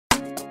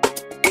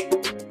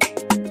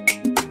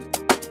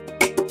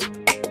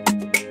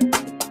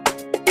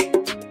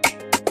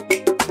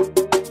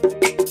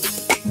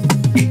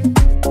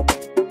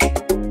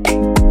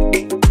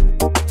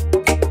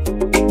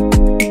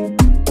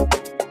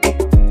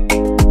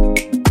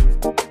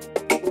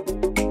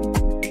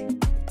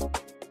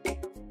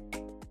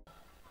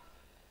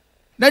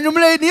Na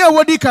nyumle ni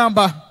awodi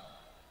kamba.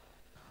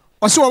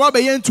 Oso wa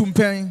beyen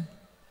tumpan.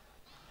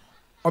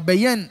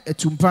 Obeyen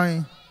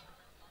etumpan.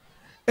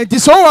 Enti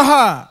so wa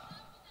ha.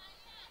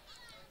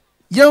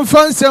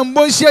 Yemfan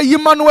sembonhia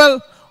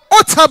Emmanuel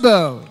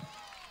Otabel.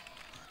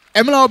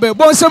 Emla obe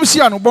bonsam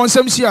sia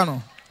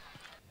no.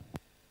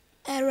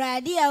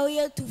 Eradi a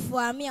oye tufu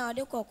ami a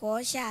ode kokko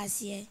hia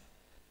ase.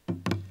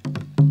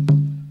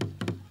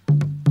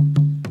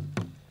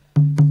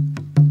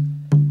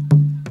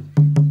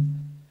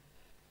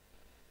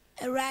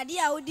 Eradi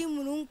a odi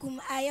mununkum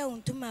aye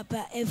untuma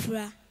pa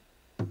efra.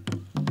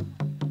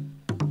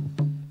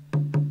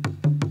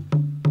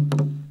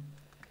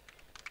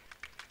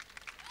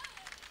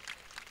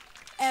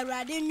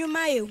 Eradi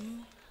nyuma ehu.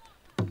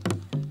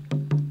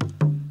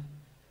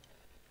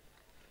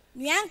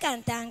 Nyan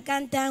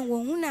kantan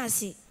wo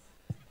hunase.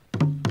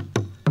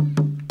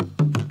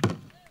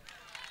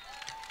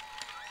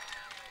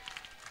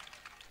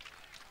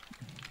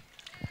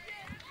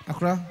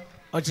 Akra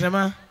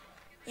Ochirema.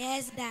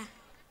 Yes da.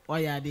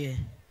 Why are there?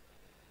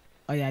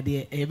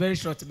 A very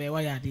short be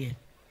why are there?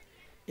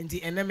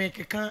 Inti eneme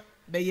keka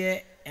be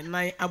ye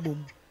enai abom.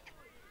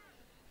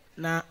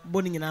 Na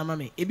boni nyina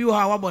mame. Ebi wo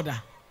ha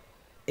waboda.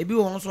 Ebi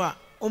wo nso a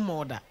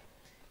omoda.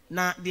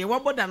 Na de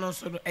waboda no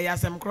so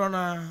eyasem kro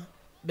na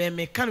be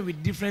me can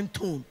with different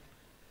tone.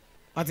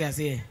 What I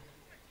say?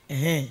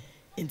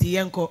 Inti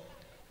yenko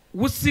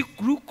wusi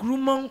kru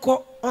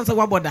monko onse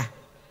waboda.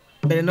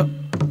 But no.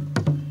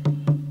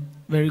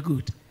 Very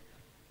good.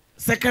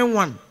 Second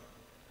one.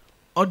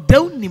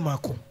 Odau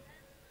nimako.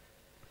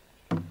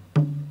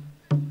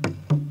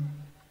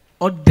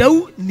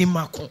 Odau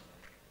nimako.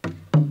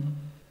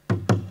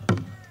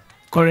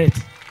 Correct.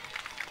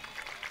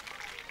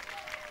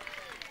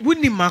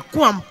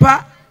 Wunimako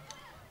ampa.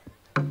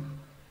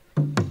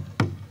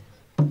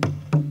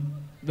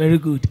 Very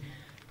good.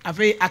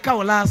 After aka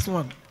last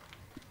one.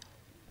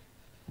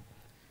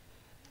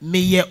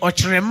 Meye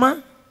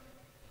ochrema.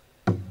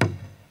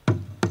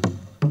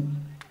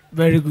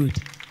 Very good.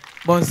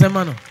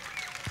 Bonsemano.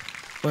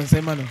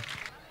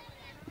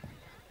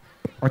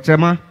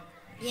 Ochema.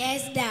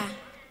 Yes da.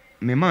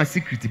 Me ma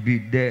secret be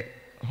the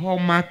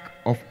hallmark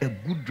of a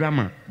good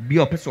drama. Be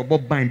a person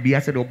about bind be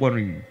as a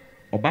boring.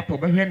 Oba po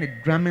be the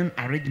drumming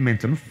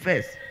arrangement no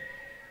first.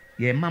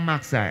 Ye ma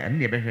maxa and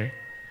ye be.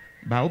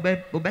 Ba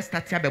obe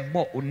start ya be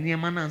bo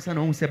oniema na ansa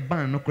na hu se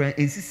band no kra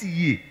ensisi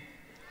ye.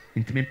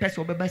 Nti me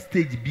person obe ba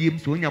stage biem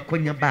so onya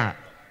konya ba.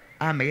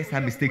 Ah me yes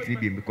mistake ni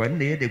biem because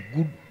they the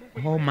good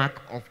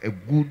hallmark of a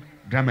good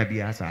drama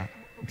be asa.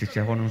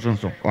 Teacher hono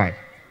so. Why?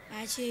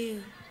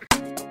 Achi.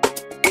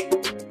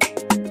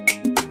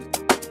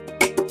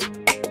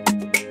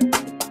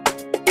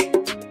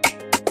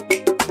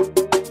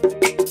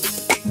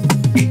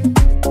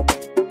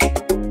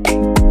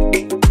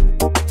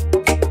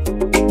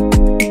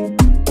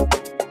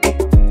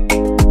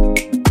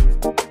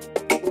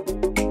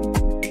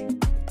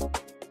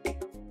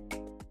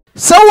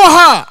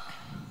 Sawaha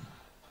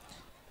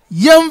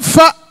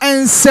Yemfa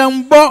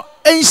ensembo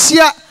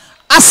enhia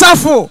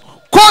asafo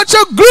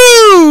culture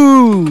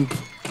group.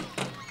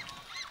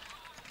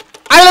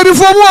 I will be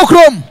for more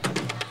chrome.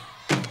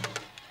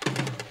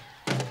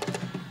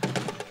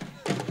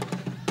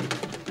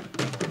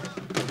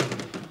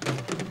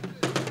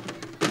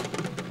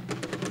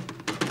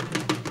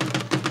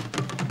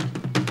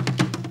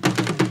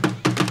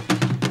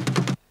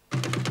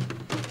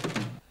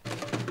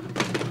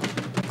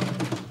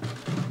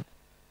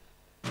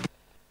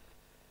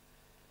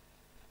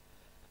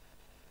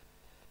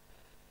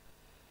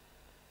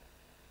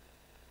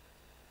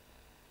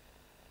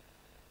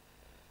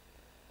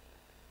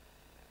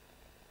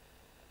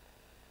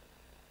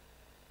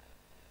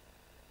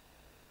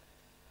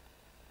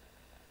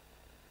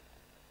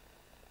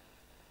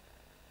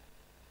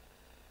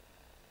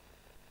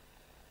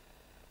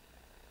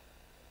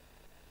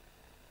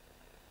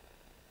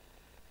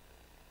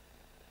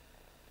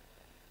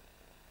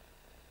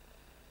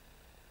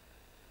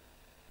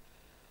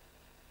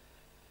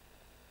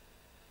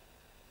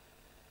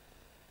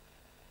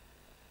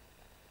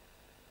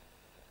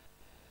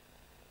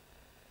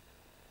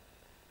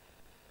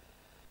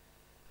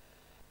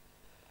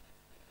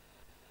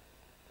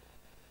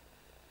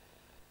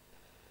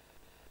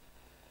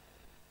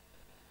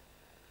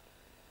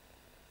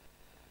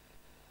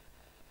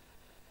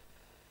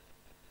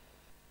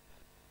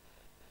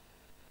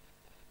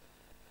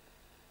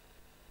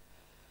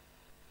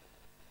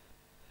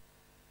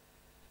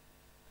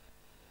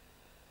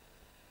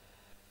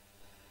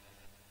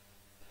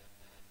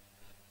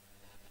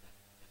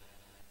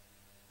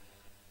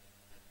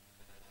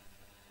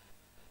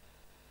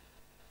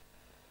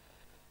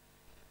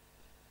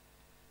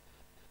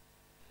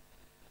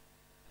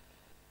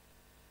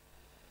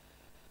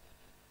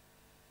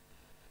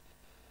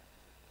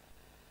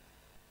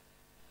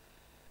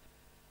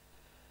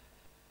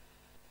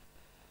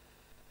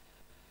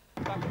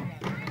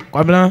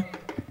 Kwabena.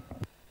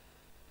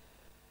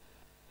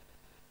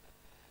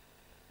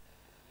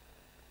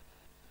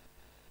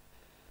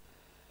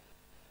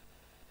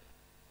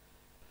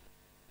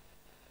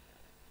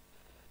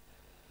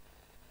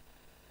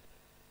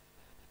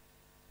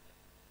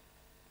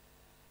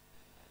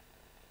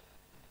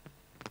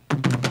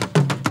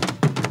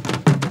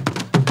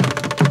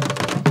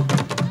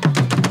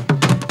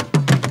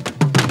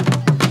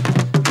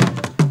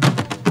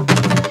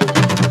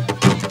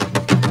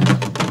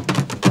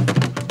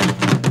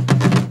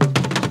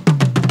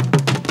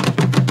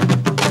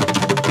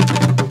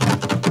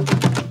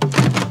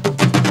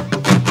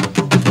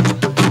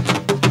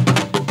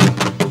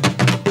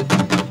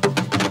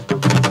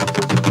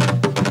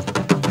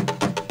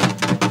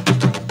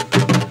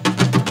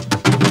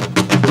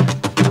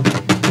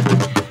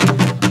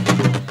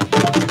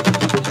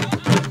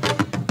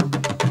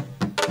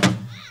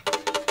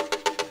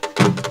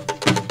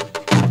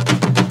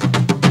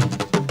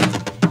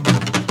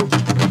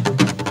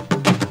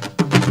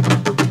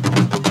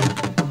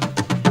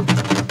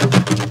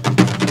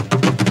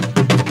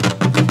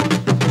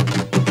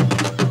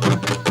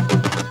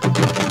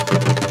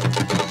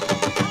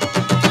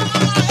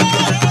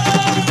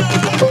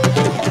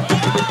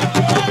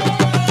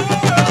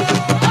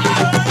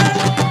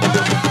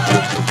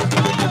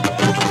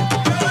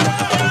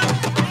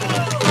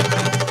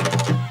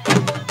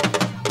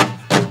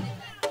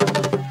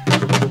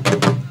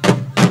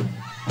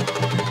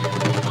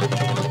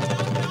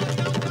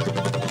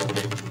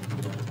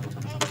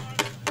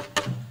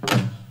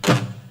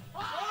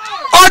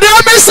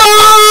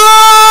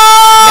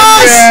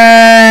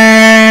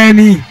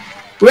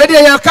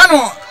 ya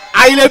kano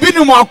ayile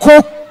binu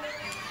mako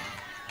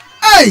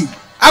hey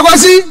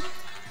agosi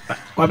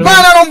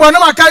bana no mbona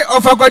makai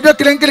ofagojo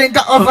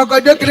klinkilinka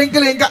ofagojo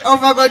klinkilinka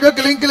ofagojo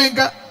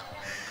klinkilinka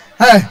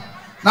hey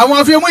na mo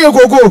afie mu ye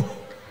koko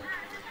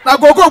na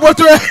koko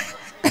boto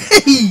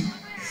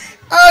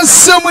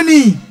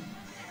asomuni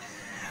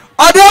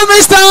Odau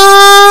Mix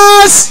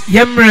Stars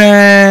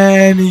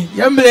yemreni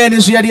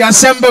so ya di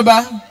asembe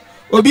ba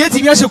obi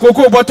etimi ase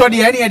koko boto de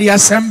ya di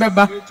asembe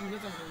ba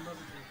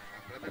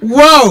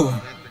wow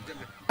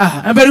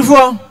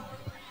everyfo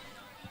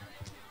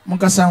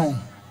Mukasa ho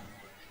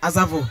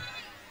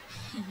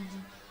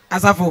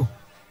Asafo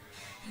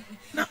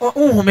na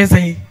o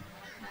mesan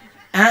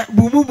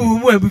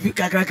bumu abufi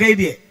kakraka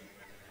ide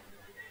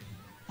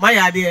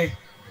maya de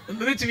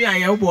metumi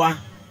aya uboa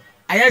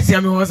aya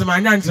sia me ho se ma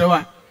anya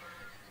ntrewa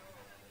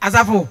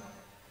Asafo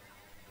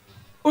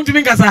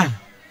untumi nkasa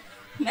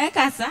me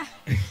kasa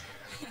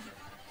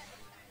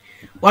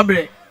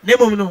wabre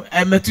nemom no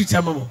metu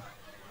chamamo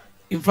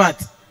in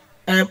fact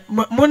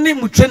money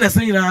mu trainers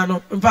nyina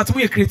no in fact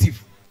we are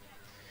creative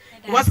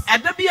was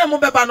adabia mo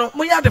beba no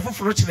mo ya de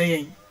foforo kire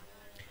yen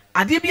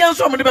ade bia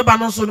nso mo de beba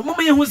no nso mo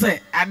mo ye hu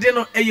se ade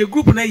no eye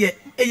group na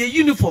eye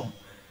uniform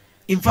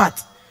in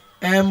fact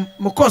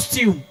mo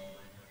costume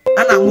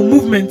ana mo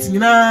movement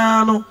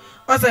nyina no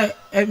was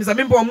Mr.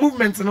 Mimpo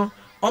movement no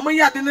o mo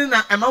ya de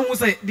na ama hu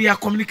se they are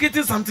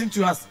communicating something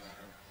to us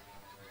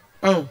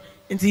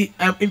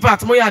in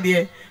fact mo ya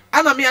de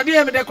ana me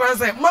ade me de kwan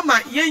say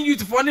mama yen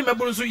youth for ne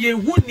meburu so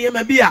yen hu ne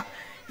ma bi a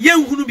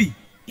yen hunu bi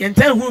yen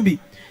tan hu bi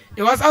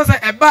it was also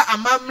eba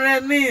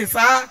amamre ne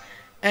sa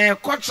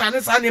culture ne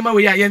sa ne ma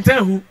we ya yen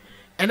tan hu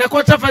ene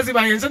culture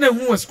festival yen tan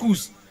hu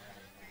schools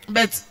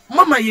but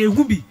mama yen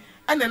hu bi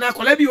ana na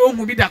kola bi o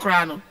hu bi da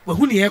kra no we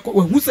hu ne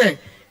we hu say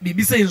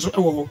bibi say nso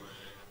e wo ho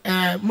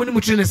muni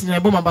mu trainers nya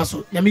bo maba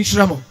so nya me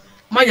nhira mo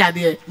ma ya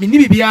de me ni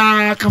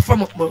bibia ka fa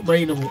mo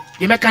no ho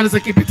ye me kan say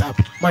keep it up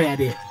ma ya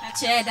de a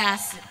che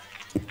das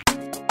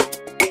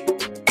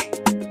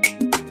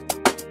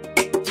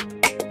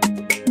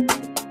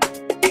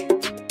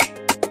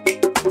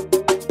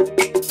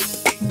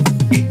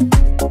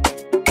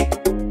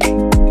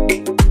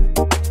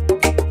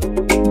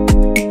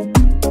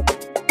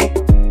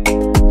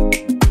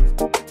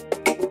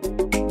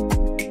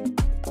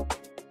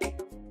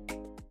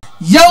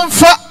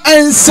Yamfa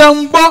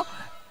ensemble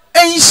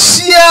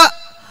enshia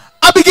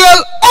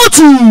Abigail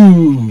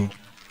Otu.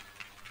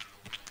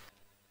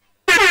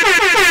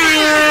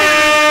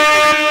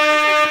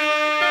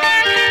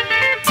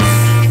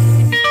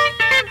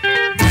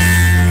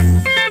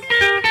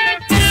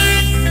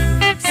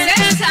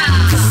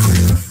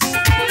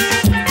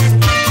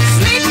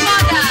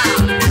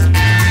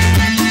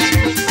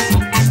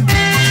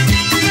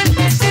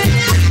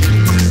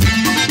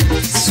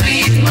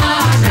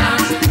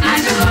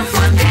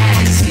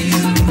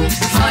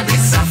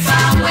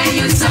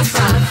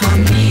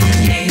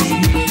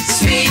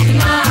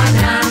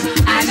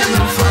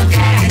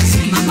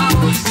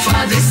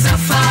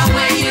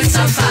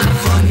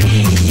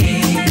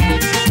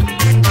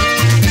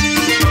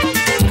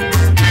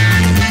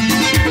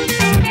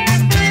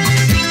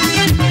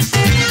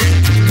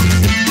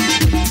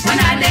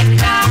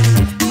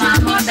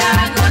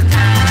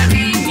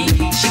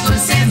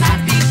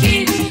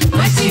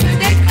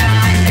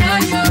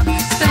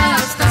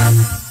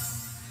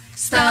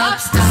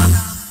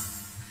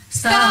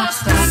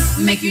 Stop,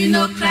 make you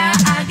no cry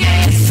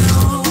again.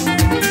 No.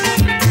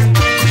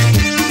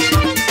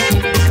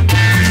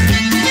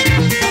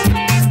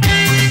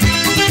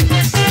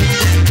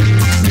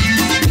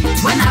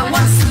 When I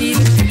was asleep,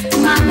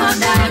 my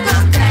mother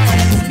got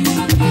tell me.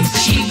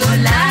 She go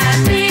lie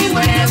me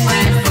well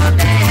for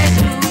bed.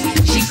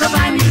 She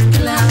cover me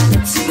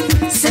clouds,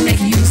 say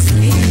make you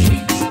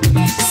sleep,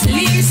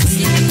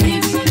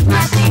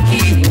 my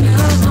thinking no.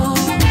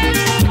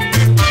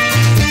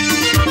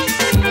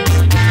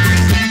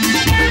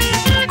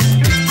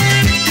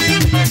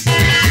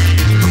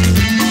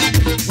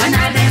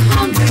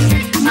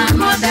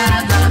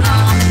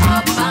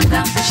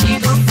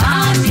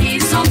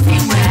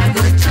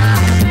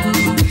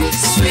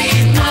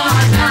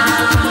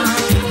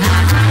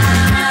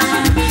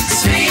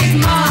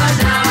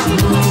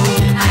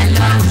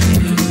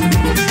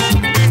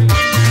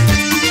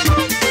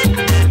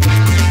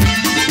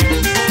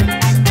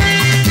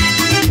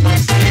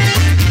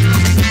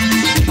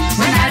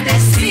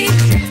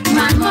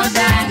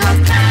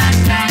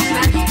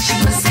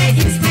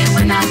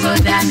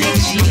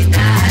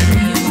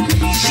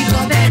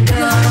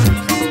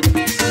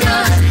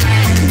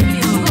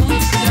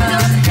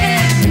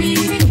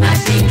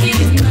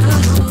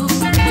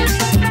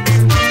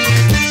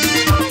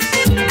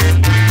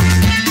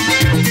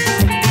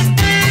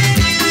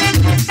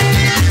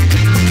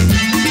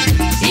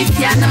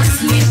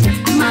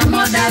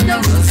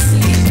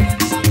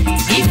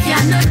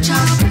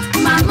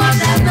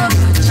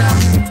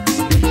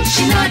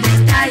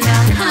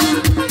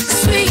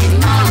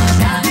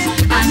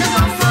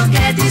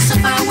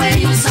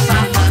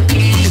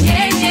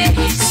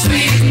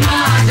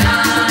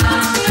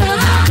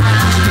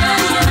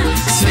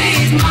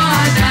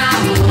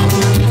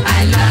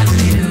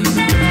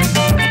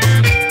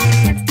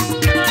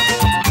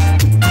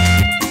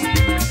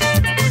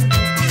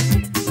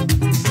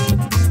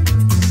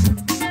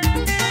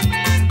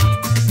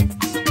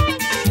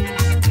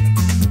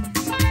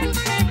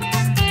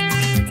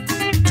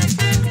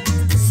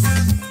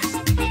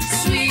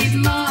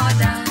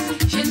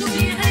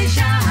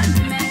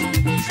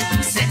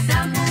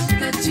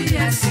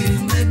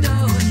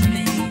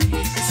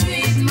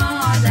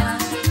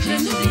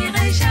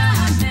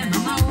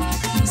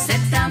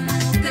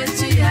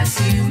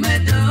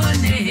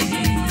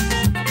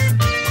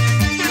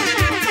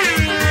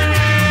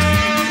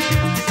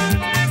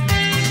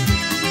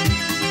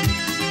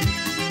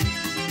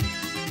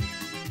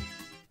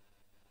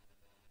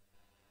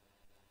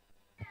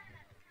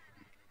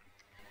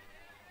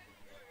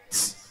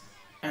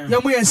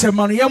 Yamu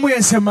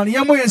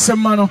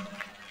yensemano.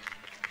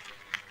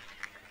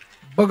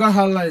 Borga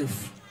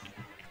highlife.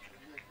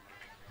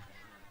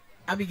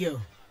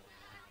 Abigail.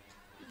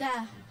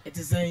 Da. It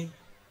is saying.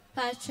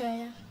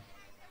 Patroya.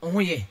 Oh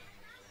yeah.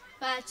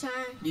 Patron.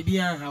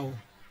 Bibian how.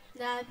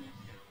 Dabi.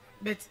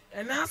 But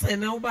and as I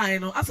know by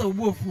no as a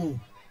wofu.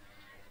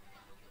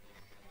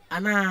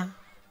 Ana.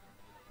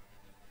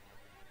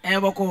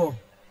 Eboko.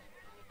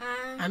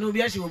 I know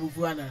be actually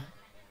wofu ana.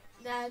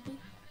 Dabi.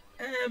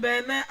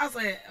 Ben as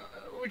I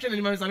which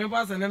any man some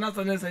pass and then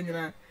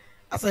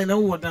as I know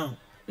what down.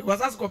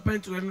 Because as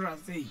compared to Enra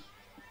say.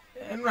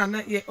 Enra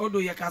na ye odo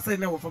ye ka say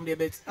na from the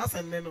bet. As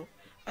I know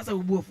as a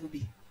wofu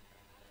bi.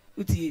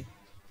 Uti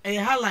a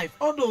high life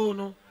although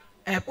no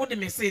what the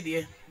message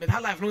there but high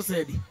life no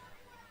said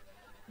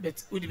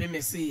but would be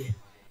message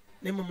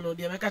name no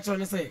dey make catch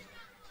on say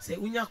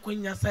unya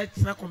kwanya site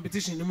na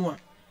competition ni mu a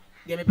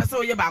dey me pese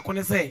oye ba ko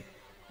ne say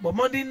but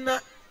modern na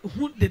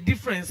who the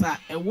difference are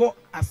e wo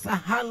asa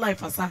high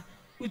life asa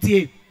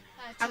utie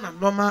ana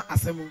normal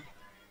asem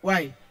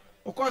why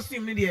o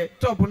costume ni dey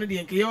top ni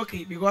dey nke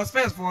okay because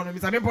first for no me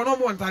sabe no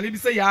mo ntale bi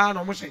say ya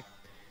no mo hye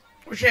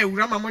o hye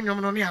ewura ma mo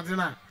nyom no ne ade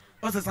na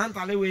o se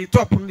santale we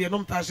top no dey no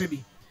mta hye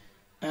bi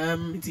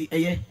nti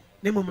eye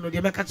na mom no dey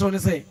be catch on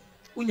say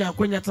unya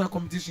akwanya tan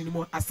competition ni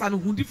mo asa no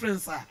who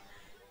difference a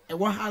e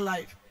wo high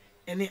life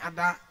any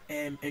other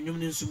enyum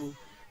ni nsumu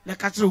na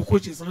catch the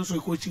coaches no so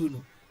coach you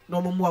no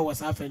no mo mo a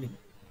wasa afani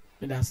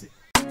me da say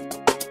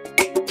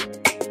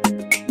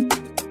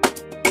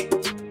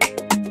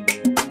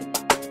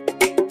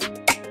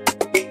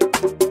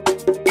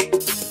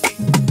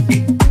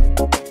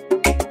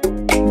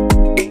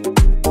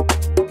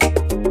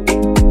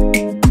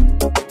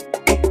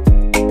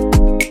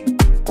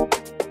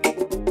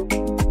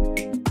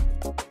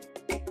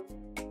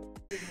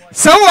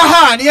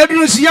Sawaha, ni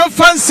adunu si yan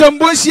fan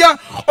sembosia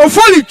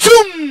ofoli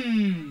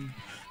chum.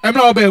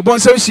 Emna obe bon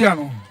sembosia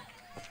no.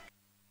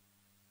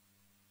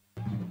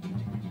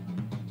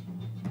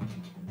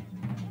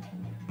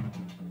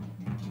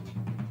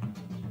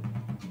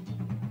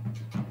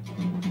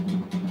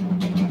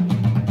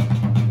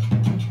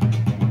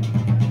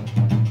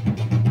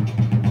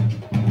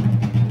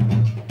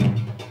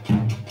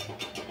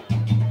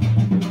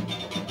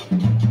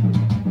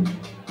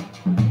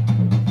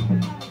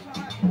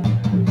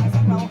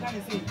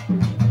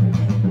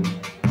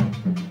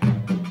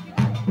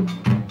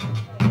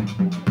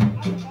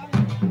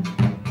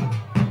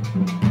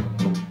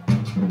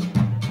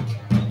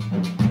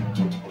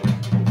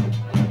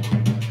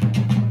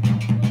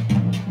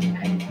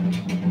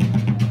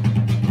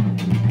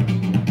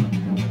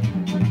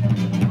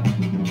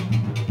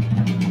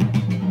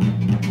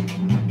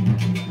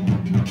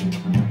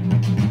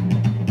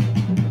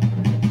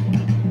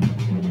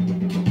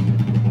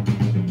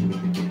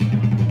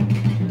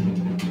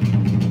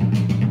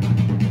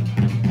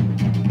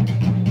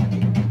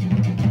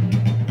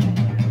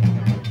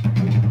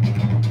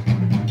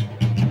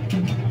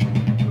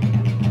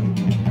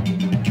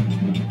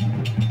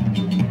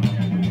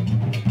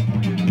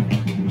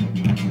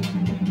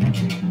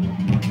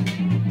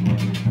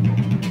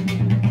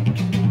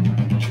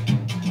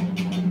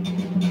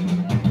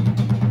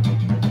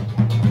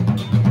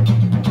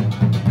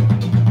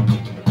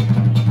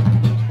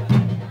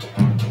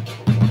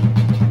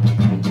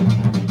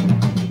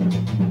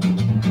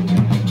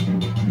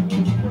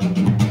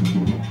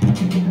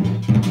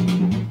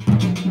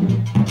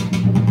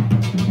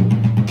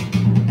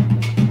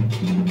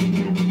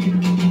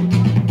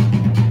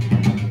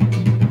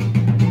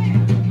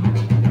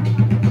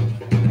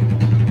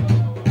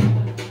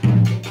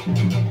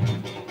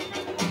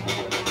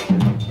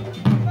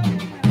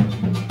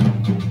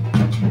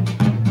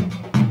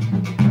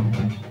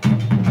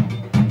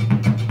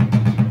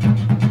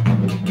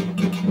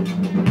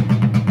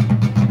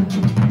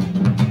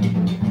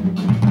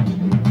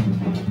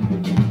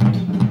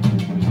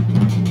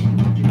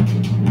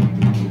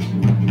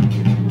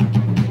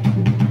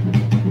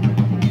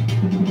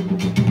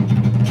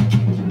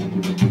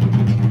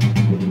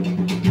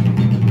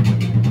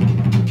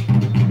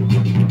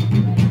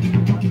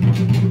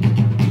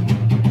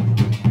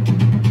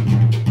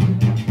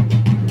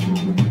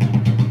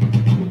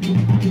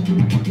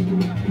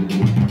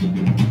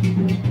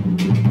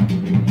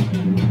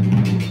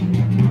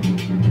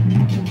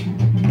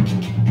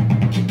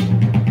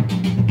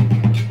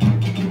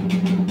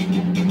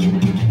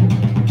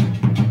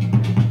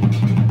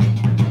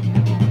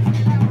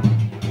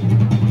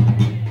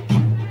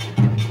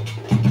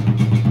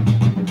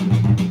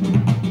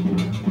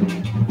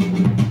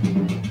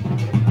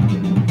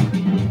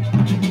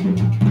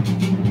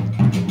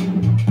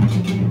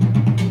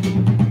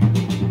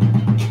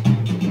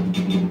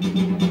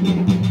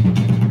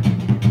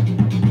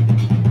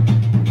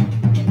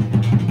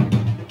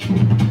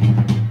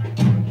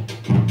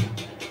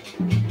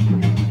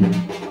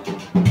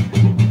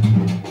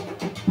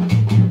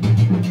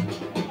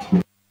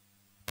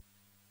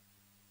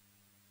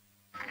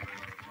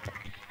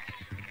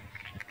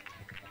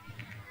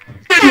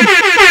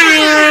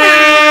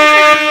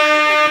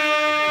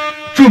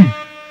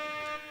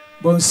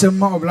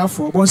 Bonsema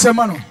oblafo.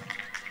 Bonsema no.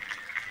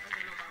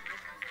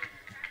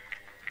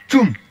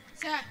 Chum.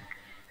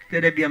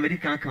 Tede bi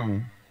American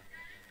kan.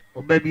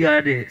 Oba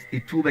bia de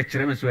itu be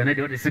kire me so na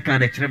de o de sika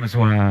na kire me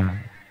so aha.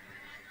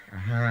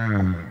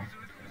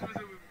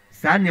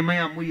 Sa nyema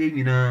ya mo ye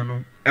nyina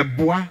no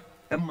eboa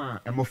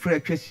ema emofra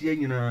atwahie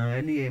nyina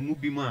ene ye mu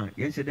bi ma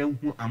ye nse da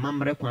hu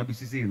amamre kwa bi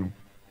sisi no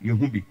ye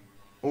hu bi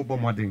obo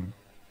modern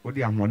o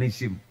de ahone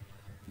him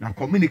na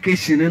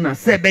communication na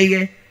se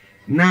beye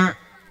na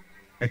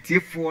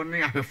atiefo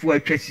na ahwefo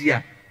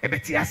atwahie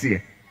ebeti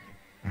ase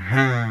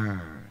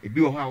aha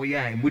ebi wo ha wo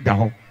ya emu da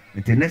ho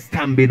nti next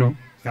time be no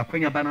sa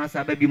kwanya bana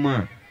sa ba bi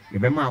ma ye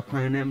be ma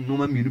kwan na no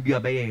ma mienu bi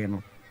abeye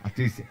no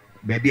atise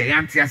be bi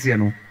ya nte ase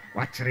no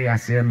wa kire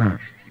ase na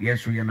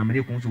yesu ya na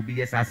mene ko so bi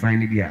yes assign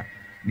ni bia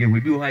ne we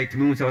bi ho ha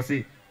itimi hu se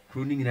wose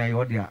kroni nyina ye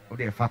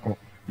ode fakọ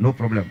no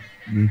problem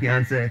ni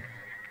answer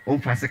on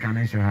fase kan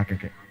na shira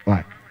keke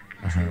why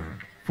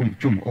fum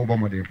chum obo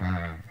mode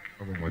pa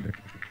obo mode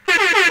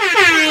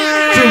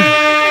chum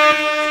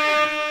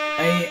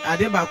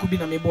ade ba ku bi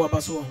na me bo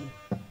abaso ho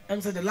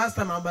em say the last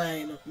time I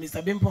buy no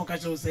Mr. Bimpon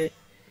catch say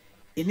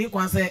eni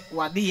kwan say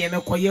wade ye na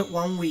koye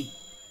one way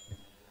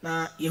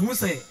na ye hu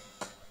say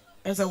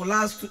and so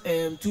last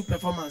two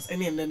performance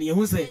any and then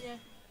you say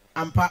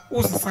ampa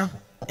usisa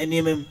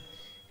enemem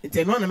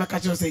nti no na make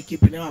catch say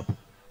keep it up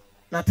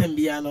nothing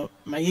bia no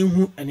ma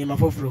yenhu enema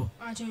foforo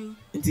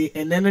nti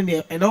enen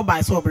ne eno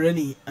buy so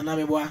brani ana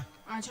me boa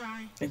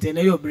nti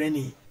na yo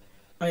brani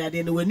o ya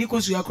de no wani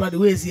kosu akora de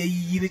we esi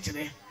yi ni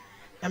kire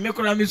na me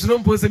kora me suro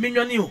mpo se me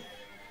nwani o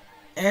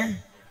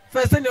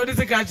first thing you dey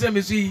say catch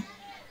me so yi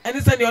any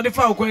say you dey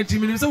fa okwan ti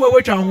me so we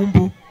watwa ho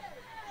mpo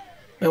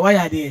be why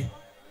ya de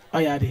o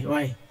ya de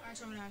why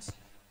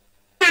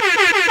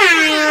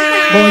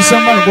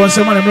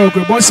Bonsema na mroko.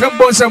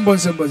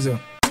 Bonsema.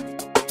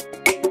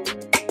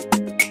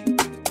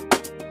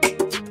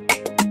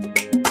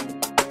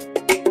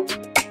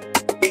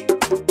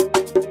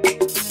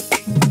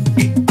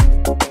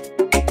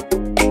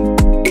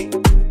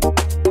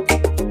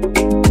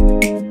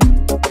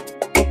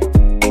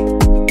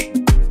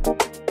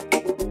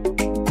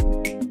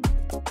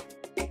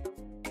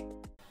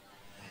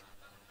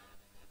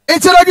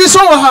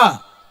 Introduction wa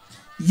ha.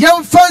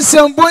 Yem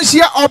fansem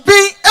bonshia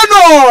obi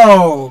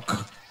Enoch.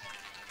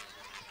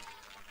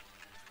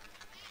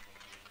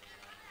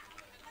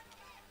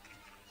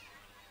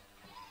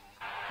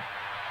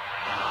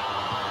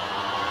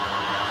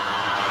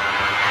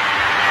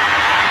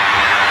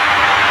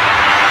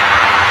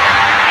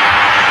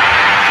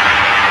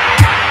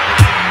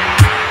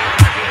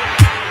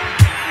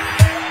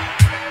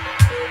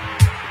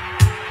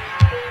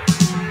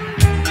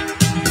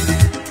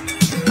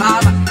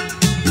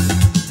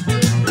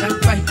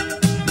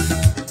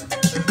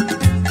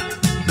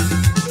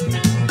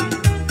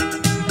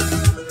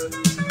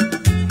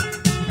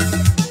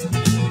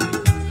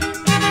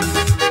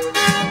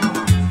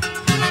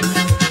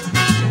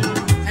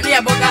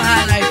 borga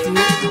highlife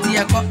ti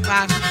e ko pa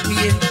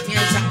mi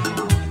sa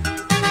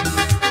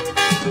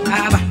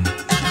aba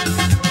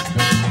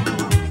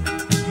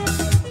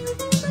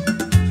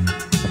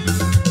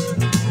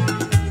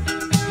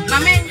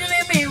mami njule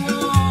mi wo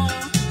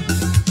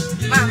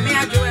mami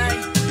ajoy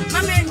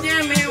mami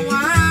njule mi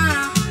wa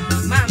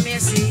mami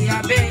si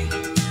abe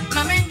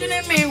mami njule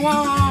mi wo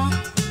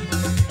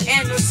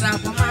eno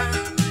sapoma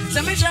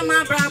sami chama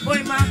bra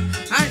boy ma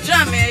anja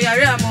me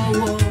yare mo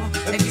wo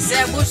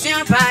se busia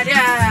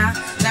paria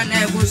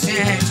sana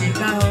busia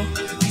chikao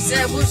se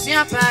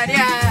busia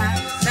paria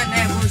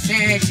sana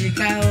busia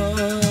chikao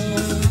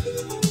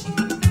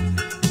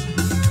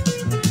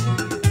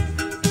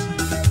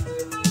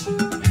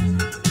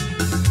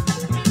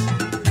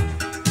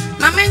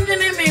mami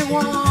njene me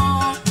wo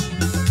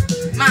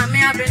mami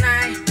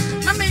abenai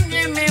mami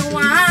njene me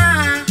wa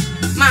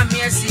mami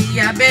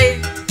asiya be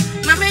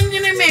mami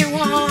njene me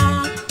wo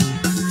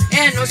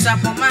eno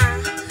sapoma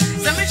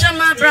sami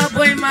chama bra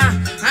boy ma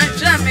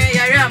anja me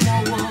yare mo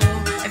wo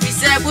ebi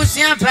se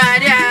busia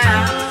paria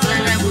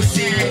sana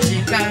busia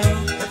chikao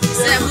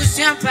se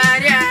busia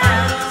paria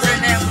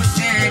sana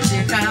busia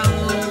chikao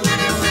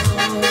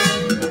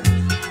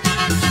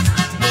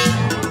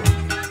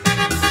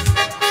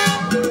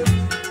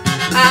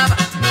aba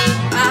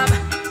aba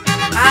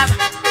aba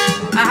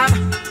aba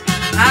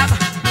aba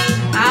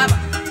aba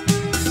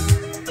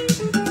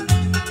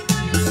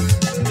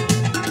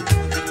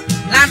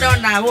London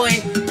na boy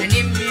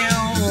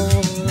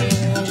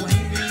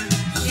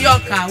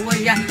Yoka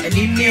woya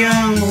enimia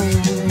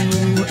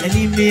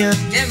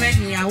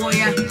Germany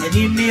woya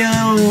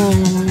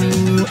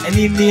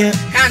enimia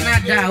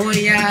Canada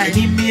woya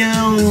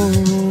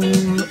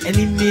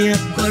enimia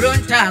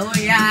Toronto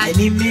woya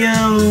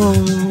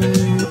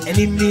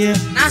enimia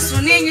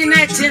Nasuni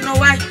nyinete no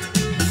wa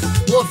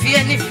wo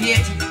fie ni fie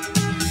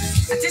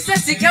atisa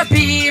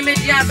sikapi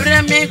media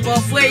breme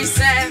ko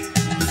fuise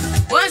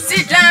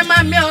Once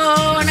dama me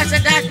o na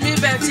that me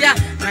betia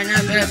mana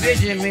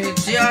bebe me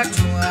tia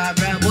to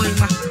abra boy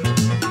ma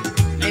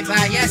me ba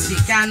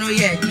yesika no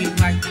ye di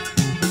wa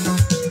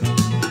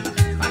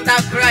pata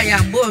kra ya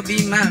bobi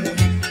ma me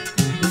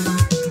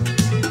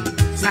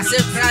Sase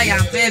fry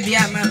and baby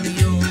I'm a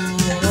yo.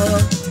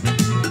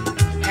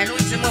 And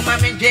what's my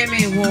mammy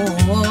Jamie wo?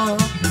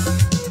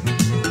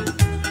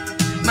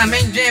 Mammy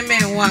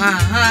Jamie wa.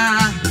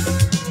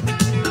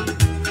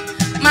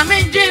 Mammy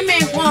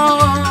Jamie wo.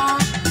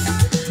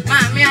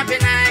 Mammy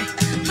abenai.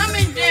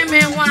 Mammy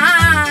Jamie wa.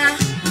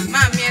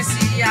 Mammy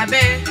see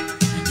abe.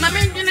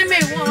 Mammy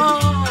Jamie wo.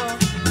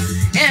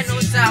 And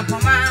what's up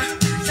mama?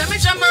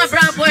 Samisha ma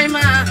bravo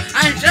ma.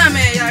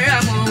 Anjame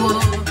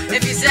yaramo.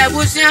 If you say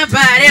bushia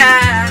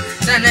barrier,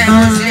 Sana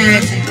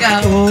bushia chica.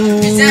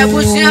 If you say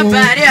bushia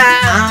barrier,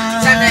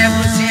 Sana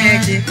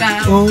bushia chica.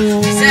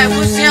 If you say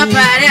bushia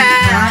barrier,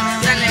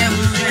 Sana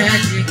bushia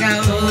chica.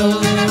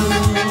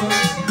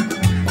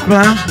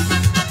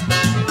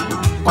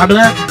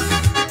 Kwabla.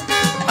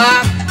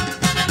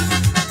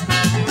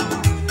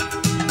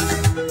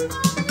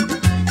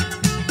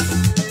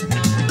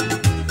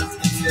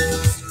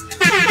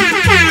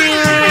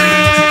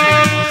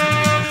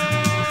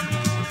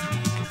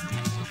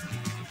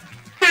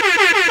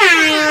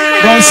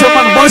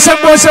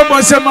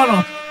 Bonse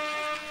mano.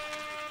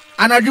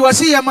 Anadwo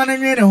se ye mano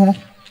nwene ho.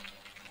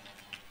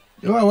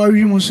 Yo wa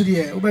wi mu so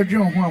de, obedwe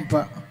ho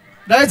ampa.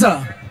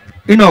 Director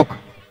Enoch.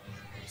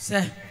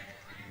 Sir.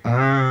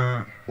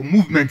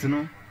 Movement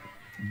no.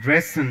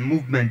 Dressing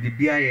movement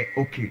bibia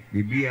okay.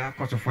 Bibia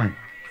cost fine.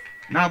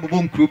 Na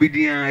abobom kro bi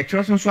dia, e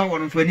kire so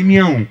awon so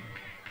animia ho.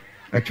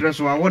 E kire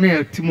so awon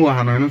e timu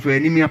ha no so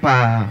animia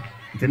pa.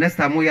 The next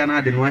time we ya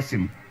na de no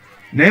asim.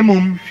 Na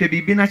emom hwe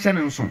bibi na cha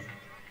ne nso.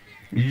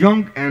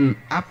 Young and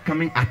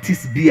upcoming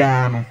artists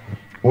biano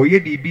oye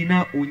bibi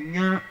na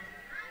onya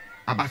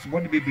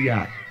abasbody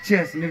bibia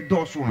cheers ne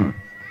doors one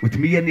with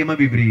me and nema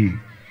bibri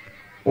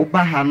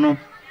oba ha no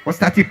o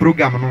start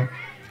program no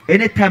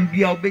anytime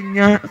bia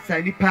obenya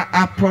sanipa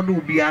a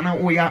product bia na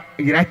oya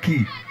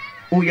iraki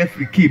oya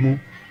friki mu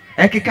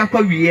ekeka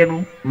kwa wiye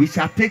no we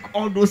shall take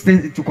all those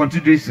things into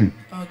consideration.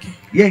 Okay.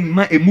 Yen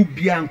ma emu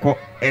bia nko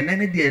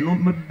enene de no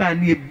meba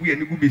na ebu ye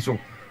ne gubi so.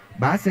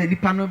 Ba say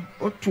nipa no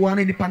otoa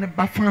na nipa ne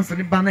ba fans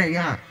ne ba na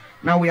ya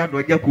na we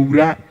adoja ko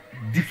wura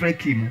different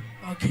key mu.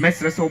 Okay.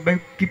 Mesre so be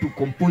keep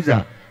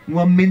composer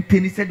no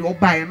maintain say de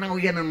oba na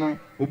we ye no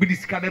obi di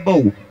sika be ba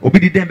o obi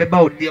di den be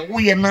ba o de wo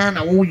ye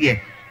na wo ye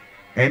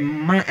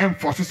ma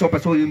enforce so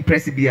person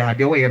impress bia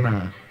de wo ye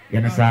na ye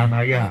na sa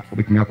na ya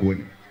obetimi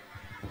akoni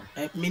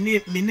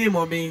Me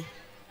name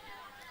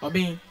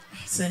Obin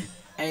Sir.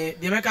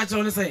 the American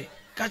children say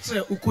catch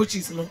u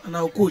coaches no and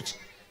our coach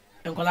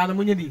and kola na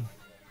munye di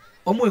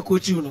omo e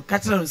coach you no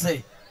catch them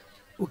say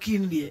okay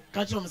in there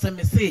catch them say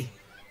me say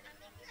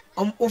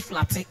o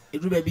flat e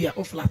do ba bia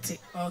o flat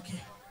Okay.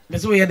 me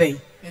so ye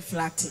den Me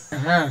flat.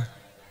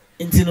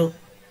 intino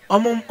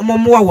omo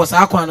mo wa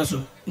sa akwa no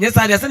so nye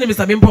sa de say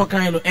Mr. Bimpo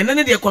kan no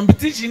ene de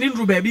competition in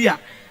do ba bia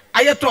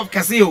aye top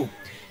kase o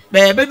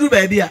be do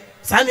ba bia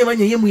sa ne ma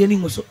nye mu ye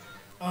ni so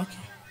Okay.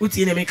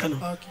 uti ne me kan no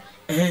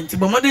Okay. nti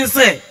bomodin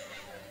say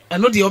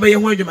eno de obeye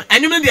ho adwuma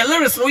enwum de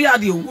lyrics no ya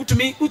de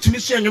utumi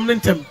sua enwum no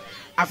ntem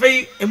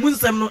afei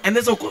emunsem no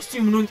ene so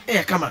costume no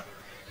e kama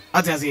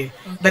atiase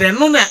but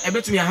eno na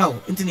ebetumi aha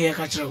o nti ne ye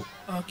ka kire o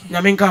Okay.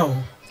 nyame nka o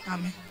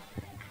Amen.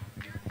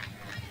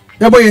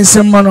 Yabo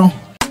yensem mano.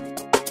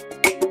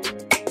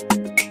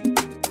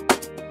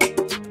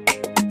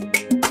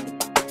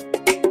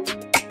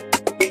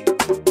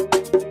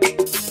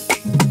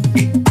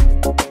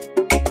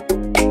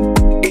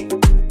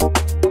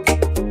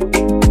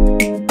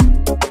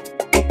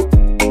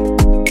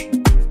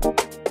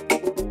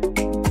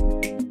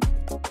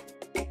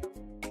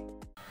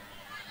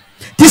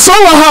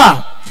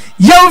 Tisowaha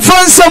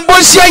yamfan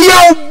sambosia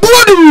ya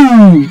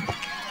budu.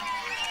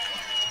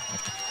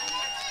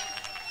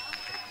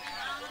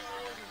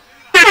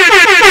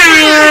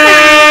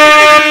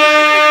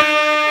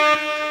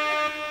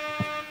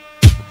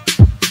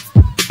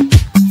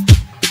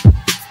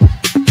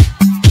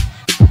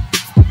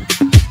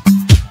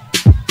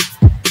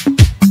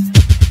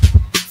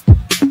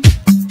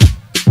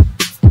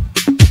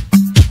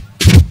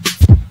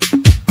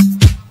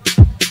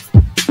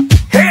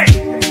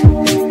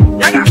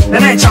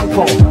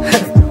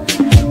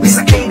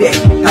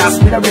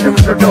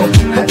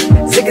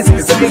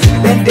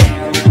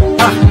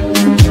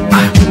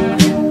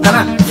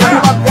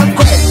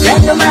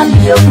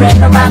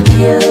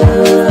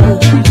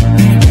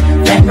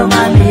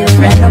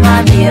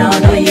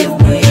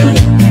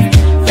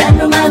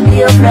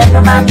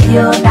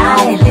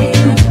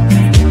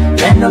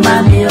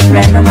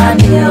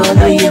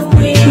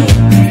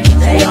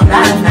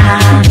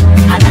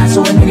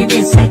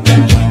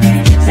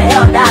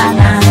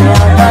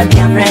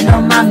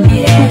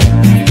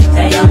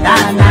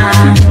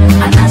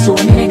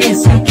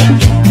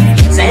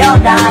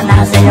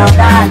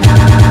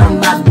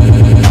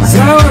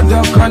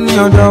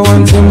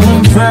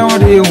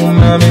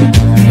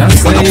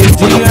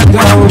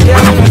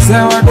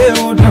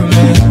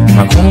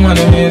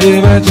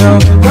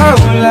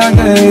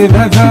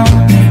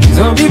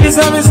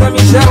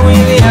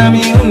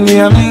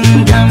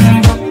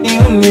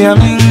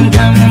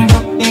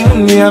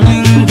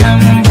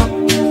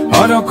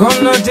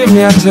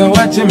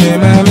 Watch me,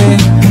 mommy.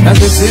 I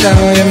can see that I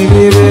am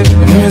baby.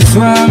 I'm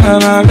swam,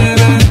 my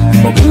baby.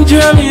 You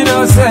tell me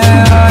don't say I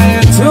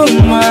am too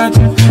much.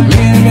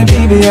 Me,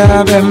 baby,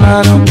 I've been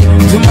mad.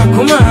 To my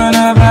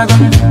kumana bag.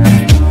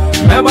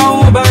 Maybe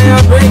I'll buy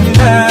a break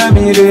down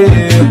me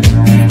there.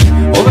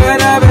 Over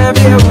there,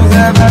 baby, I was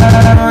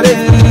about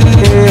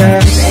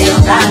it. Say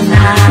you're done,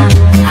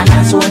 and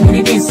that's what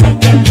you need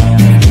second.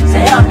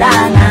 Say you're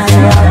done,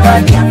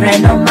 and you're a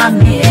friend of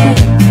mommy.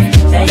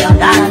 Say you're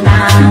done,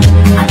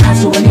 and that's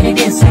what you need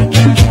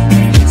second.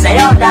 Say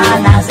you're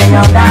done, I'm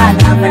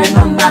friend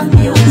of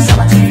mommy.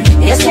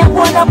 Yes, I'm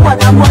one,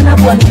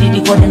 did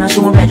you go in a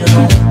sumo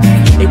bedroom?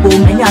 The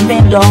woman I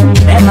made on,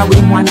 Emma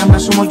with one of my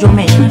sumo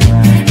domain.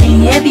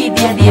 In every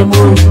baby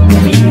move,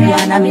 maybe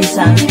I'm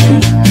missing.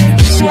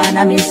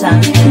 Piana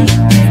missing.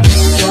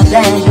 For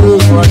them.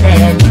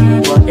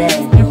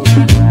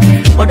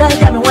 But I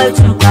tell me where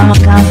to come,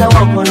 cause I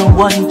walk on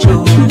one,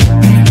 two.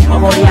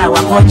 Oh, yeah, I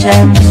watch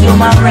them. So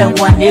my friend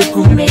one day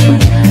could me.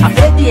 I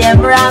fed the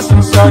embrace,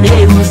 so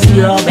they will see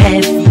your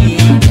baby.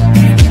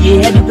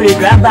 Yeah, the pretty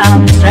grab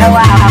out, so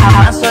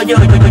I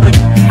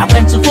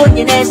went to phone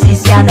in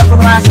SCC and the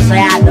promise I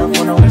had of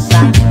one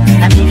son.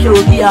 And if you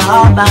be a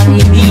harbor,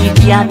 you be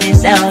a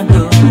missile.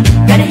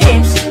 Red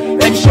hips,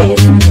 red shape,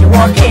 you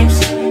walk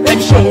hips, red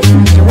shape,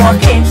 you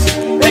walk hips,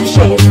 red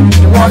shape,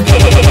 you walk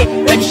hips,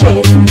 red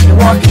shape, you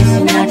walk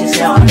hips, and I just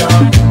say, oh no.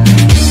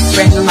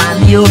 Friend of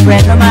mine, you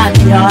friend of mine,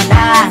 you're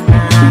not.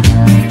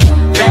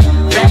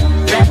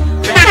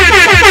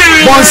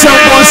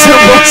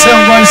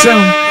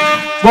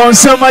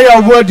 Bonsama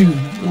ya wadu.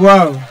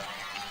 Wow.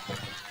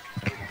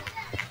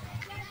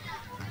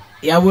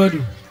 Ya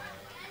wadu.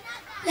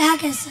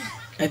 Lakasa.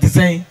 Ati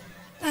say.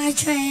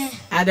 Pachoye.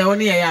 Ada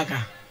woni ya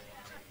yaka.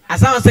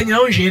 Asa won senya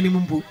won hwe ni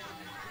mumpo.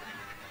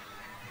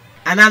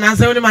 Ana na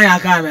nsa woni ma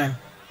yaka na.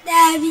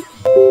 Dabi.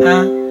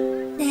 Ha?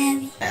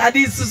 Dabi.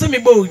 Adi susu mi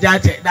bo uja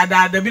che. Da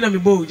bi na mi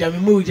bo uja, mi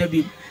mo uja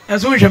bi.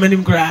 Enso won hwe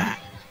manim kra.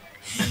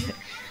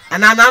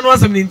 Ana na no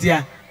asem ni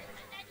ntia.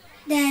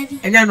 Dabi.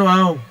 Enya no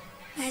aho.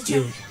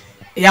 Pachoye.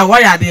 Ya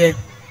waya de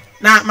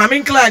na mama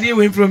nkla de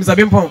we from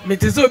Sabimpon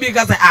mete so bi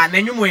ka say ah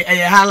nanwum e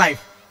high life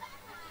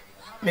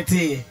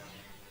mete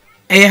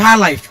high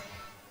life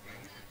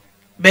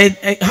but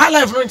high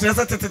life no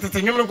interest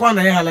tete nwum no kwa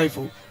na high life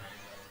o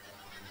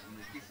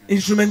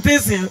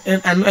instrumentation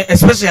and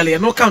especially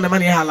no count the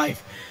money high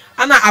life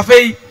ana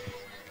afei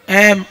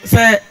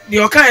say the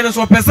okan no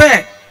so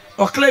pese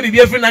o clear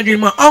bibia free na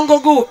dream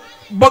ongogo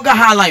borga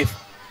high life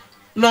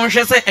no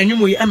hwe say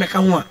anwum yi emeka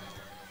ho a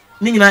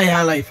ni nyina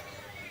high life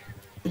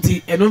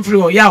nti eno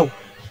free o yaw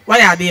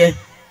waya de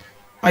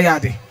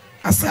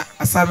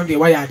asa no de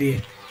waya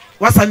de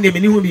wasa no de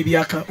meni hu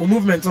bibia ka o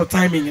movement or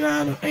timing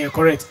na no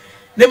correct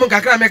nemu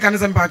kakra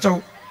mechanism pa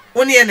chaw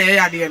oni e na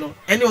ya de no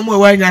ene o mo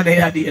wa nya na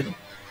ya de no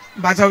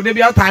ba chaw de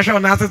bia ta hwe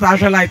na asa ta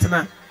hwe light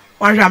na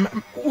wa hwa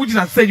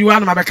ujina stage wa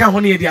na ma be ka ho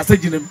na ye de asa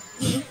ginam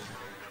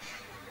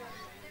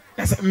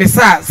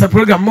mesa sa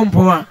program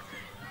mompo a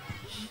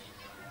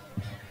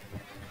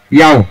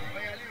yaw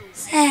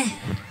Say.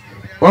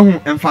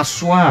 Wahun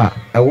emfasoa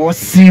ewo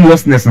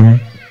seriousness no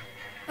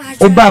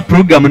oba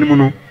program ni mu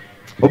no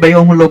obey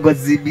ohun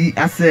logozi bi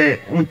ase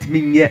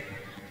untimi nye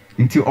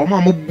nti omo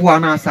amobua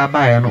na asa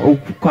ba no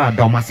okuko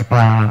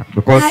adomasipa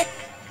because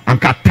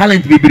anka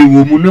talent bebre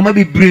wo mu no ma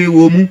bebre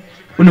wo mu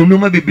no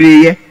ma bebre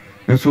ye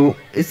so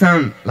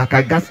isan like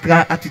a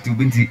gastra attitude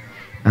binti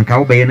anka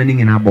obey na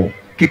nyina bo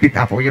keep it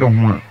up for your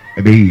ho a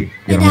ebeye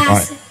you know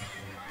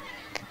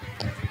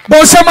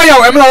Bonsama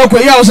ya emla wako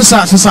ya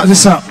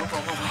sisa.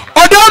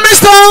 Odau Mix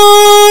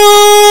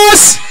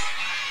Stars.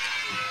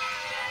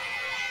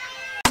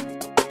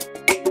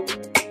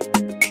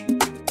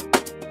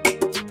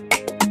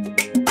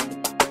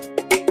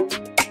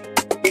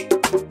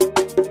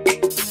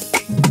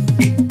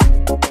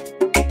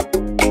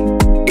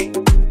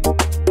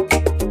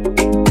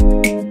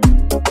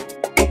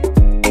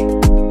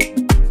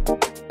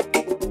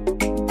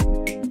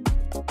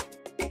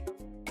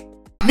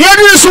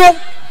 Niadiso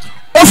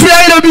ofri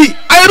ayrebi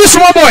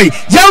small boy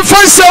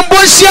yamfan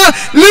sambonsia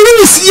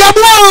Louis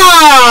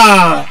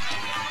Yabwa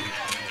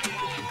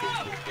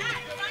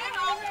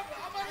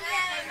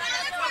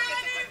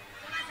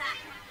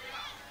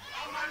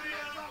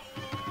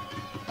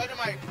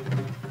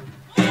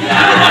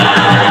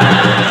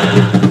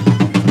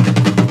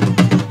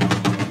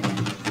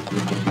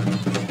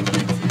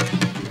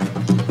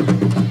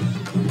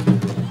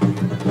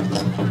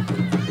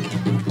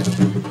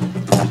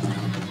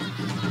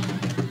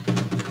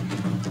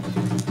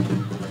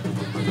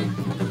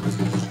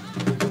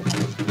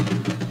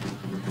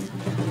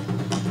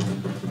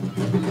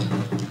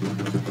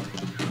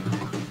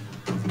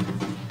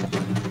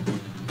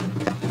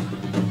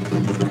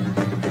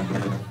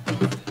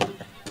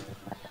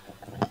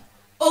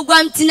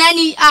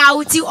Ogwamtinani a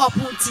uti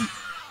opunti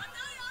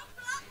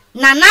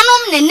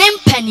nananom ne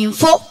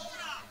nempanimfo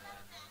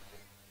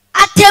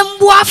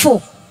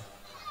atembuafo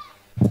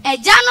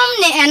ejanom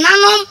ne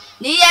enanom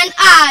ne yen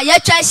a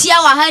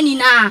yatwahia wa hani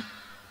na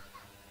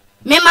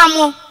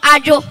memamo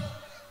adwo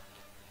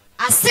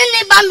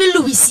asene ba me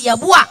Louis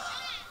Yabwa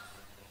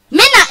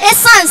Mena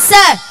esan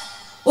se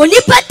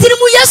onipa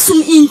tirimu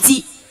yesum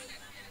inti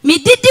mi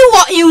didi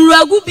wo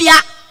inragu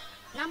bia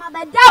na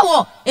mabeda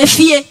wo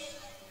efie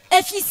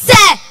efi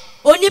se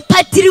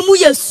onipa tirimu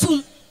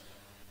yesum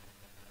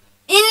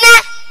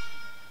inne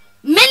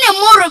mene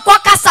mo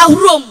rekokasa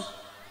hurom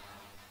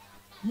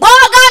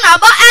borga na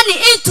ba ani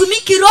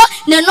intumi kiro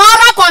ne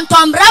nora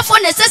kontombrafo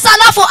ne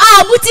sesalafo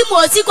muti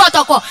mosi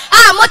kotoko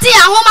muti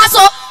ahoma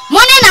so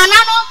moni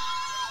nanano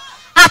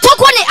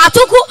atuku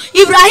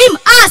Ibrahim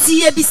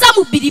si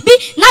yebisamu biribi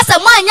na se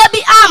mo anya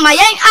bi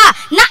mayen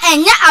na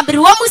enye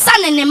abrewo musa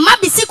ne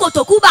mabisi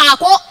kotoku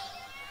baako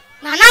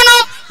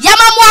nanano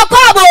yamamu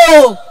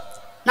akobo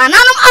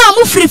nanano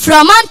mu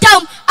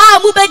friframantam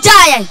mu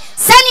bejayen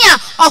senia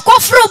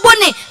okofro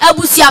bone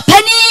abusia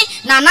pani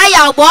nana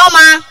ya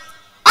ogboma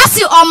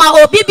asi oma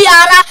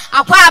obibiara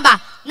akwaba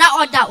na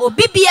oda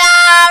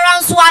obibiara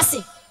nso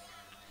ase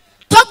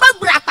togba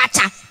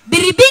burakpacha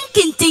biribin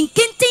kintin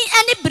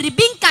ene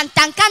biribin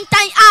kantan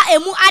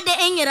emu ade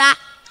enyira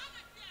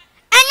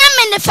enya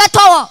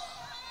menefeto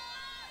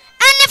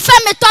ene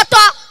feme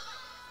toto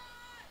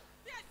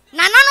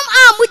nananum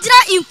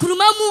mujira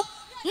inkurumamu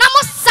na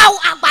musaw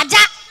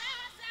agbaja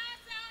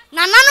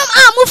nananum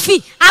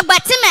mufi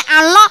agbatime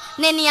anlo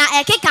nenia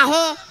ekeka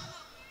ho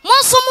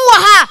monsumu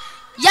wo ha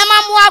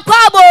yamamu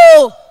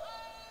akwabo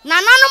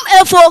nananum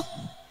efo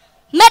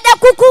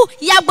medakuku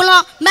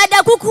yagbon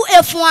medakuku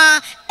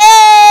efua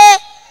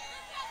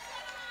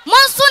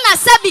monsu na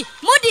sabi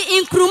mudi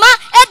inkruma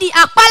edi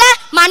akpale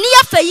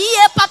maniya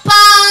feyiye papa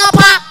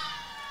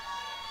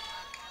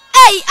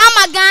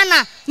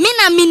amagana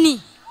mina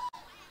mini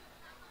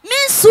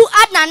minsu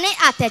adane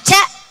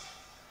ateche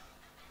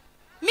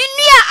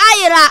minua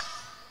ayira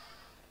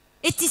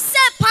etise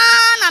pa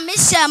na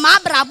mehye ma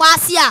brabo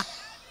asia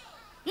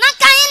na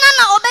kaina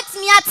na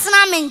obetimi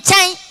atena me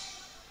nchen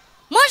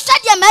monhwa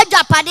de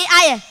madwapade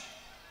aye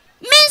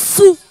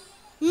minsu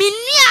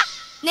minua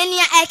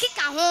nenia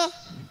ekeka ho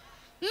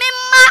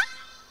mimma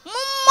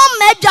mummo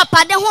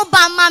madwapade ho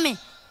ba ma me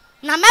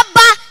na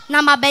meba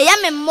na mabeye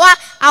me mmoa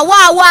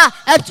awa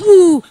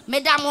atu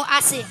medamo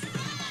ase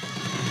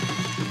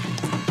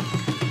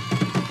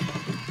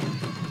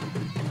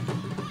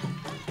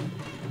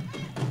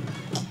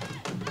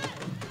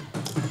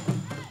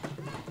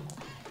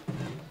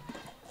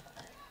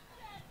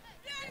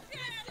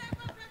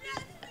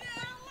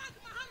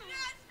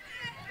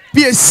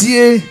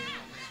PSA.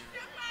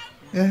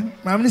 Yeah,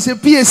 Mammy say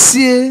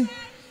PSA.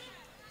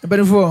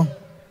 Better for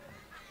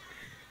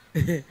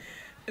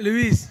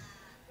Louis.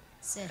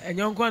 And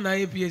young one,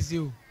 I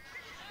PSU.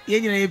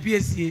 Yen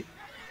PSA.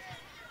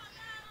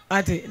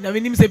 Ate, na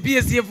minim say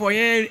PSA for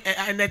yen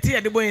and the tea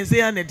at the boy and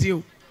say, and the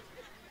tea.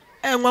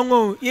 And one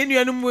more, yen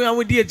you know, I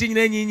would dear Jin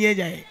and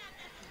Yen.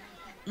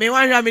 May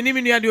one have been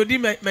even near the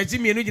Odin, my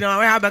Jimmy and Nugent,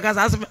 I have because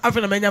after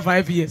a man of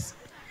 5 years.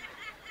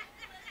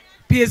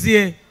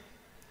 PSA.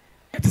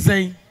 At the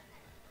same.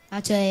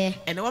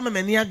 And a woman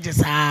near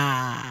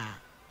Jessa.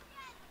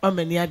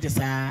 Woman near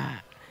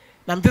Jessa.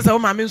 Nam tell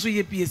some mammy so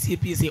ye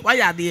PSA.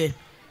 Why are they?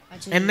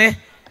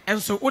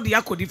 And so what the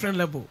echo different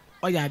level.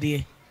 Why are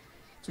they?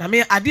 Now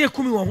me a dear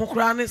Kumi on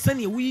Hokrane,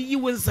 send you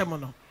will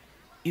seminar.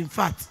 In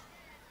fact,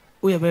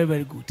 we are very,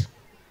 very good.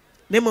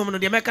 Name of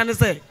the American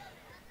say,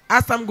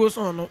 as time goes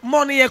on,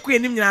 money a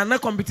queen in a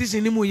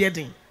competition in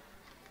Muyeding.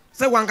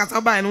 Say one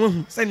Casaba and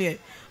one, send ye.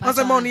 As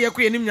a money a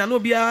queen in no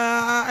be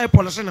a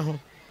polishing home.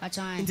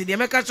 Into the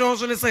American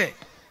also say,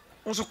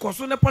 also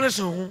cost on a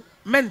polishing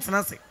meant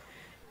nothing.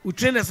 We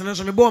train us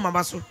and me bomb my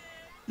basso.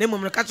 Name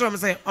of the catcher and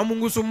say,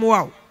 Amungusu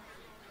Muau.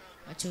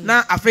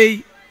 Now a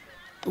fay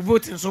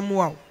voting some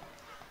wow.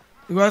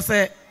 You will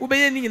say,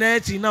 Ubaying in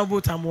a now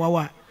vote a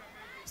Muawa.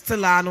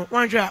 Still, I know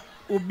one shot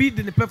will beat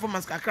the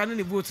performance. I can't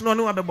any votes,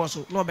 no other boss,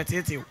 no better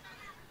you.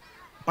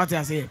 What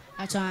I say,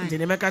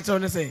 the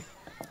American say,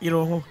 you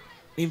know,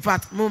 in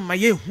fact, Mum, my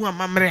ye who am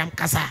Mamma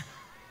Casa.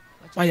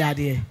 Why are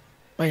they?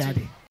 Why are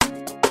they?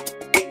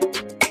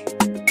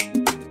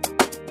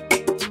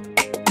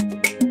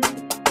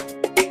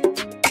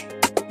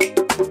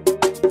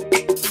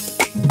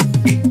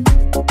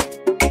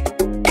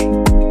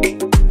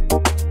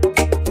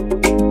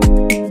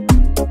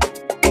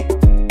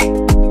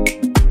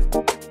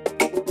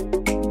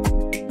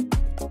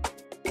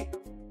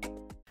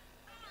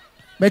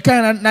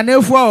 Meka na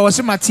nefu a o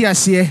se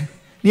Matias ye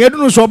ne edu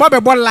no so oba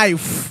bebo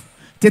life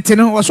tete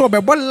no o so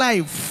bebo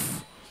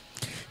life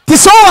ti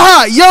so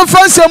ha ye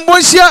fansem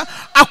bonhia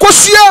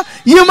akosua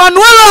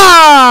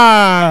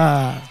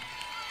Emmanuela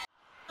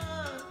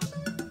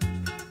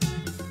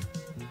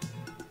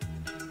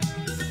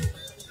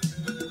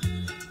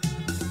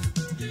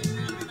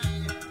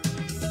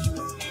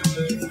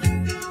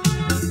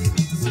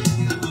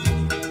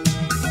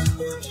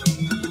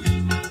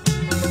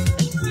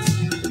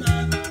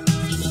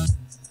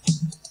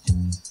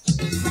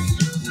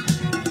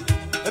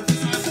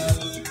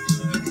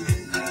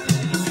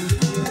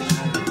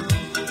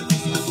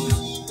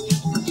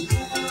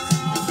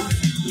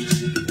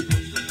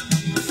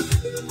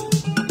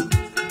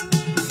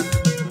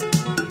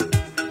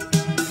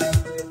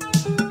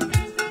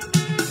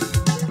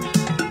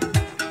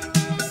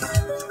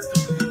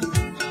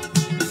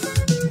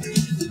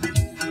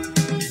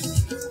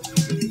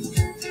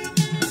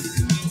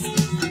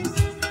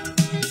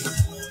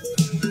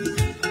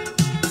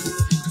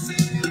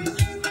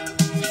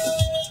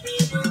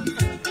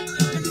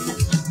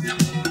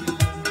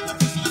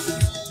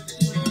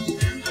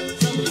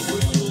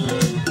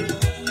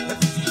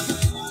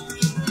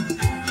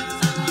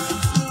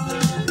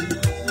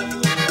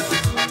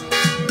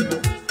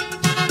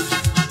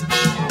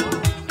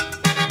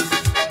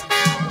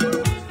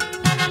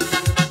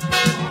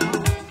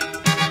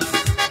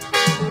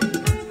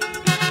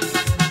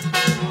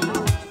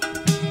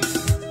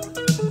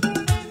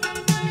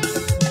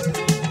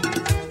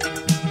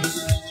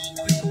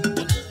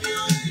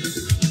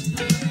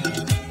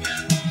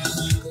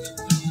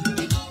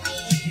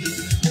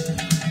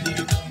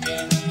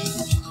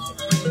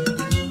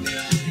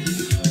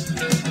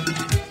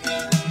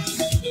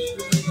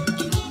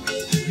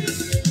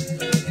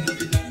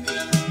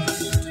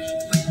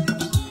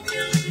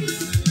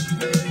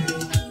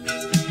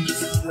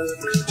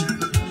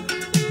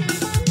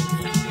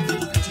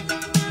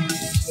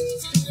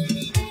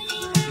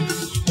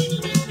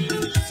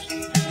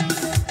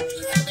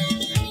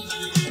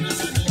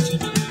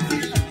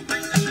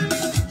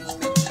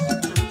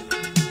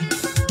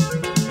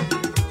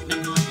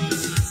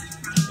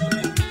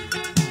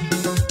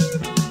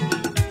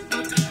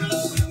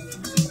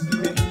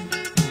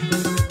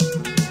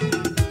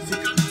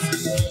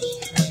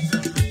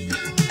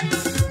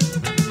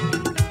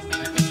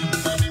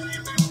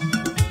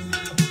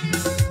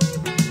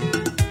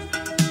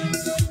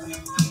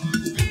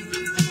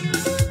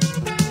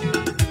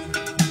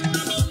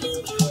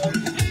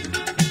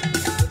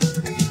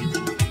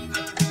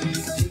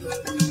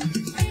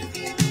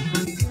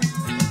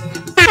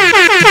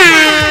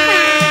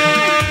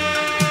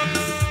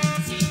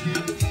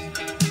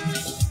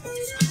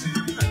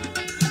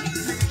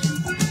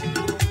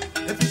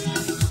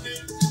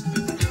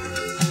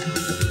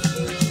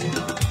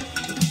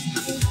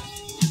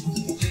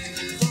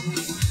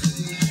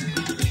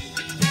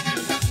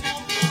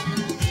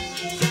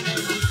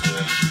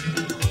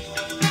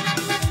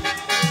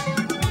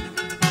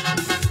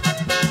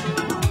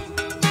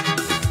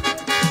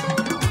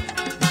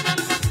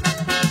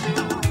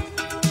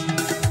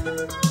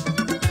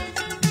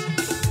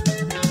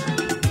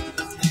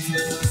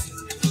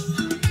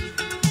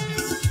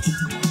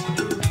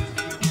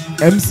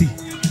MC.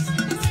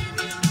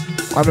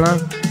 Kwabla.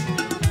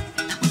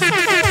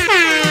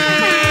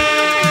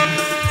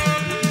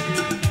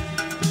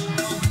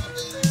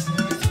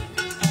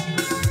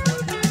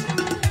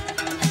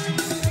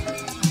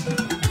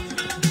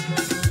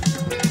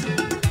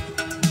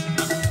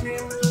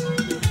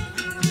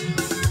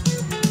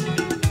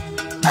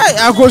 Hey,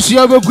 akosi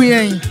obeku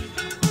yen.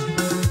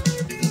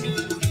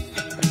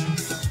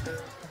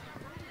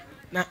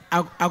 Na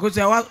akosi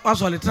wa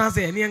so le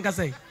transe ni enka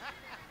sai.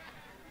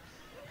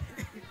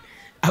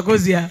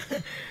 Akosia.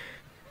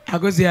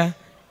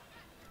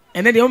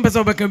 Ene de on pese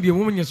obeka bi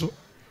mu nyeso.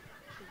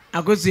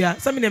 Akosia,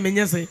 sami na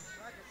menye sai.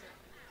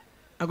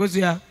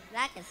 Akosia.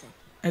 Rakese.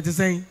 Ete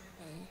sai.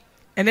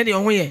 Ene de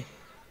ho ye.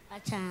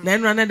 Acha. Na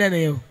enura na de na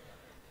yo.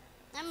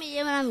 Na me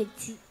yem na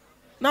meti.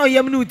 Na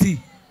oyem na uti.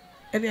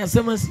 Ene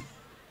asemasi.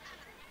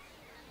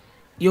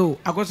 Yo,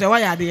 akosia wa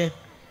ya de.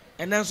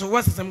 Ene so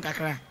wasesem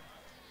kakra.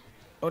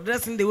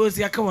 Odressing the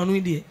way aka wanu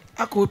die.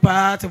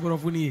 Akopa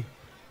teborofo ni.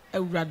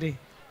 Awurade.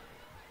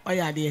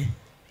 Oya de.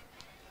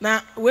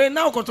 Na we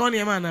na okoton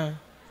ne ma na.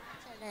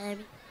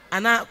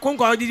 Ana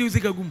konko odidi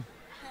usika gum.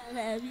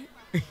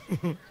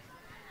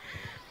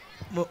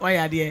 Mo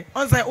oya de.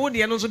 On say o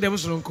de no so dem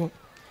soronko.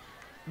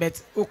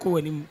 But oko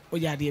wanim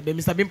oya de. Be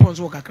Mr. Bimpon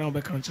so kakra o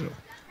be kan chiro.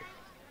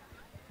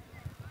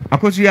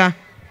 Akosia.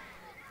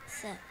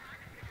 Sir.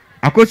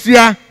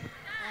 Akosia.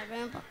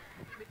 Abempo.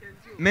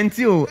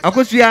 Mentio.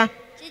 Akosia.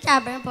 Chicha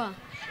abempo.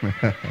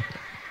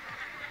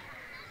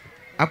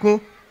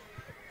 Ako.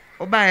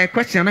 Oba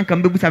question na kan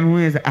bebusa me ho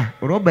yesa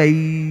roba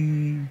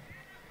yi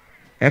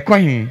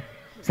ekohin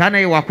sa na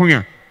ye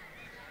wakonya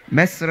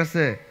mesre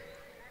se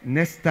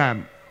next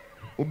time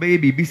obeye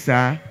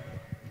bibisa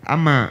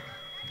ama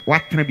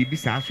watra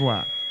bibisa so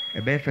a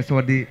ebe fe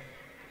so de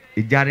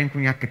ejare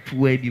nkunya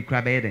ketua bi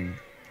kura be den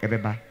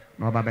ebeba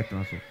na oba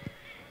betena so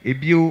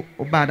ebio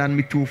oba dan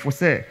mitu fo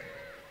se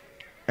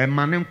e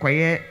mane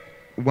nkoye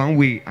one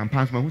way and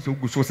pass ma hu so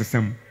gu so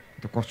sesem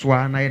to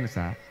kosoa na ye ne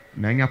sa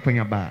na nya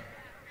kwanya ba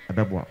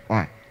abeboa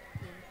oi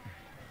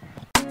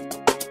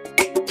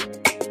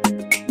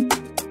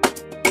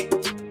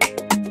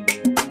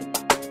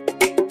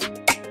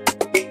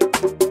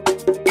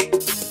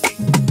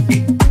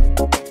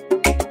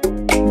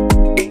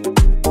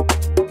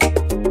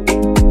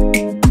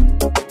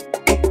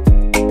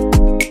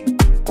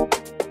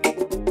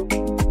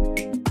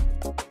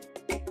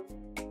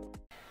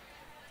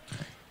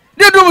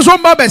Dedum so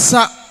mba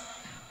besa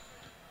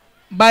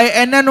by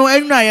eneno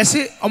enuna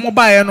yesi omo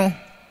bae no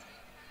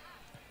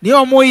ni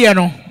omo ye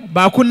no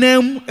ba ku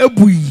nam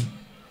ebui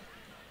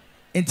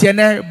enti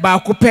ene ba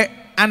ku pe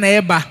ana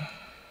eba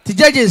ti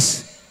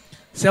judges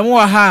se mo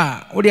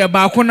ha wo de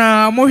ba ku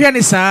na mo hwe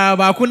ni saa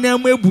ba ku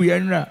nam ebui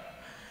enura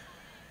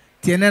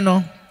ti ene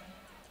no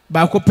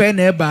ba ku pe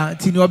na eba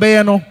ti ni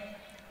obeye no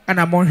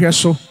ana mo hwe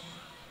so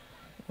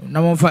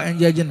na mo fa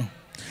enjeje no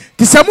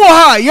ti se mo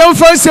ha ye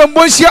fa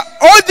sembo hia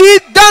all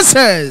the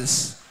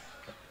dancers.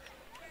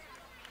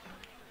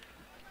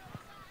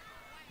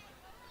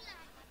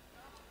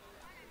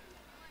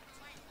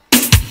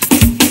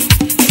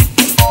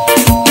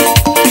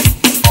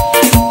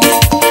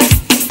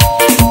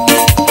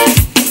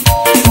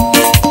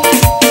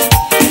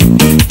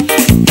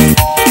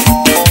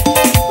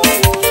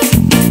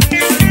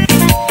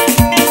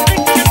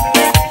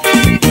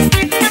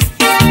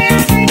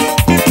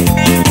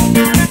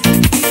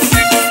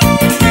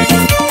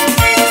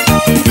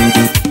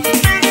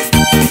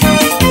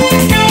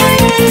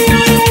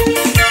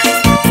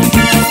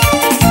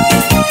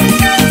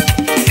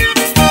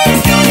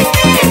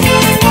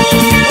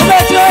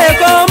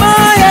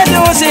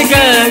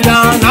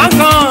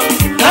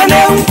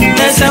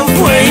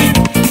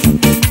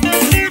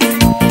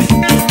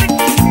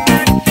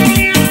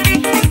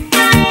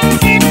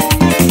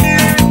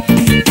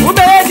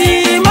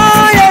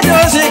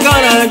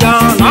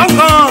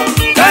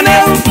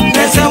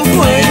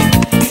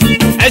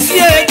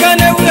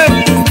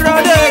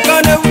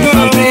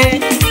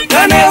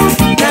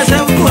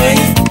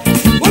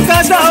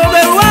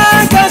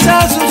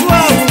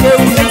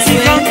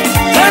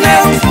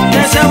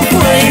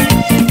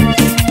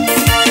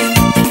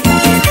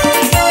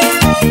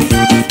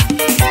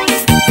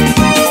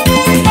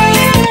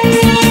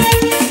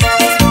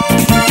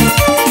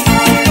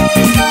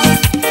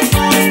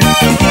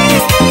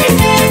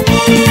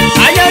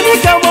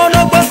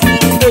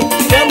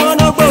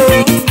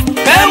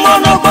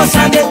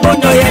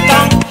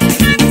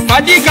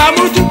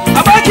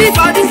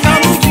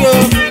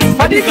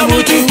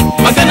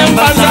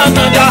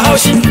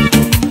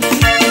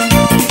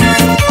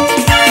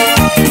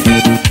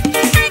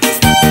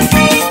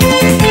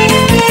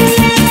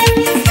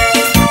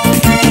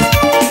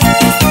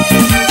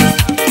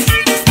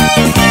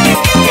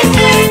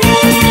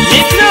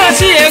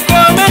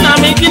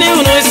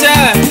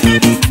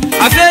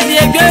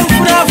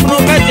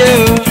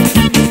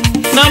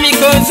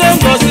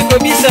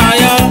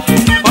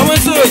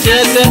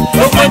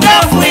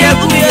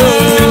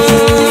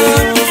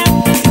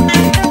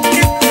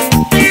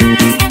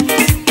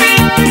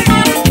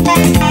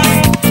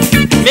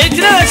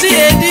 Medina si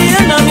edi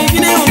na mi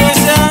gine uno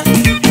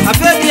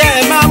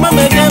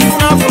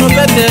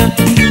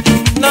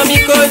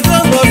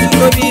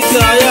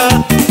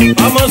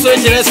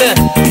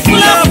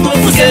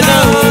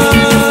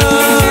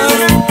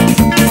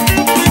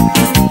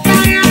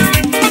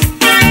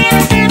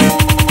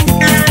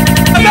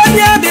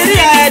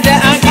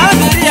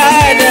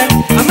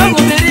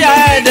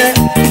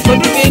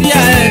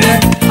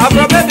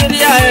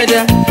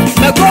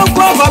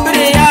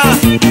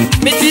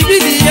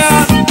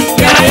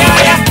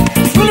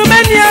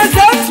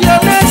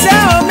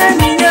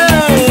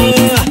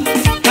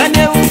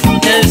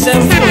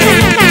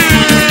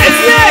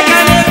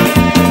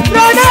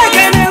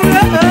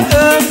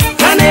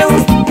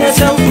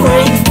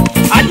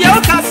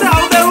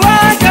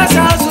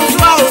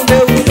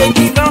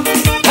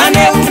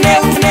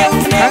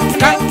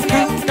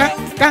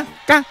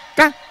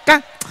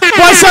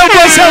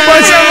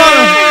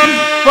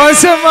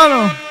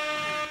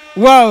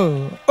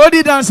Wow,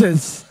 Odi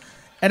dancers.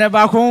 And a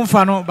back home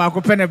fano, back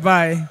open a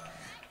by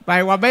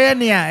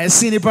Wabayania, a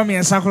scene upon me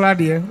and Sakula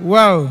dear.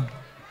 Wow.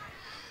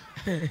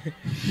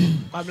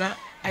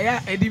 I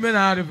am a demon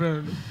out of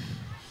it.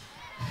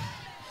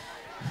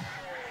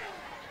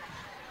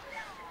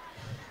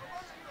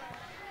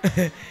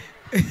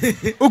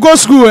 Who go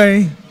school,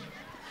 eh?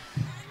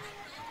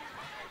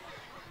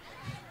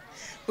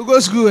 Who go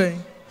school, eh?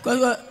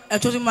 Because I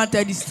told him my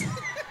daddy's.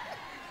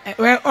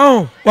 Well,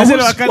 oh, what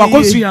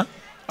was you?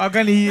 I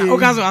can hear.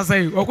 Okay, so I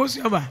say, what was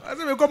you about? I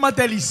say, we come and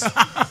tell this.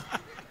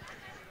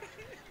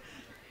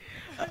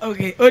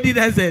 Okay, Odi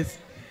dancers.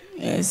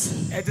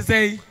 Yes. I to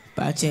say,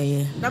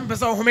 Pache. Some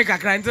person who make a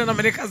cry, and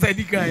America said,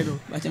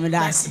 but I'm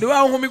that's the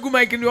one who make good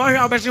making you all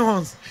your best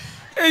horns.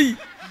 Hey,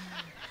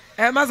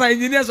 I'm as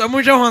engineers or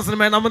motion horns,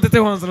 and I'm not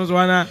the horns as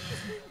one.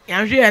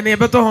 I'm sure I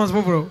never told horns,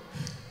 bro.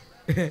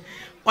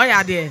 Why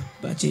are they?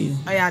 Pache.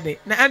 I are they.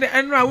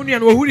 And Raunian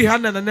who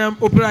had the name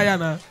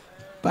Opera.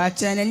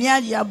 Pache and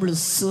Nia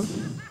Diablos.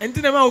 And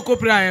to the Mao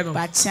Copra.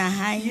 Pache,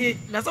 hi.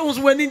 That's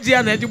also when in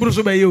Gianna, you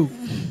Bruce by you.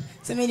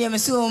 Some medium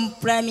so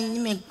priming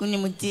you make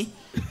Kunimuti.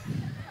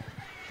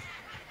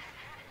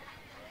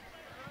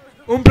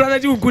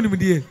 Planet you couldn't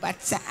be.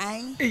 Pache,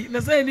 I.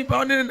 That's any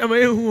pound in a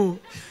way who.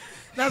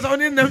 That's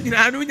only nothing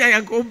I know. I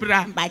am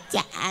Opera.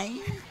 Pache,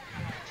 I.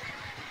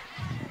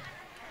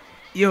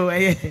 Yo,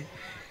 eh.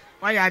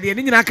 Why are they?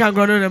 I can't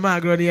go on a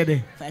magro near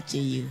there. Pache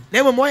you.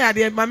 Never more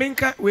idea,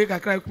 Maminka, wake a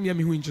crack me a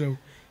window.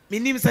 My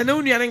name is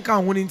Anoni and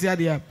count one into the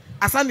idea.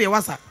 A Sunday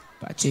was I.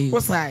 Pache,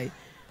 was I?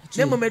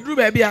 Never my drew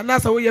baby and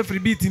that's away free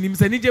beating him,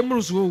 San Nija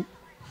Muruso.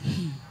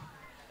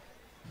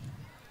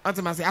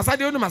 Ultimately, as I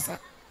don't know, Massa.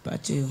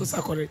 Pache, was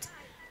correct.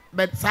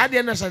 But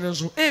Sadia National,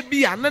 a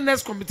be a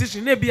next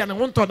competition, a be and I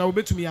won't turn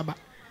away to me about.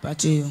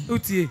 Pache,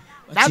 Uti.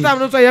 That I'm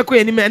not a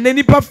queen and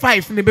any pop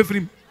 5 in the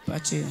bedroom.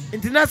 Pache,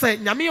 International,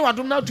 Yami, I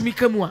do not to me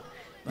come.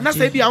 Na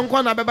say bi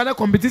anko na beba na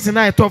competition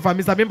na eto fa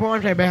Mr. Bimpo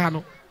wan hwe be ha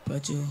no.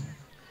 Pacho.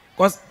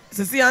 Cause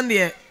sisi an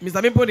de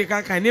Mr. Bimpo de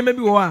kan kan ne ma bi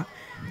wo a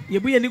ye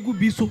bu ye ni gu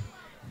bi so.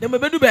 Na me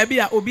bedu ba bi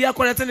a obi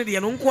akorete ne de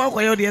no nko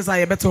akoye de sa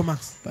ye beto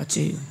max.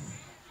 Pacho.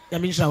 Ya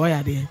min sha wa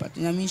ya de. Pacho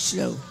na min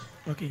slow.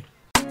 Okay.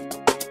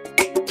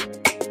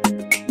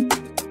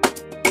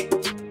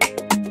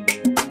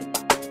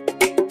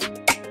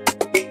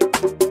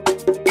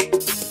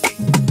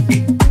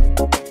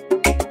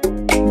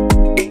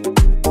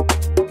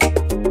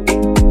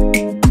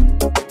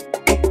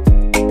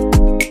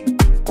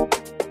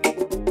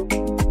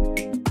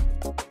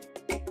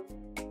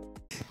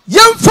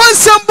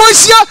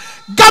 Sambosia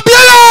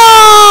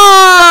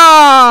Gabriela.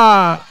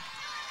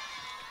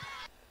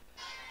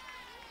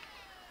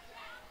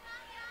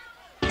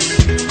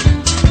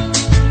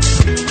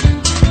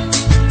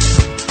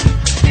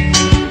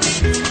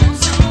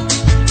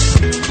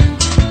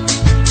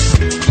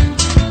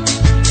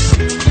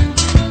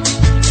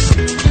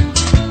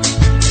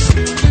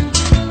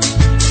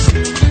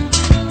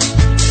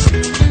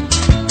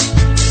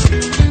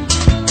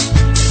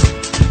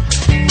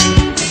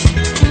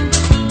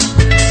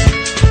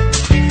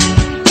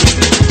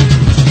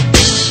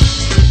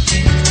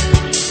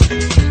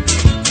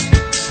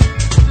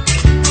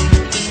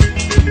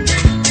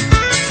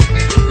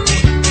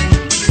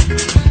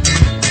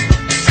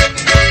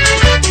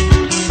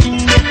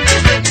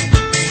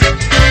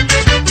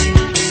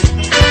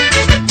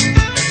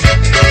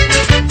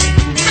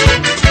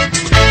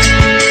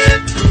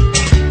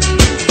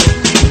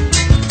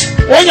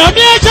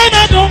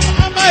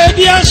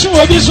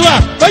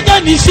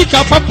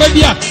 Sika papa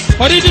dia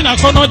already na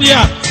kono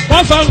dia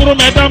wa fangro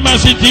madam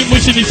masiti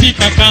musini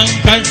sika kan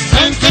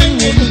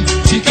wo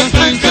sika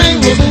kan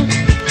wo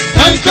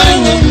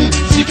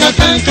sika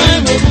kan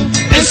wo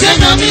ese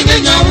na mi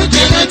nya wo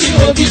je na di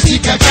obi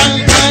sika kan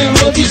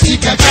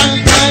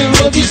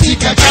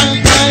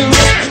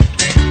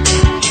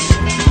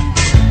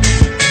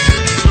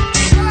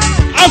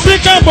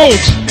African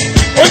boat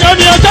onya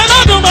mi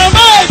atana do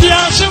mama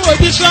dia se wo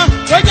bisra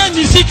onya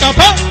ni sika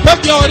papa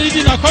dia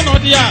already na kono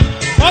dia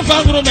wa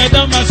fangro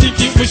madam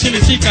masiti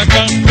musini sika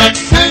kan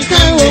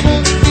wo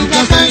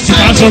sika kan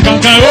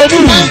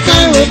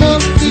wo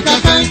sika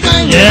kan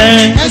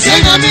Yeah.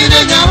 Enseña mi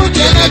niña un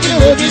tiene que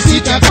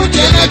obisita, un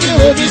tiene que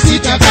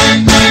obisita,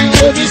 bang bang,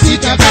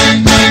 obisita,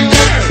 bang bang.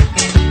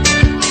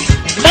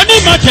 Money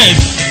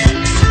markets.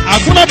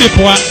 Akuna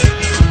before.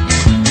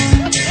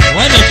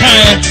 When the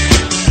time.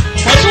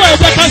 What's why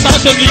the cancer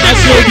so be that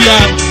so be a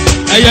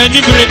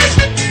any break.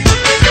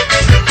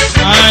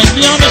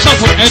 Me on the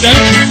shop and then.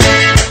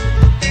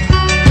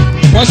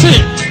 What's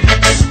it?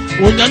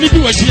 When you need to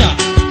watch here.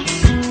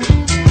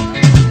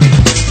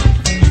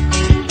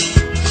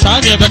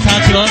 Shall never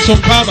count on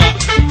some power.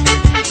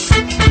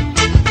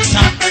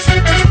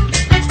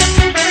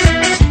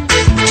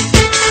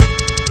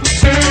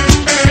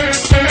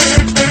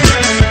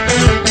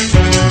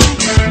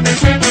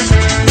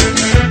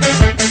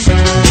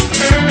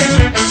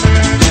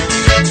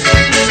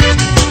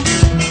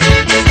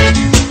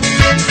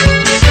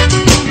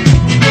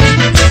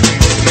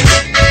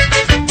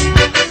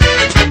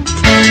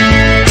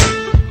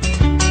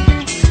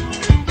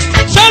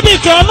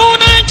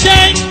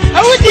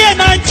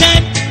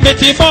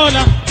 Mete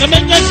bola, na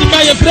menya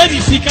sika ye fredi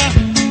sika.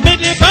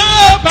 Mete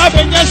ba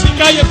menya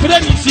sika ye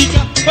fredi sika.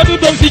 Badu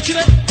don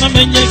fichire, na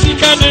menya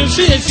sika na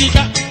nsi ye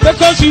sika.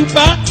 Because you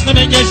ba, na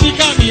menya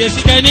sika mi ye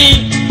sika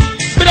ni.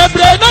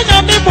 Bre na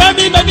nyame bwa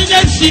mi na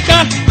menya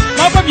sika.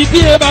 Mama mi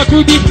bie ba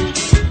kudi.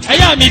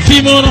 Aya mi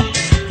timono.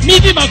 Mi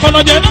di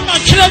makono de na ma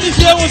kire di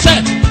se wo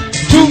se.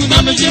 Tu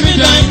na me jimi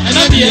dai,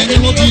 na di e ni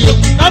bio.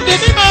 Na de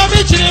mi ma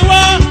mi chire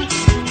wa.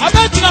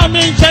 Abatina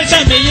me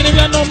nkyɛnse me yere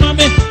bia no ma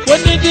me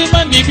woni di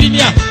ma ni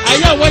binia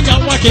aya wanya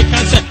wa ke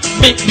kanse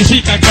me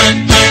bisika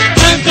kan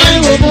Kankai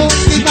wo mo,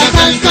 sika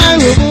kankai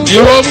wo mo.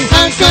 Ewo mu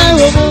Kankai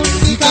wo mo,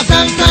 sika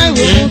kankai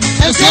wo mo.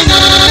 Enseña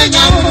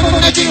niña un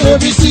tiene que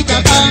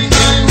obisita, bang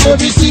bang,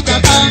 obisita,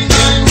 bang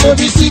bang,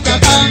 obisita,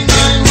 bang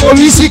bang,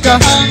 obisita,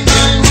 bang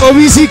bang,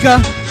 obisita,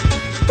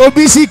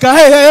 obisita,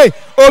 hey hey hey.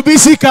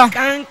 Obisika,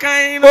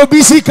 Kankai.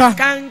 obisika,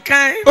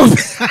 Kankai.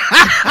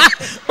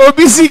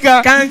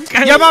 obisika,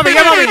 Kankai. yamame.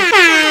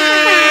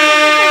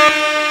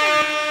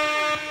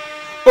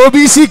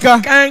 Obisika,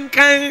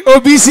 Kankai.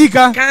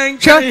 obisika,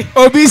 Kankai.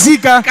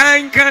 obisika,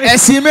 Kankai.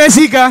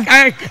 esimesika,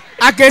 Kankai.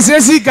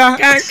 akesesika.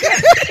 Kankai.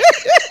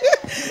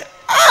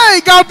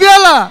 Ay,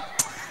 Gabriela,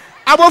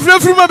 abofre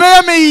fruma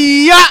be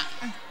me ya.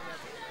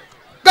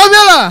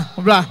 Gabriela,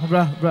 bra.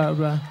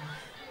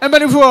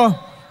 Embani fo.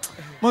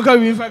 Monka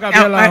wi fa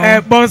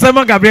Gabriela.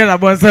 Bonsema Gabriela,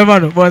 bonsema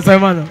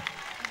no.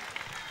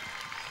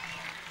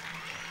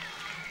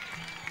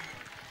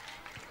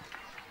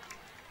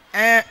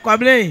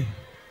 Kwabele.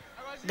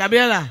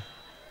 Gabriela.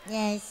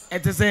 Yes.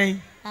 Ete say.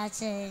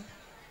 Ache.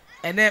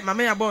 Ene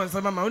mama ya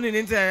bonsema ma, uni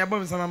nti ya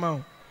bonsema ma.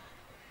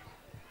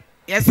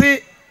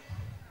 Yesi.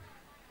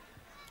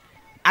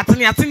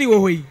 Atini wo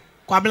hoyi.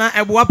 Kwabela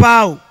eboa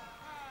pa o.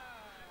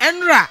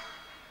 Enra.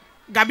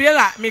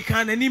 Gabriela me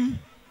kan anim.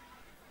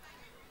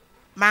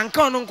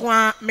 Manka ono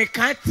kwa me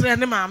kan tre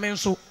ne maame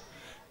nso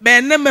be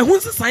ne mahu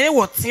nsesaye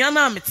wo tea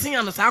na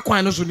metea no sa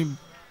kwan no so nim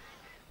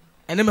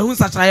ene mahu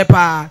nsachaye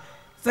pa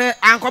se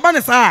ankoba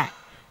ne sa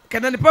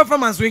kena ne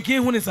performance wenki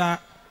hu ne sa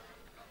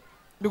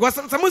because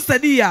some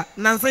study ya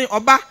nansan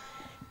oba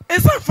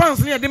esa fans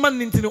ne de man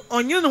ntino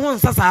onye ne ho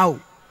nsasa o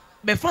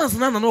be fans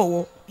na no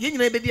wo ye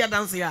nyina be dia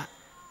dance ya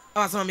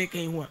awasa me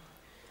kan hu a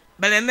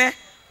bele ne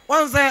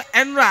onse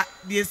enra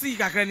de esi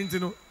kakra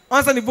ntino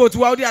onse ne vote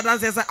wa odi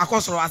dance esa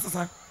akosoro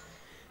asasa.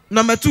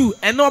 Number 2,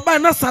 and no by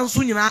na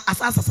sansu nyina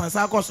asasa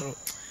sansa akosoro.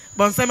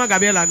 Bonsema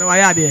Gabriela na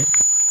waya de.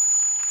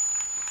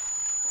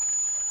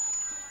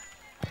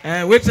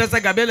 Wait just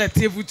Gabriela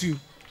tefutu.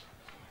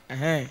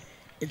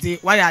 Enti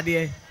waya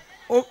de.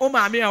 O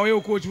maame a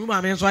we coach, o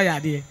maame nso aya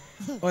de.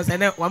 O say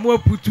na wa mo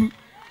putu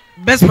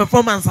best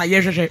performance a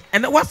yehwehwe.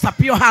 And what's up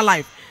your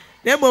highlife?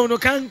 Na mo no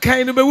kan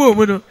no be wo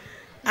mu no.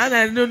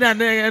 Ana no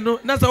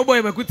na so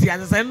boy makuti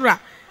anya say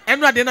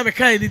enra de na me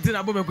kan ni ti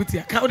na bo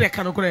makuti. Ka o de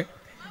ka no kore.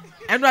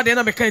 Enra de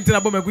na me kan ti na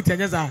bo makuti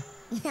anya za.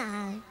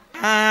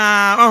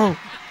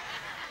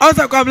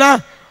 Osa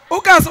kwabla.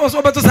 O ka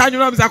so beto sa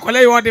anwura mi za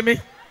kwale yo de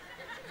me.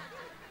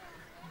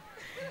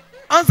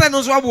 Ansa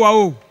no so aboa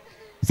o.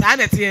 Sa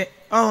na te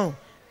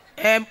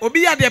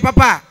obi ya de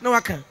papa na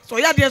waka. So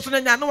ya de so na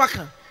nya na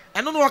waka.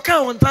 Eno no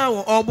waka won tan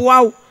wo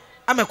oboa o.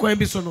 Amekwan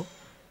bi so no.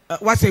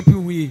 Whatsapp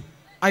hu yi.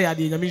 Aya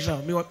de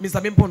nyamisha.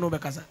 Mr. Bimpo no be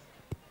kasa.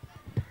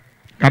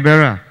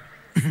 Kabera.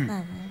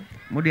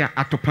 Modi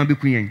atopan be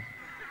kunyen.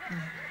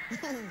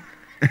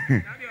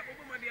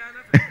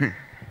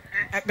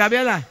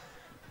 Gabriela.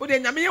 O de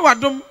nyame ye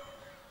wadom.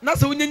 Na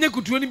so wonyenye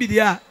kutuo ni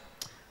bidia.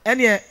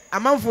 Ene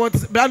amanfo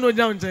bra no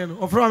gya nchen no.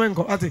 Ofro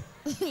amenko ate.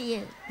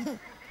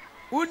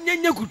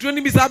 Wonyenye kutuo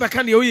ni bi sa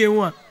beka na oye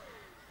hu a.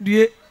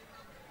 Due.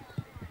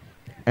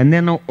 And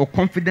then no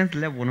confidence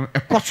level no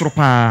ekosoro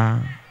pa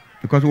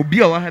because obi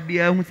a wa ha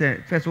bia hu say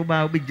first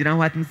oba obi gina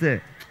ho atim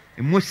say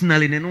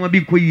emotionally ne no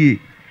bi koyie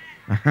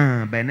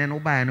but then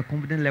oba no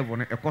confidence level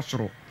no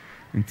ekosoro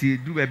nti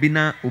du ba bi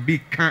na obi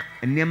ka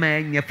enema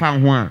enye fa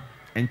ho a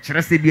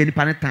enkyere se bi ani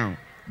pa ne town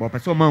but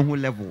person man ho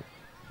level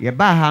ye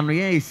ba ha no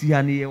ye esi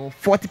ha ne ye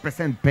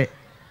 40% pe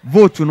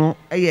vote no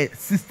ye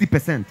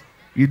 60%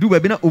 ye du ba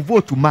bi na o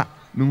vote ma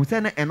me hu say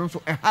na eno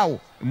so how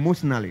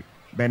emotionally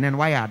but then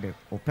why are the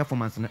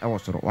performance na e wo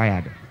soro why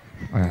are the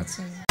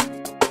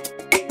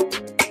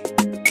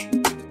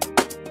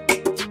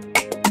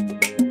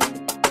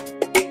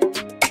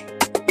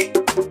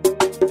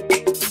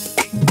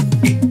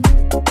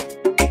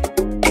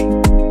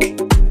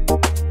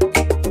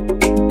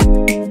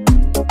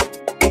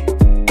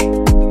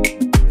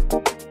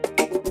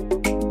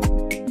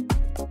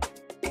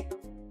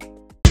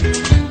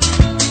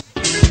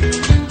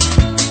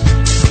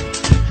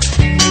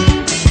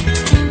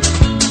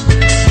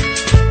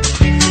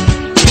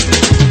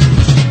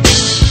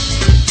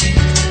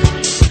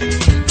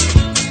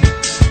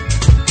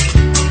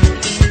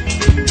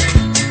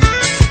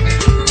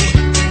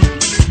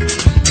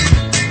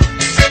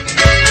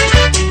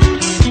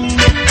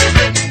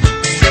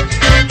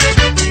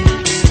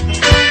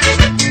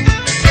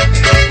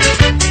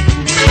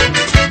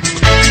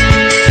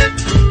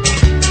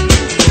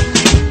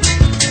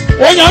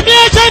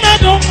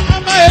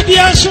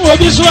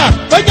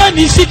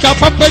Sika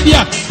papa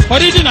dia,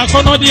 already na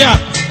kono dia.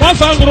 One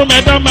fangro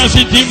madam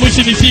masiti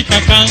musini sika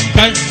kan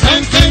woman,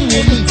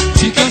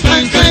 sika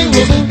kan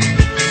woman,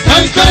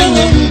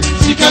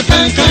 sika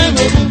kan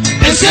woman.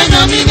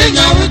 Esena mine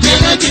nyawo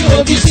jena di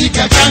obi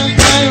sika kan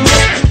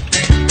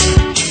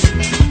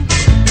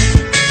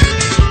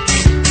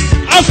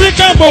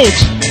African boat.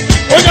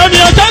 Oga mi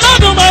otana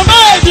do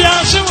mama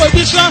dia shi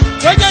obi sha.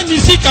 Oga ni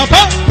sika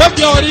papa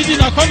dia already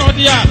na kono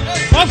dia.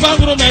 One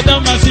fangro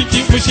madam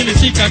masiti musini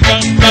sika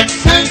kan woman.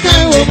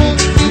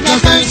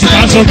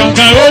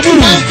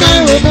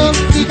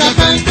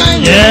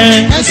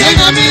 Yeah.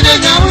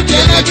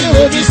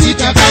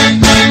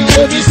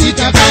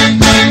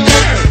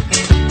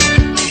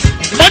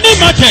 Money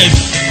matters.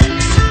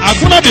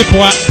 Akuna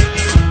bepwa.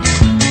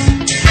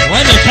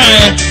 When the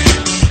time,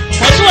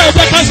 what's why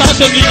the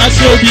cancer me as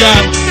you be? I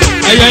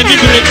am in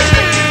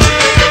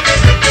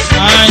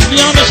I be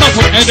on the shop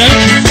and then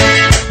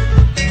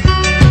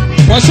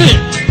what's it?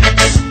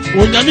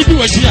 When you do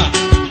what here.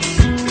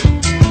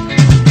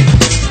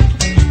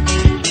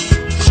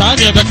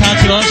 Sanya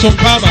bekantro on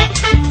baba.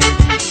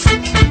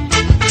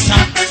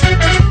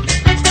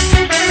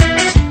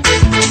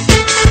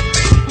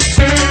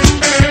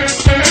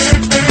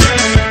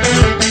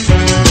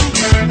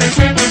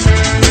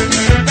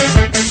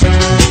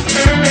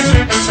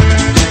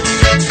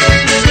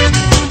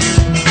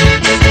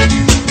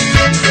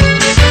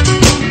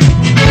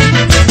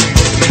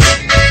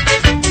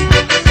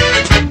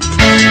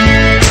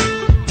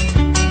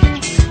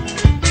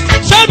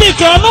 Sabi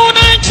kono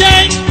na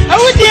chain,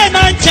 awudi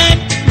na chain.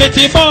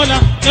 Mete bola,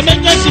 na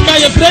menya sika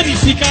ye freni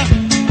sika.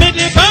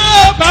 Mete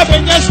ba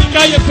menya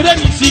sika ye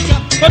freni sika.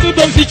 Badu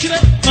don fichire,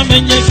 na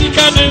menya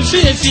sika na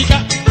nsi sika.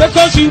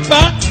 Because you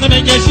pa, na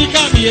menya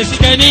sika mi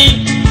sika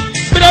ni.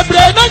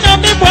 Bre na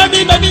nyame bwa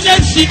mi na menya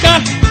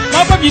sika.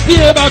 Papa mi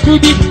die ba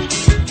kudi.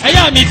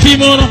 Aya mi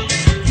timono.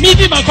 Mi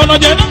di makono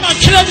de na ma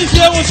kire ni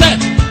se wo se.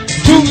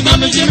 Tu na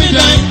me jimi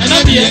dan,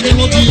 na di e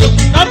mo bio.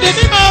 Na de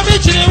mi ma me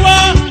chire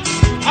wa.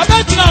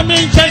 Abatina me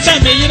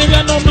nkyɛnkyɛn me yere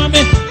bia no ma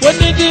me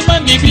woni di ma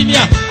ni bi ni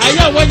a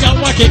aya wanya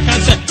wa ke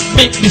kanse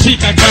me ni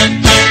sika kan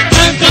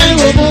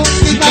wo mo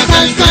sika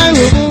kan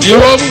wo mo e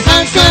wo mo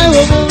kan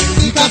wo mo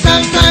sika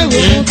kan wo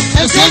mo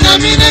ese na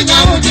mi na nya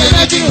wo je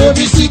na ji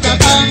obi sika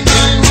kan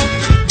wo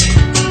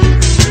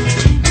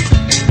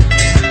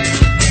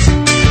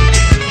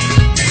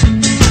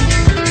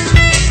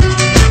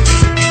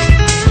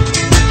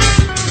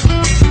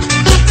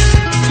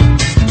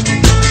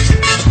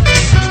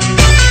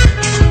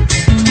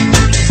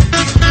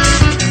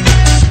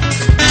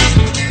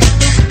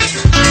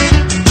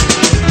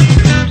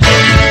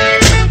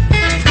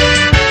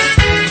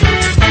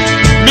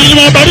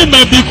bari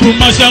ma bi ku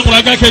ma sha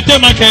ngwaga kete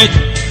market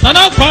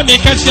nana kwa me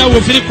kasia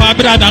wo firi kwa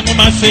brada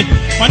ngoma se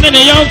wane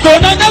ne yanko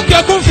na na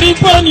kwa ku firi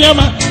po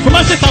niama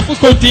kuma se tafu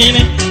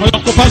kontine o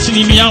yanko pass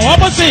ni mi an o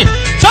bo se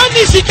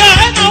sandi sika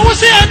e na wo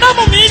se na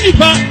mo mi ni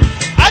ba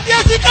ade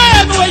sika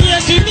e no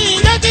yen ti mi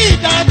na di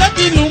da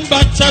di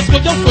lumba chas ko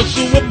jo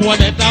fosu wo bo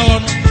de da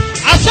ono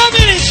asami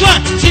ni so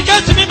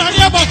sika ti mi ma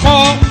ni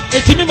abako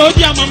e ti mi ma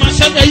odi amama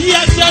se na yi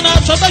asia na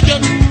so ba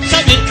jam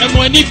sabi e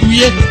mo ni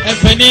buye e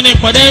fani ni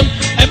kodem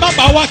e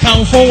baba wa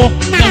kan fo wo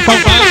na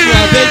papa so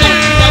abeja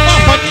baba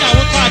fani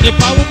awo ka de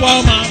pa wo bo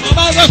ma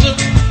baba so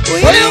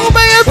oye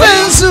uba ye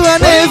pensu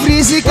an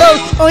every siko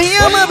oye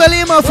ma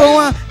bali ma fo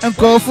wa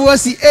enkofu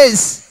si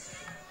ace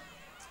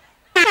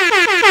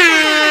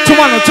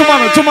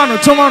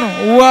tomano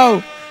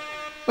wow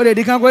o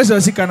de kan ko so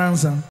sika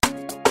nansa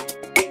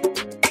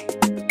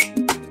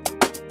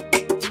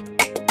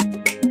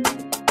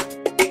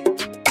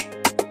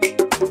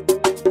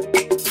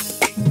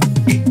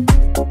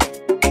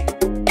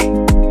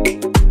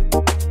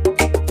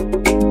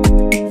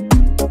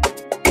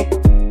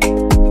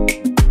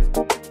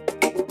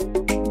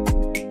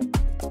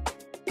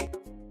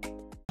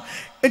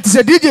It's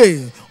a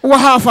DJ. We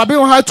have a bit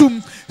of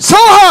to so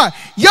hard.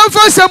 Young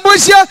first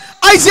Sambusia,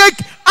 Isaac,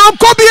 and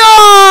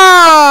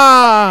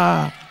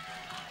Kobia.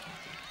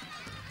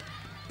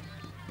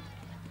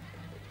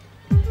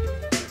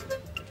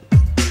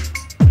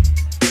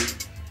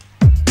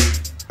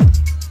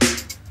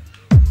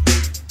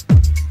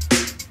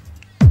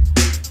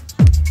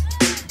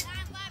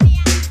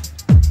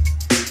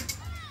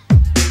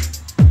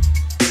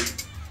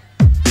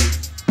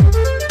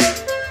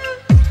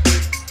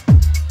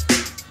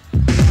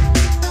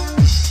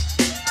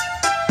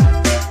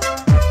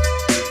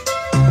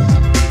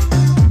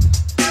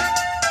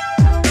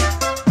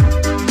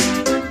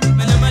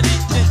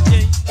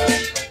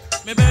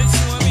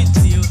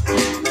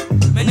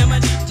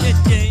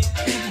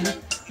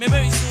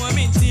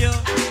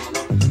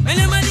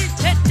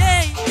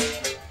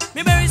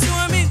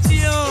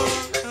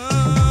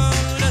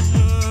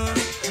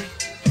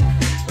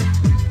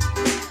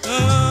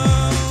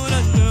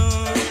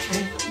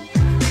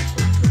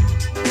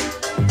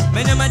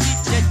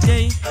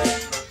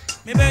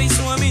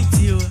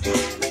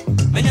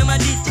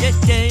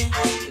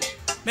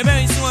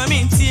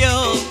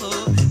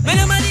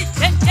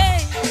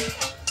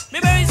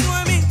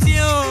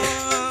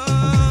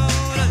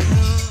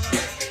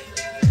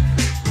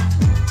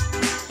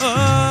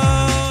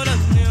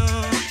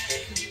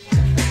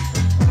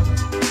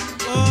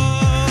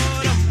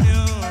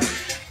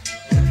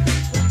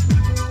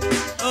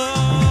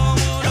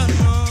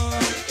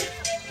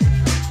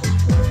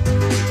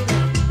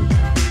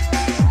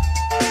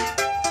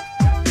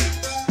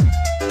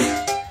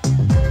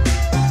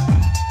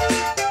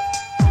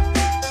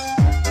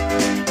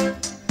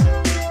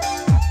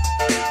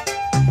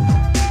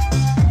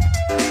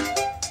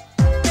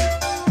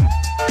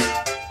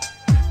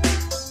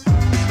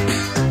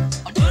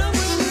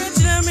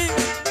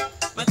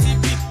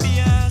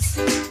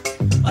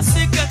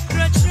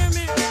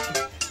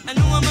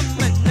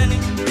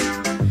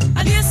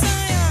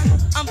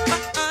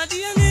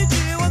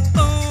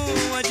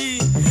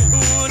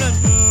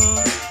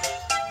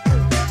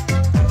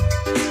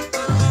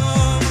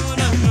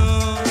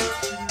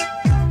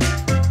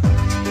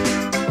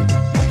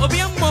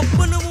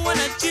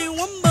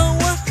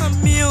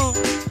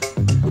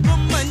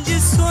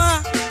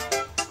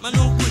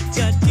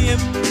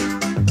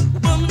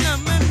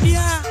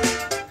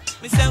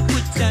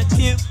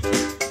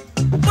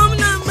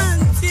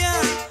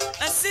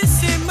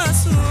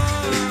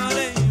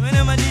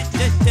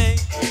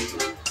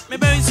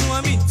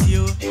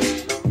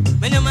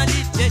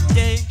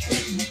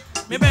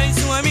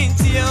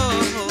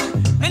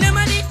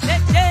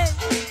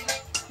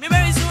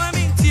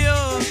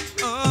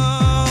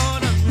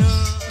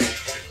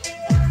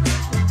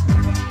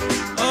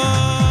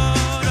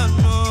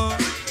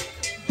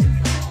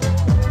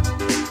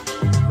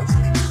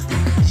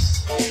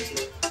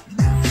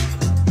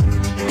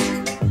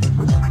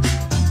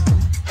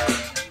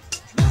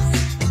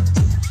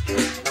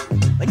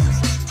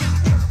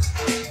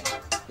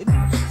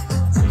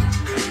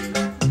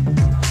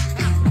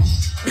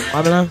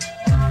 Amina.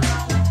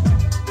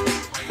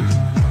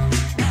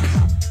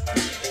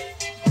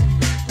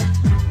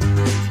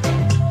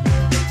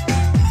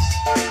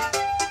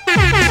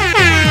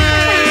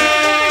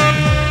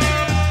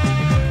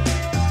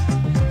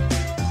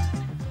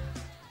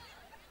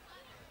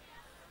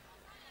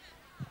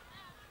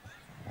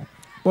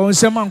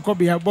 Bonsema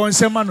nkobia,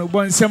 bonsema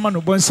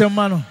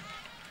no.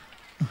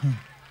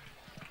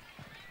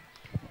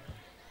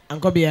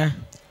 Ankobia.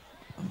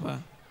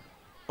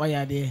 Why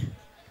are they?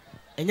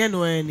 Enya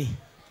no ani.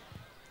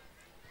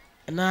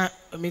 Na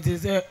me te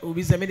say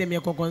obi say me dem ye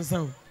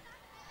concern.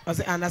 I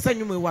say and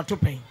asanyu me wato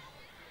pen.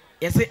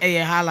 Yes say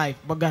a highlife,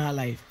 borga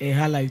highlife, a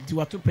highlife. Ti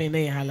wato pen na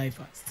a highlife.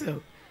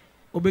 Still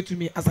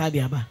obetumi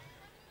asade aba.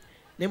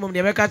 Na mom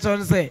de be catch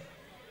on say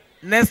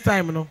next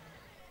time no.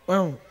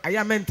 Well, I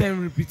am maintain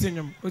repeating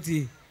them.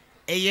 Oti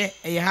a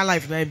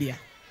highlife na bia.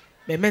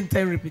 Be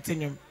maintain repeating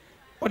them.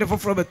 What the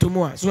for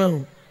tomorrow.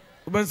 So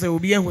Oben say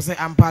obi ehun say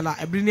ampala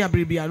ebri ni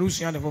abri bia no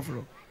sua de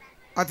foforo.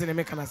 Ati ne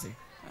make na say.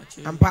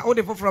 Ampa o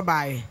de foforo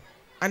bae.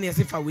 Ani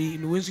ese fa we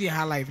no wensu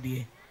high life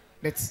there.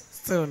 But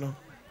still no.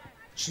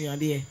 Sua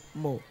there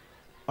more.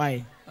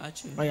 Why?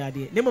 Why are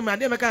there? Ne mo me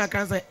ade make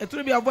kan say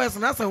eturu bia voice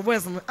na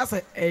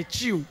asa e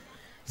chiu.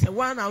 Say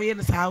one na we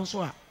ne sa house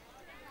a.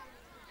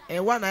 E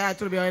one na ya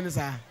eturu bia we ne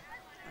sa.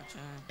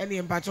 Ani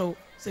empacho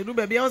say do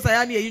bia on say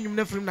ya na enyum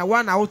na frim na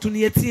one na woto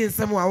ne etie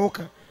nsem a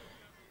woka.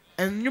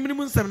 And you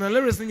mean some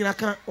lyrics in your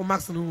account or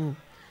maximum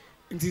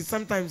until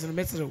sometimes in the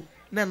metro.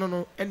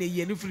 No, any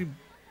year new free.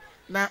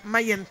 Now,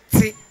 my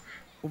tea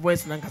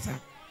voice Nankasa.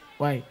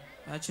 Why?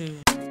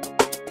 Actually.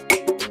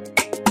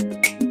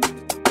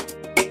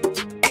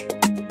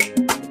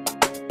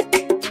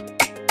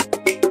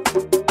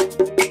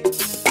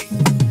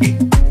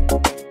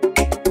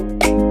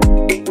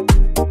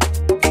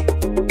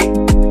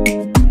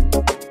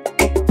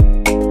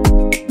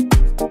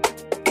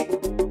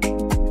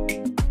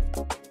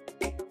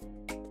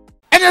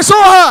 So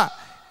her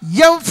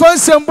young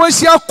first and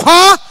boys your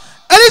car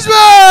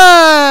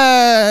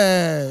Elizabeth.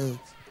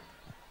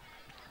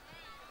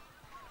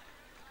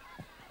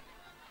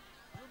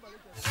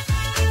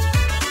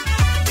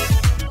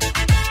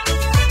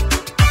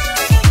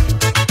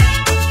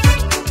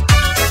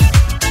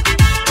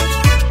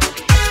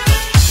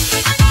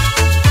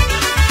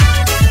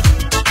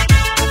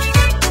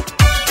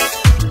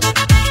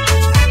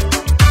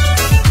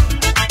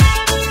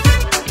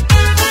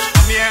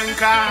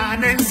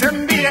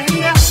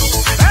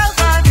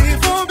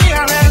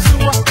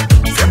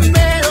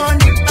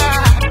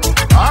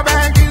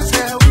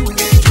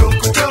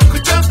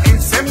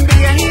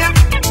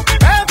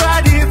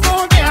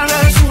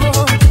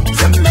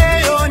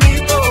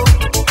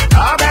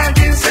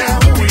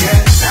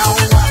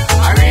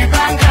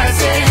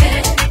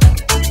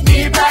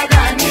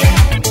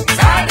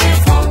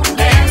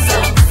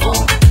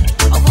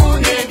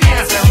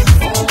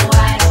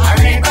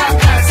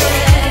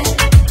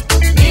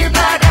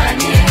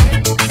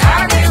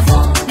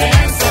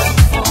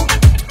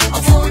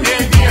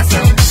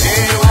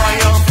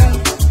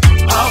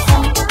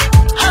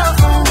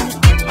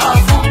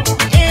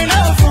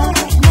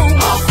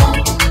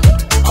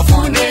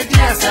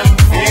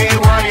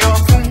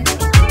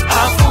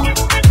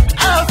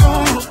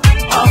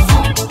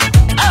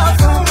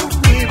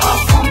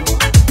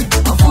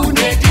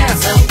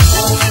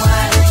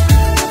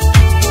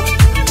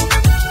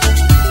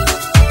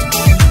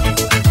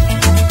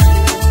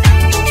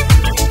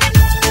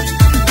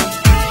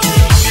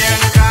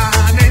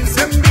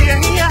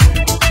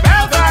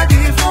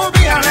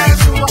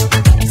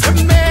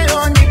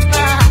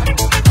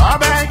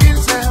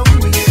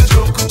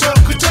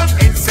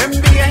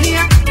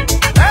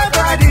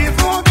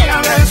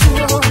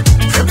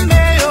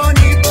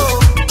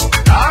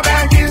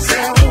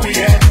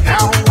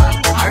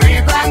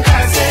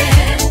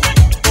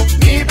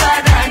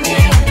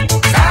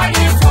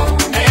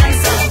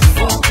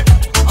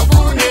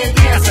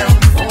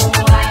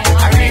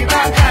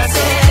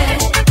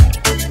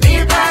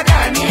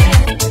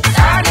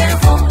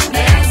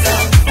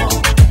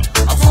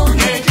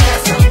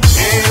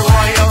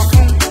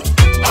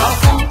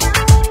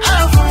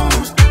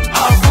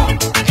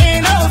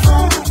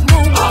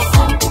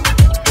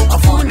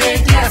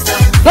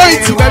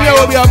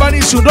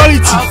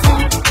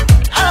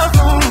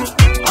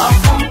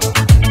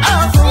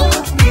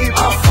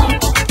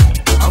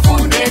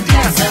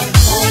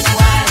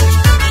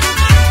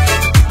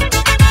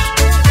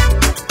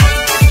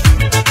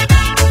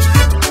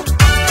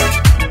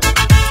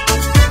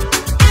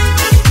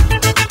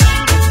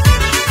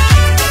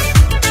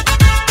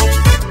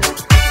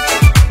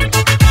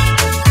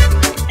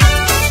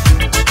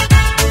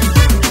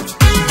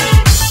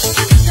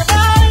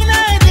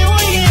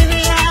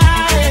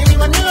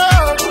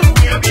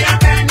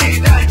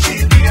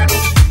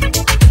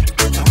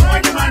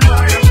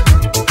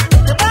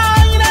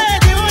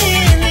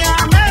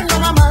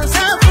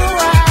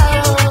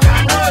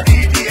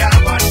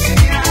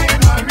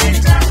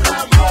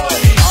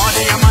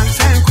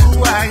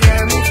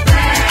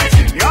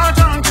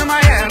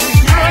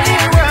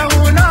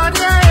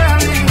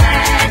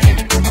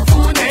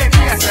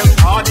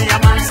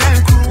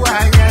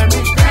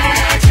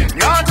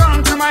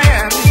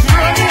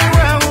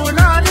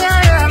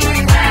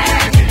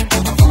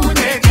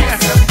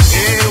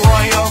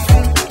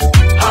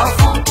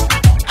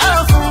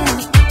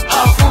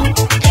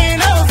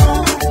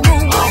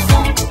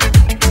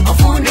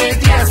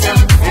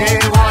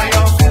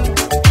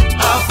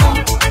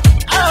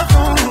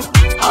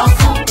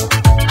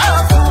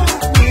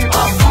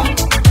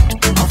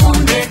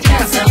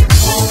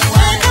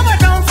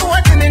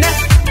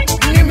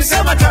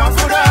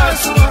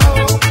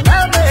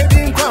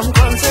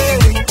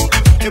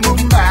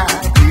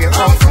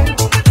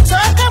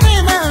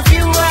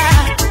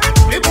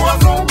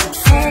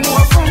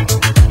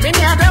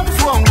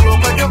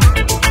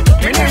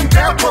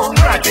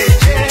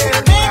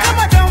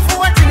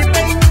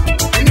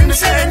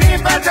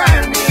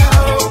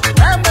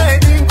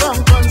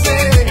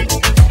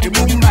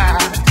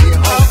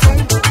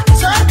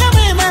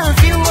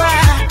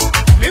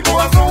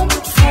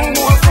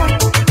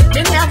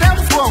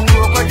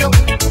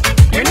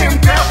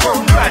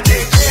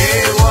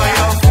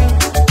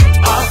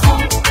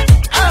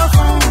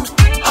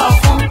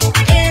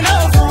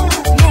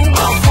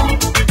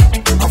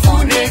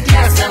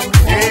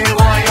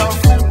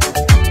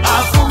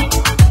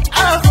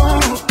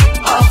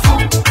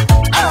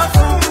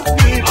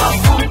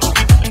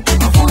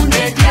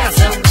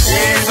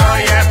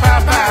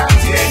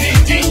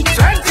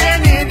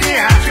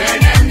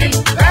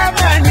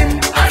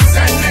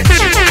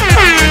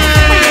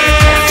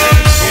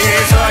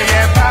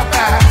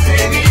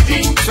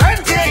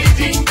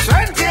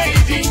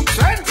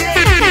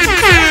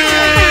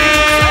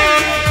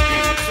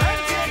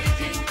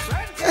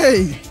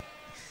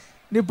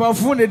 nipa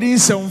fun de din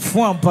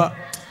semfo ampa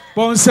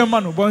bonsema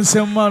no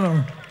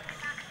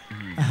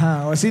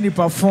aha o si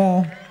nipa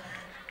fun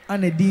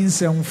ana din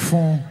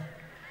semfo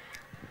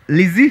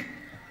Lizzie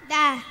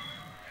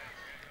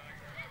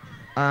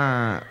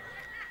Da.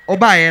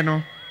 Obaye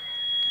no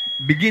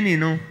beginning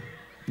no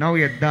now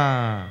we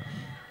da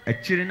a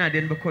chiri na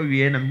den beko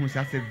wie na mehu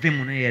sa se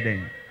vim no ye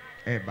den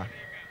eba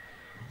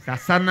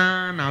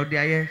sasana na odi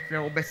aye se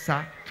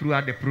obesa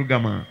throughout the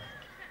program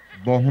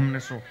bo hom ne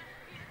so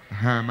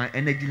my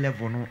energy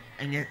level no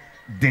enye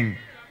den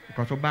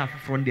because oba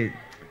from the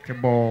te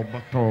bo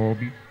boto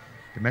bi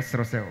the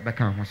mesro se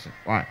obeka ho se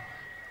why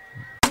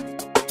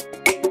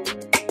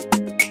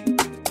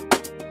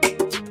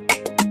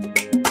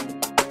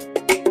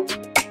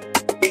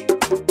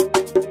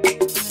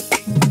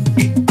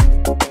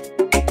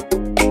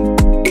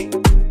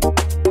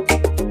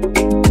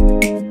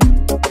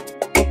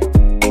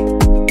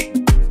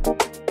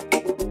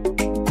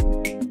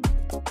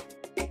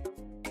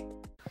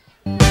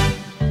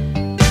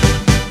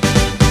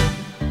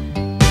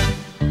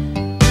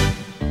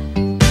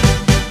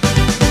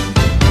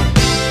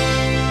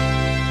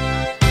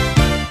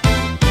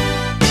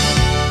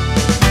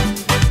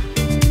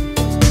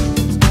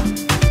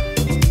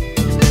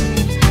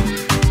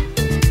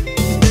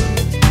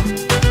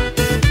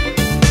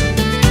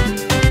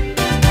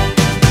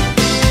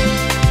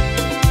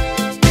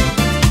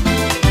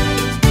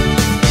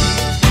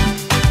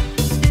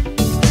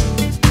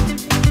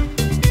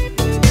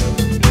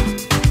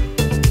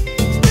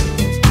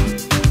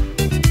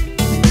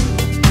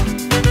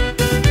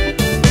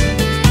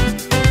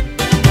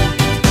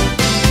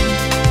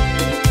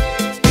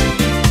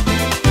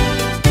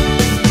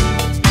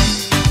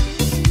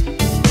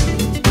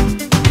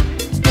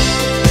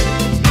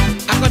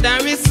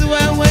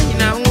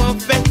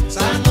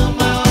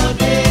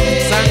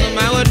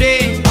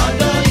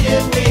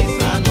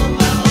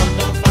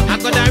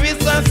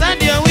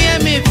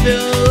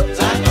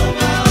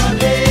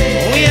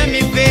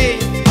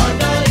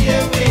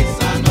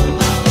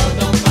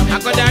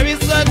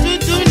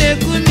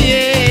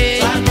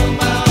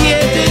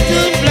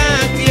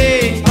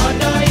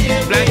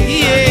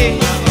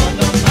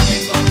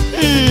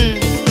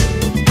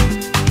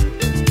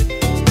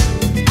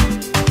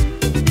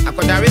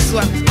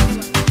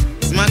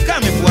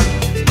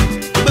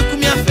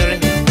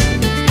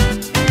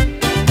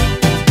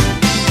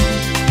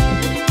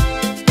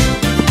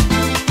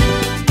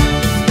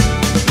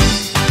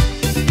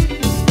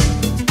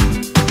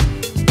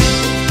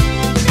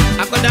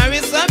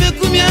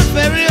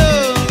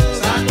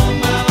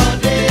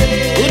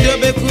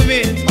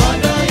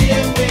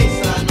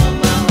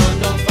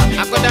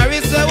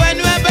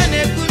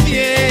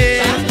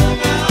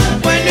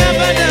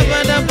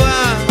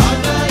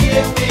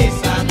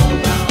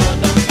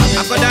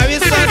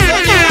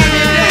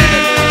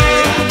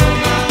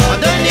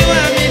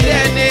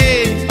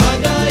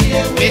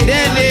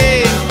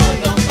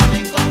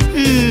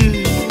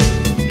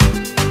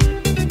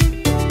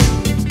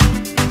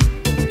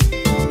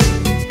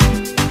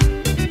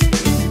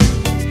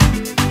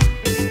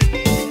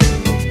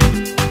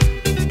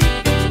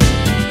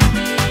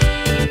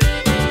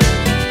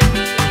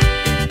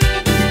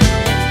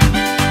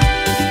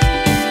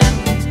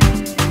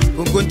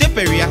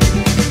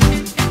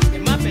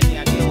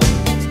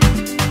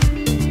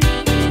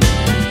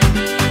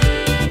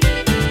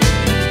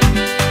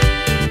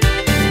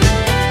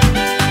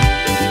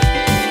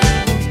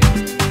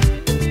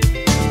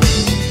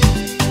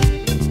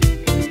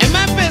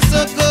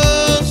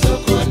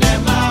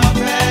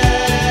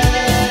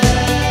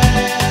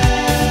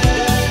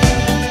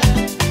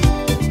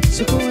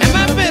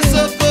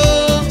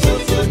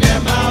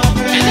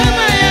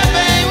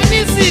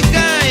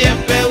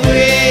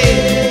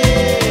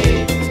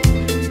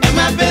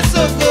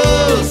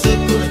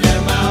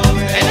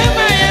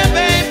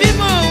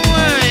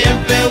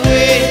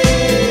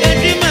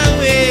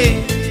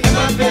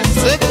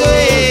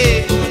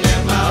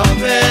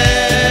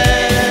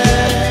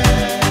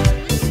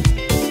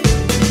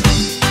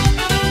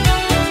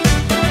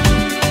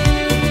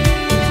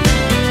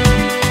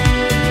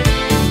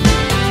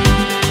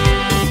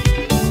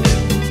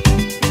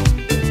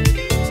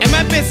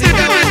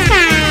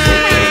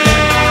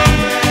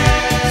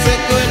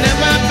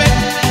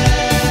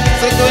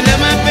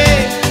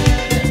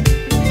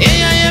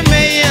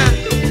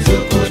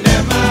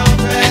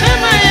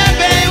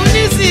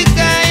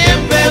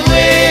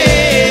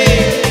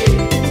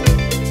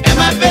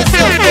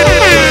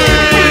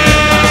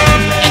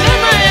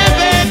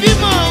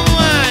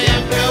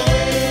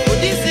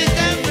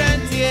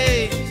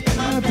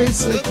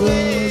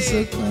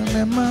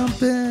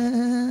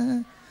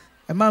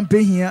man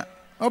pehia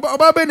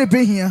oba be ne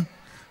pehia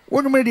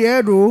wonu me de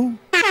edo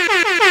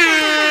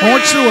o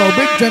chiwa o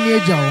be dwane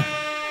agya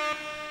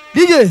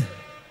DJ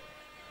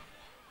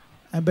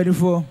I'm ready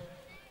for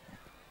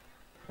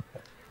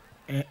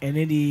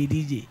any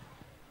DJ.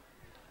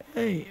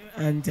 Hey,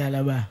 Auntie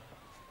Alaba,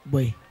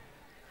 boy.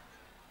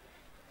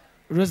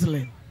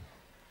 Rosalind,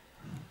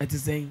 what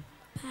is saying?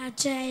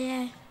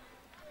 Pache,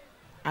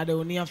 I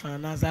don't need a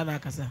fan as an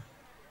akasa.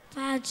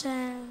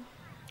 Pachai.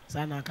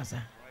 Sana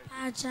kasa.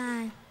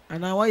 Pachai.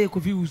 Ana why you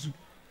confused?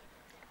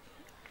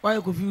 Why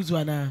you confused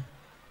ana?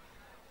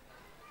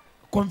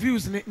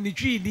 Confused ni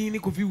tree ni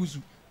confused.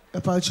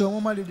 Pachai mo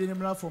ma de ni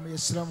mra from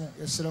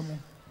yesramo.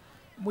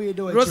 Mo ye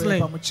de wa Roslyn.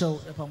 pa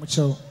mo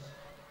chew.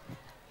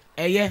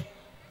 Eye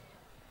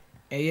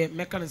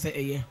meka no say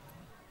eye.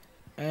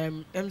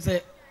 Em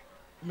say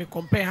me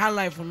compare her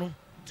life no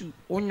to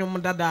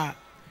onyom dada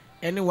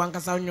anyone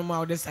kasa onyom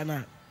out this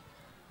ana.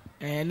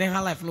 Ne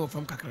her life no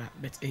from kakra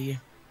but eye.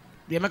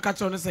 The meka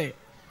cho no say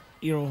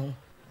iro ho.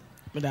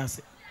 Me da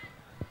say.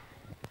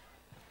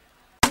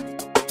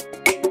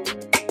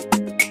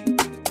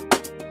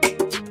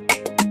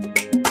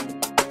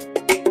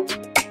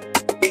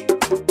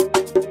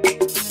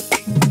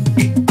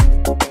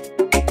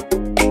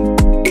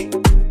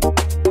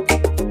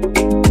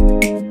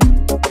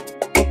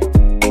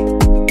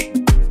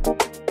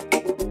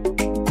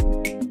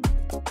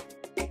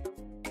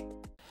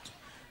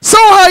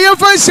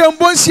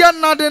 Shambonsia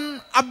Naden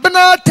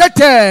Abena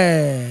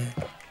Tete.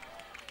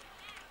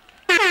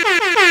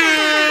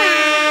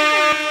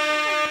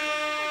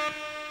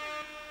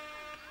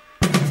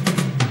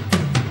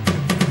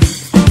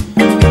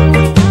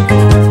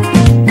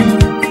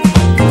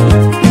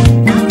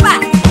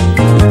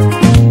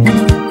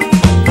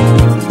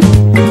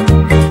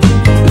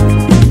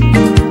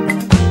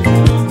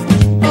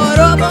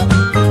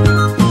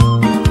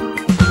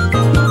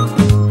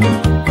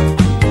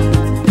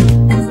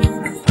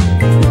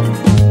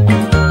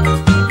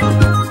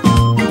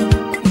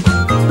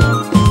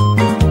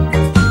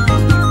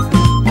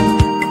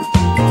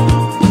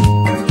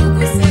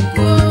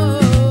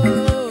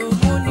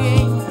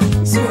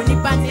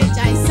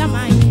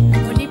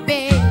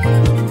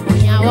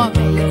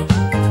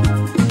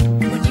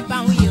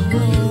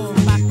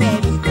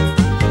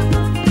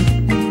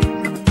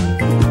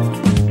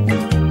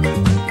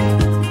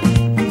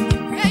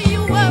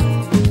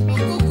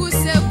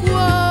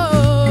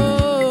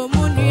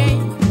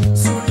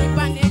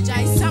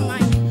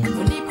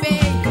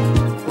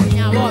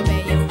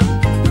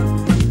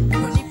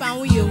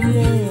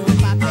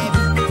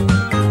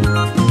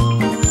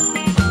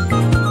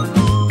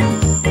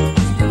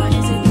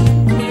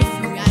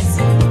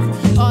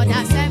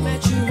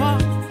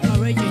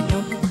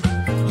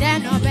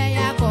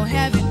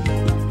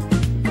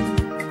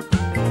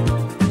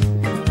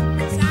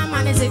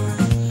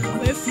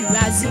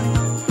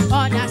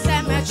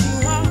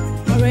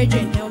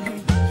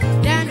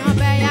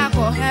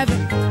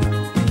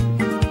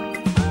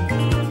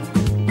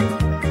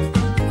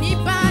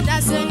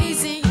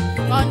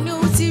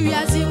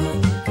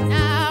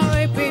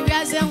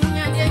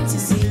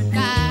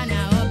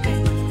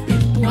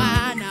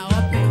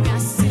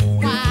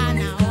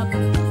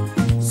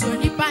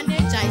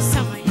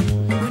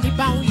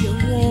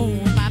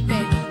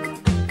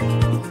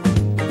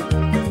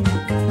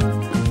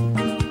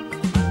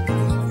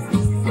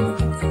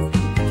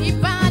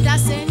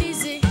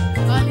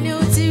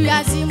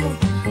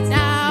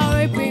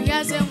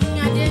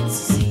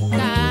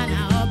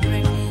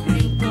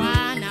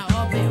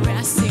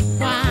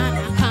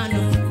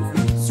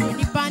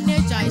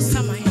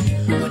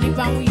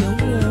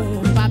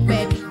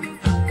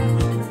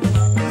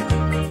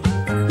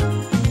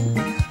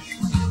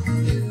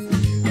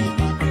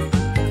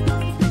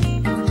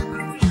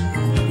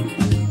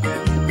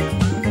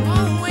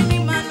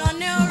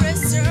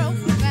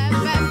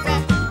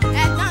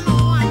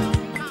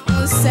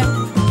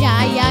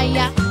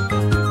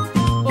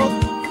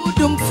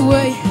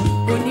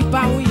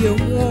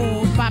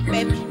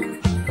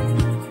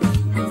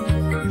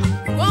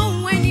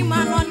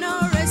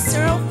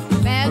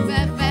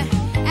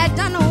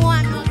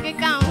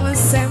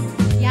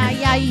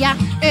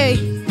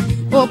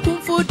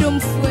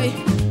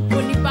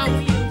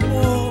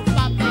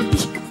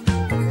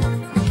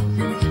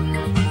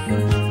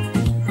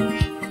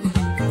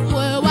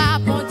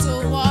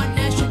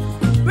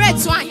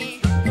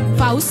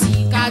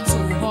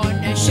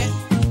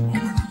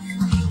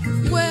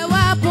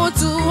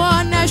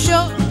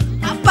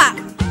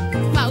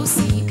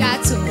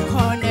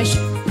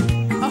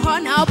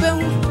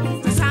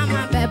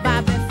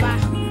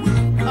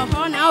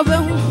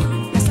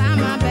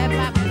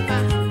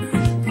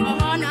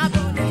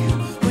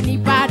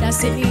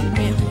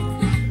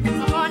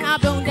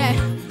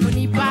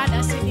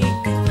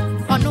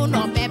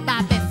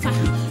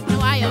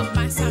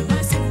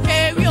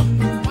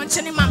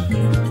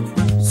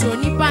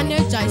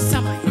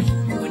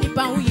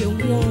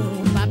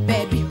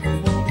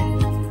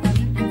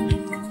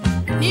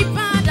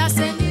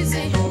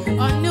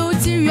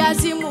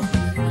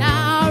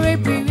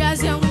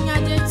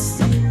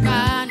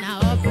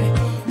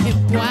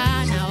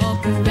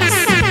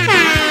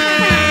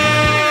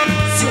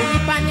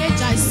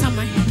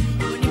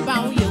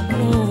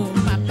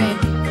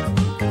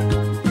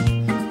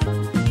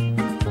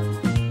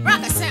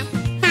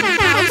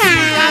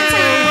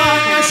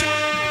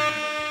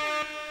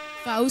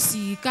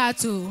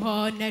 To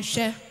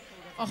Honeshe,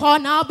 a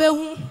honor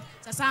behu,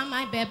 Sasa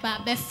my beba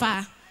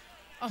befa,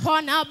 a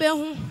honor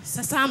behu,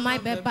 Sasa my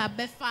beba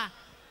befa,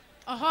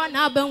 Ọhọ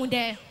na abehun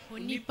de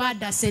onipa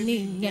da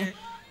seninye.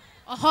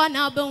 Ọhọ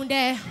na abehun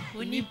de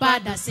onipa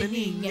da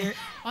seninye.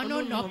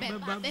 Ono no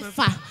be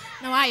fa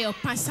na wa yo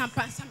pansam.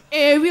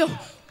 Erio.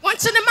 Want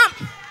to the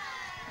map.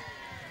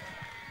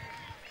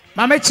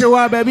 Mama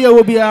chiwa baby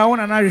will be a one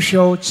another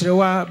show.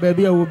 Chiwa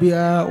baby will be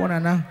a one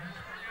another.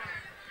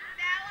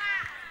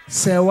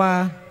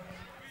 Sewa,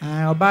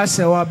 Oba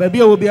Sewa, baby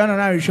will be on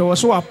another show.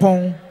 So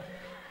upon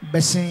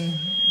Bessin,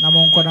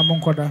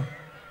 Namonkoda.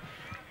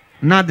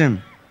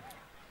 Nothing.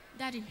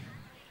 Daddy.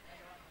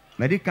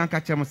 Medi can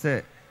catch him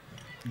say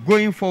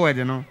going forward,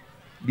 you know,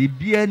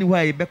 be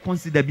anywhere you be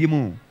consider be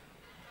more.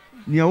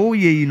 Near oh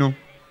ye, you know.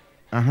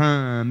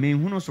 Me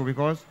who knows so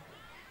because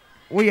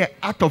we are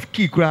out of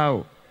key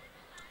crowd.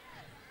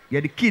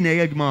 You're the key na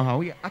yedma how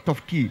we are out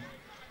of key.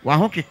 Wa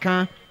honke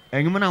kan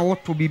enyum na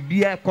what to be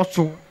bia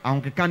koso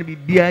ahonke kan be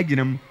bia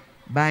ginam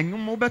ba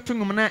enyum obeto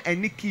nyum na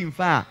eni key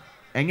mfa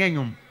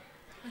enyum.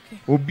 Okay.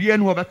 Obia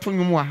no obeto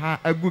nyum wa ha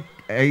agu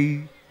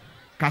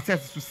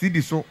cassette so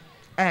CD so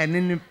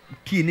ne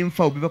key ni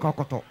mfa obi be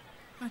kokoto.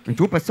 Okay.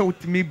 Nti opese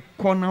utimi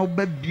corner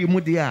obabie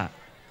mu dia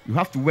you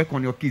have to work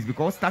on your keys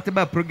because started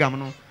by program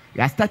no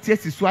you start to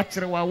see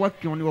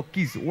working on your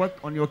keys, work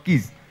on your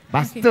keys.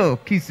 But okay. Still,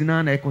 keys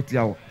na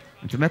ekotiawo.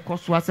 To make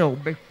us was a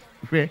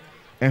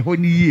whole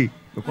year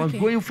because okay.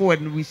 Going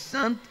forward we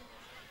shan't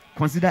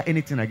consider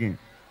anything again.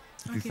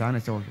 Okay.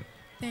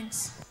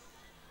 Thanks.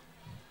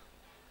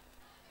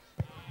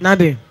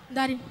 Nade.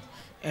 Daddy.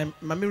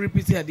 Mami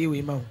repeat here dey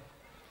we ma.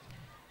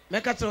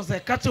 Make us say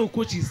catch your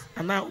coaches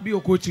and now be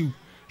your coach you.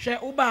 Share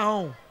uba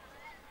on.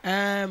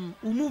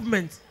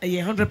 Movement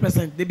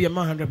 100%, they be a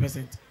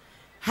 100%.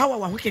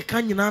 How our wicked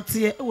can you not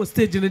see it was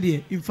stage in the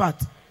day. In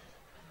fact,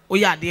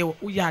 we are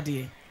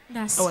there.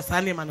 That's our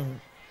Sunday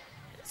man.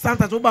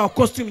 Sometimes about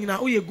costume, you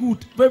know, we are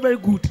good, very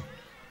good.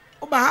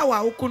 About how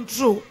our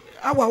control,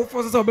 our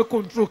forces of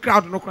control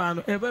crowd, no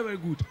crowd, very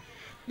good.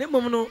 Then,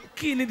 no,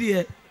 key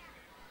in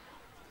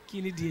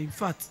in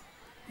fact.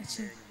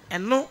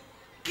 And no,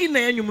 key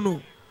name, you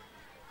know.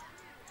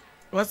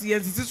 Was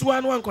yes, this is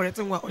one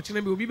correcting what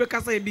will be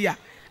because I be a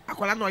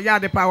no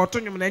yard power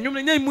to you, and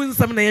you name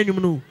some name, you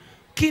know.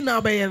 Key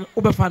now by an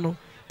Oberfano,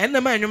 and the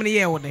man you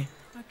may okay.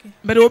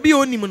 But it will be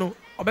only mono,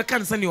 or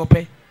can send you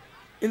pay.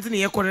 Into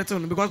the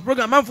correcting because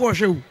program for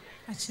show.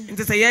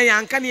 Into say, yeah,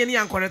 and can any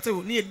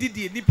correcting near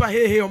Didi, Nipa,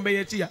 hey, on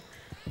Bayachia.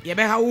 You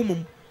better have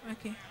woman.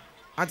 Okay.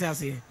 I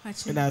say,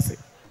 and I say.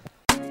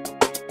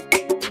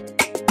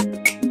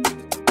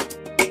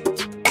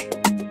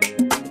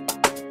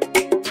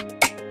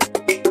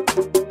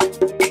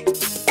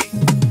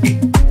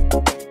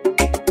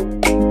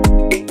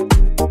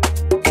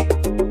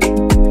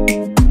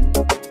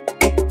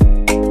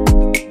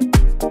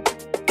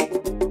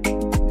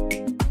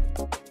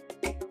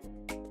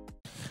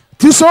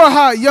 So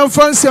ha young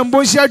fans and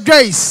bonsia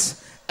Grace.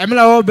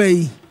 Emila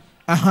obey.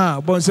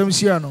 Aha, bonsam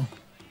siano.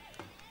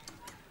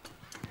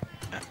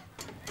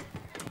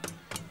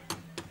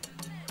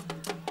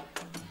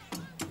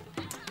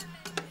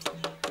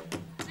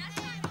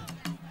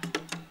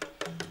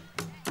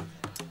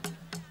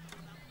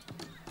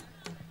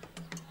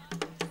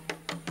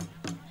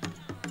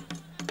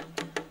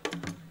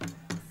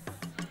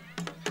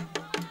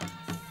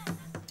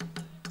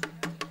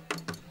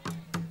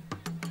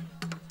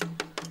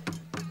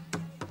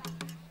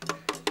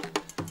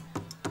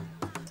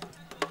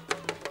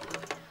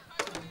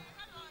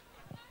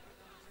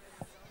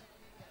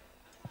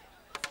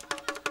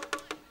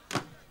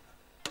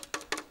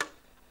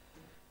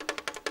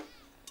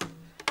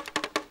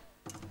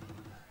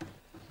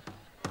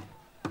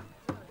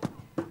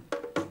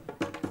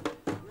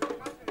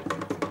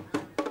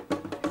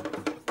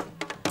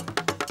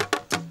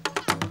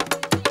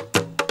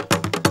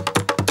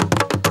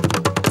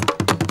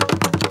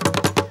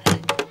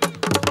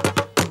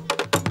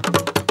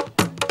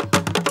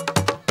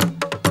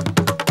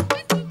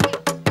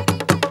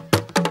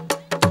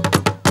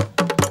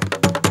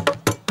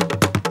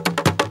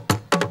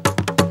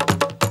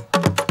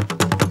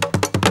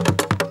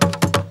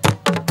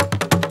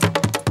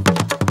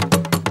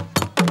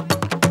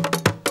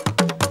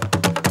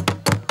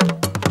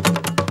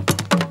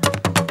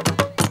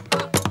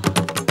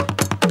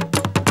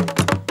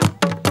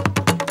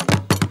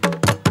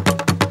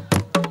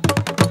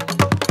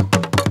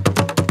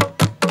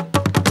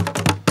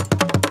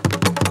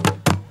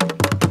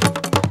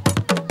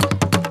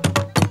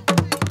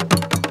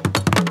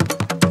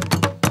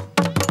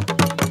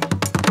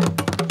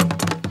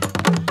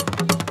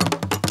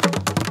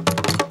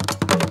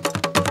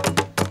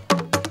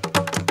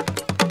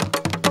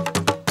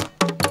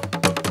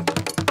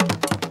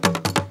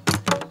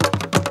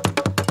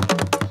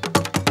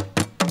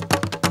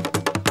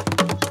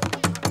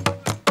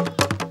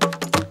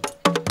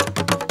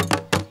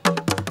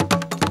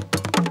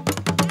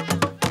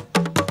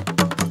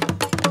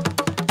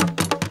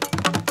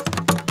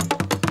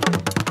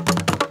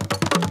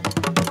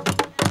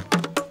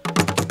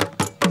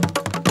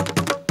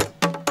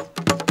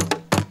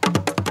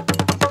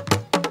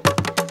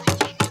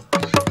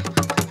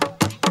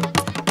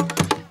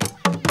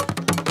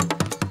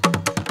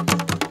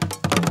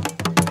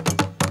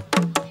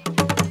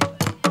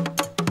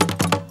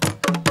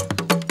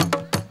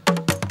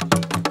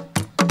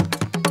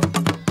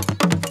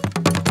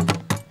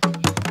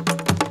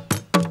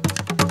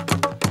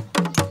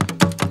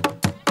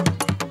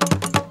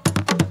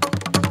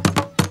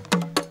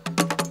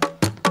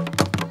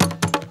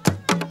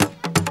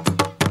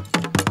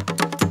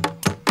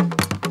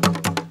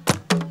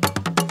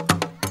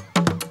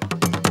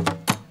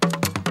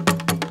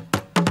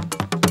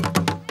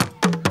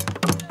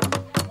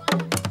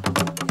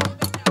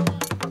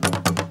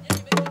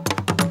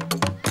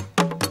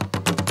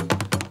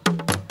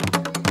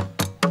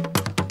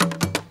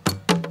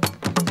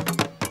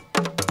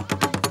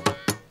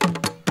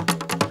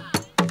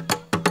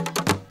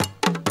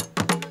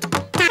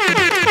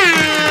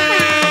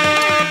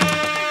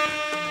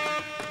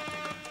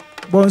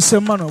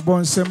 Bonsemano.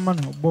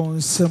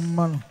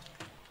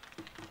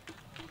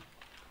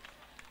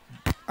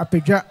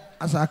 Apeja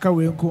asaka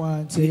wenku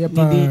antie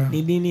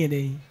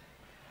ni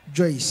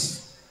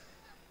Joyce.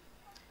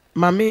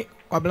 Mami,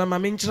 kwabla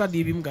mami nchira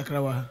de bi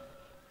mkakrawa.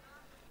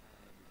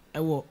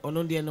 Ewo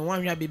ono de no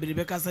wanhwa bebere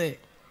beka se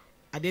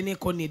ade ne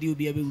ko ne de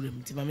obi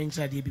abewuram ti mami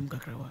nchira de bi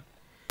mkakrawa.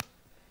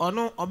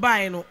 Ono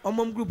obae no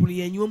omom group ni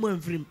yanyi omo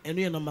amfrim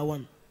eno ye number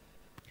 1.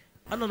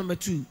 Ano number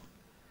 2.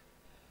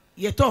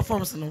 Ye to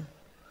forms no.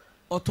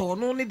 Oto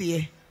no ne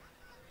de.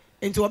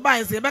 Enti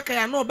obae se beka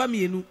ya no oba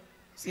mienu.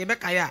 Se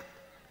beka ya.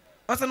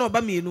 Ose na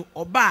oba mienu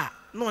oba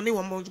no ne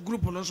wo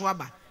group no so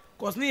aba.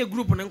 Cause ne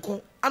group no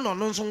nko ano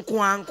no nso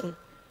nko anko.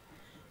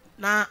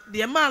 Na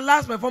the man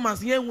last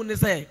performance ye hu ne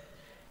say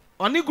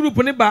oni group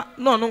ne ba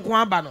no no nko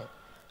aba no.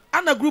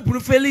 Ana group no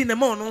failing na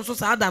ma no nso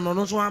sa ada no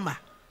nso amba.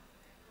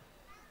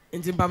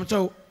 Enti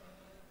mpamcho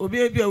obi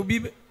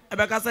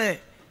ebeka say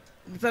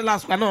the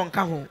last kwa no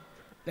nka ho.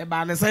 The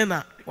ba ne say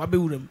na wa be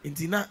wuram.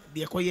 Enti na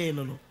de ekoye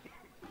no no.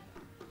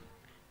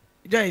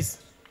 Joyce.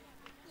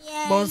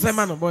 Yes.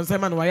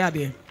 Bonsemano wa ya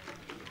de.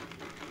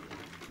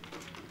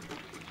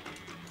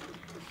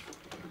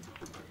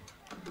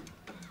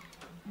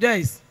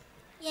 Joyce.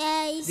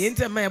 Yes. The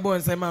inter my boy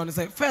say man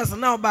say first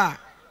now ba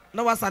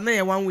na was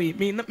na one way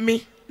me na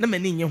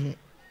mani nye ho.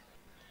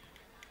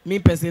 Me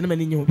person na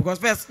mani nye ho because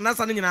first na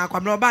sa nyina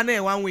akwa na ba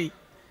na one way.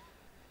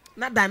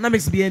 Na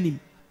dynamics be anim.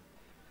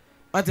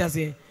 What you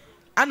say?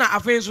 Ana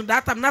afen so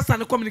that time na sa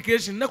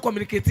communication na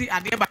communicate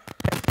ade ba.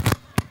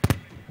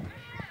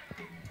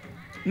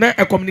 Na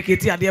e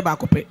communicate ade ba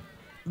kope.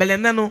 Bele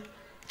na no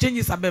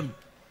changes abem.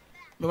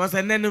 Because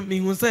nenu me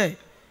hu say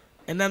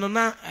enano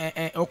na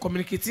o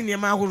communicating ne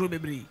ma ahoro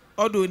bebre.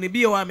 Odo ne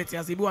bi wa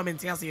metiase bi wa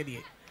mentiase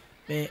de.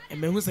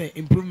 Me hu say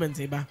improvement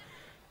e ba.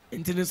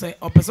 Enti say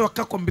o person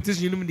ka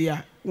competition num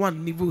dia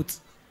 1 ni vote.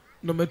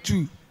 Number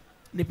 2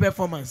 ni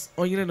performance.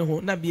 Onyere ne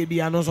ho na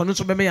bia no so no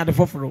so be me ya de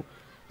foforo.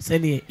 Say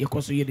ne ye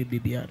koso ye de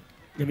bia.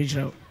 Ne me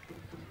jira.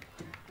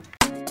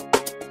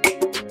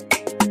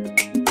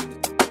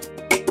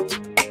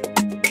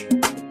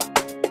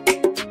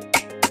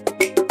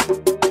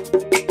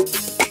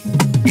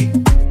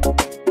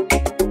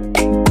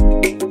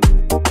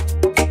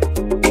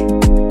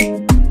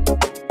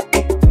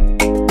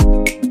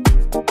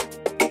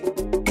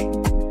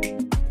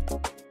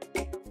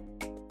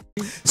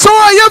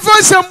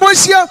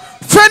 Sambosia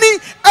Fanny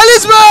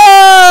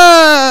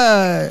Elizabeth.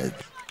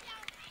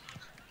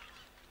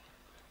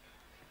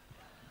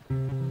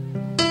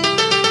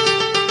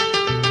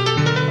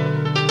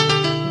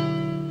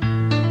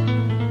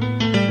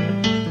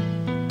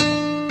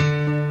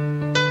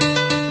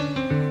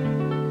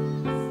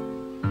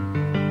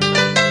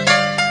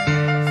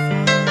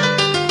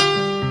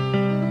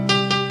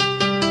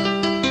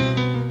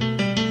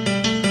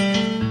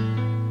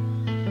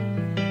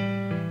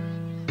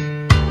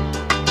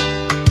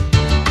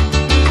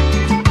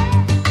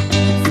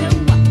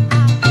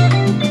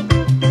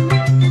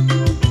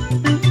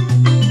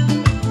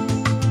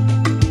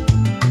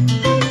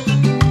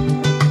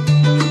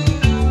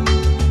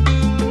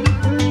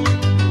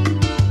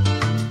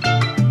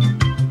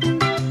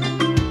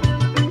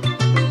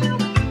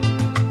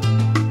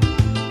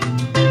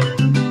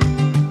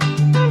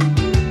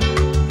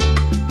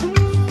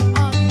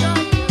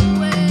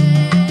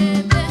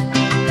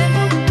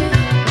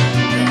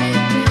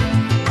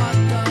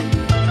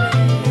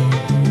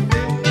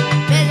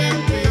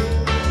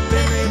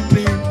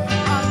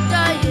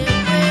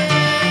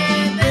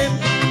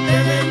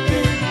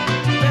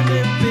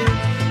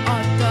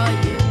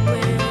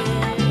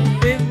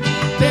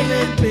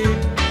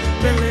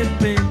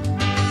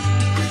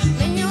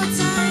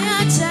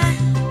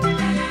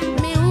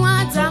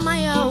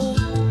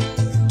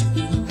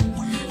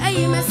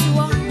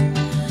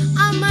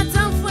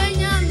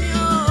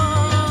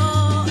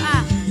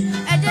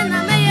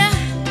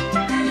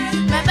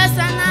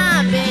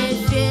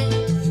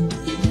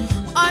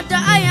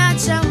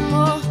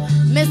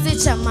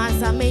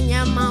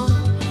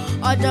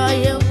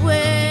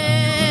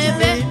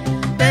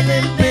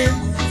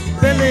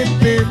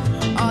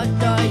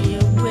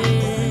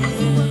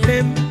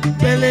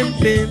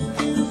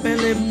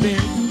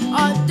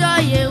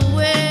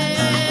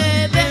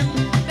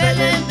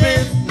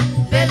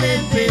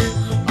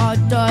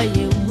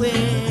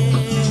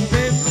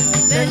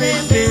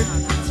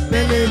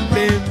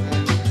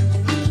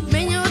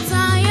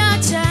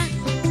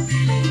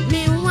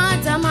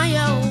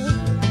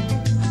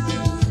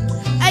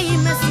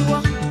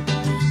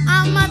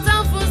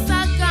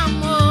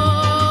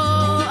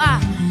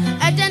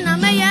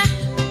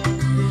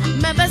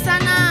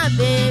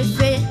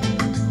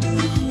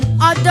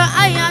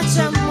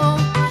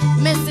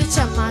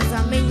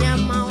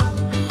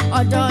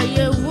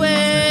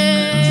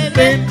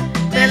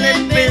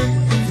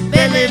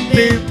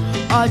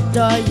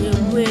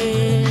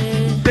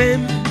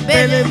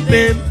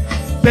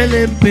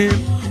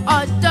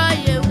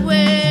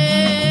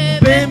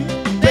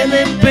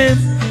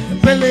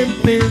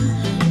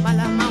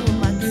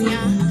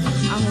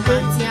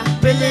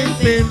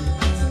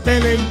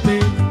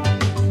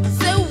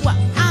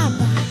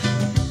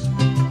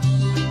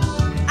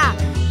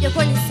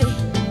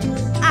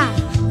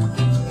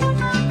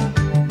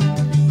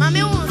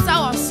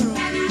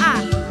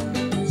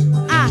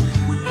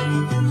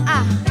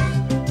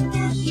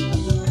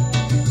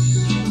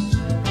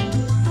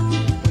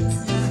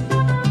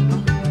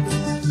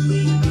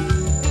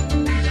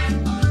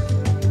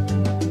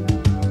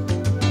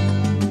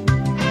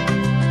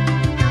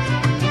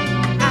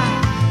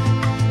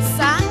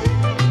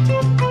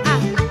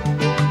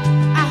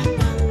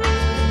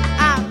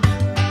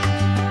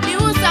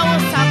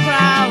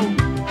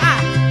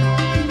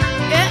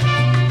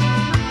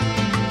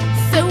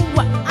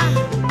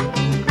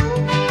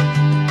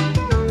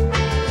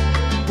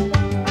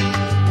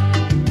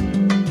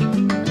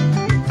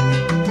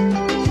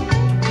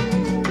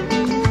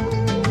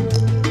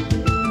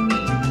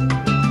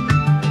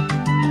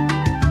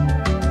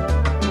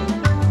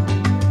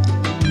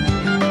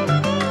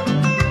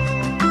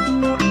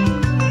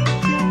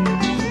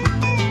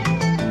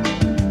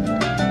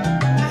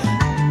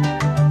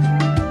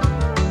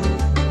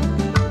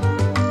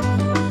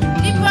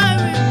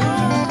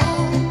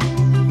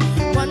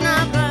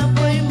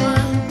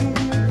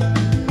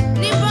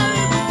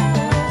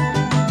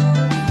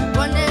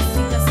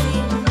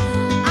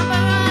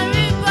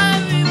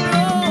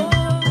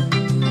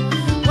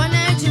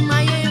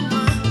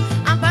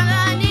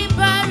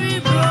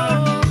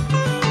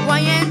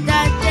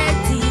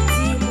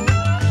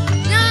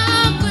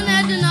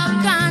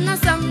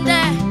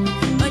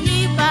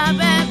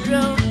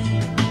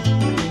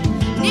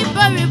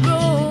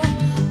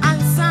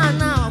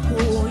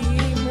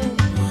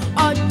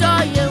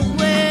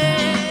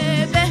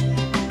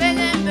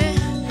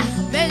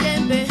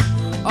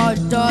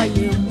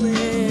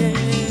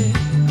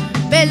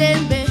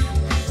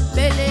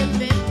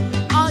 belembe,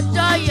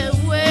 odo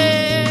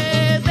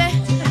yewebe,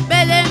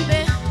 belembe,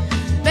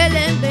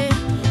 belembe,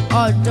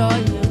 odo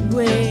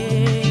yewe,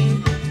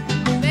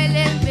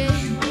 belembe,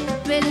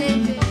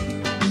 belembe.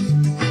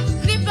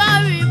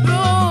 Nipari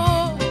bro,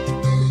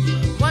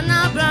 wana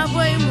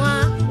bravo imwa.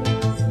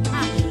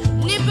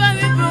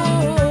 Nipari bro,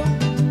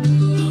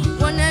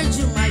 wana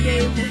juma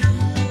yemo.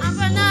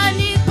 Ampana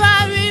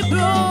nipari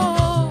bro,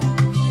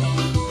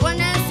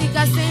 wana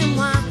sika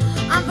semwa.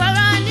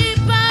 Ampara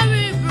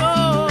nipari bro,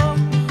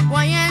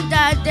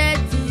 wanyenda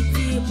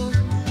detitimu.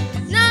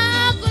 Na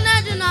kuna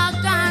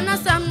dunaka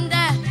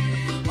samde,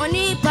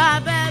 onipa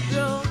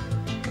bebro,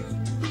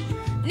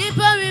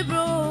 nipari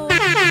bro.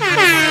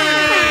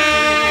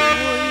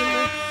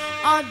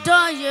 Odo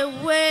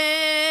yewe,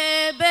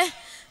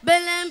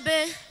 belembe,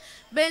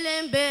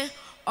 belembe,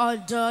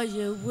 odo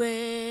yewe,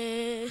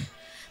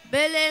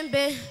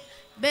 belembe,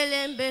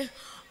 belembe,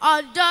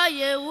 odo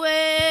yewe,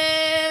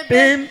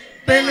 Bim,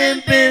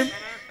 belembe,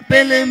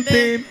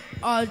 belembe,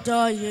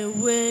 odo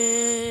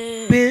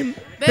yewe, bim,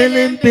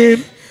 belembe,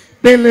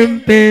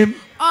 belembe,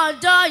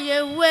 odo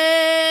yewe,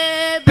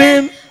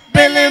 bim,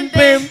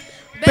 belembe,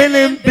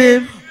 belembe,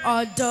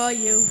 odo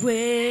yewe,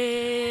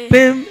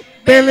 bim,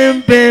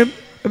 belembe,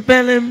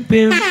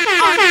 belembe,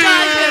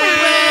 odo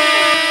yewe,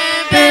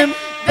 bim,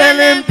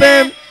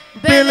 belembe,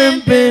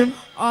 belembe,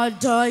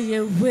 odo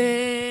yewe,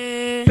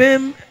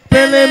 bim,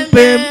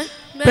 belembe,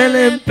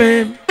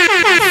 belembe.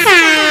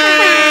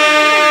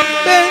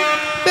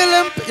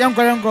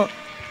 Yanko.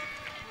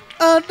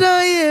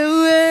 Odo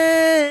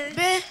yewe.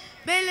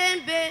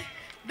 belembe,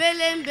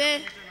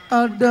 belembe,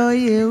 Odo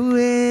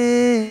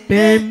yewe.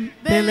 Bim,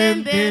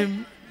 belembe,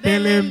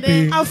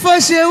 belembe,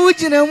 Afashe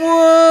ujina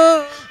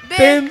mu.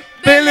 bim,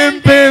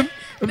 belembe,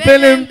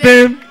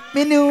 belembe,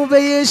 Mini ube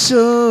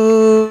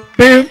yesho.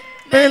 bim,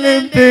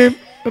 belembe,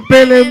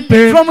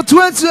 belembe, From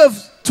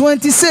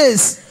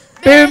 2026.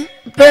 bim,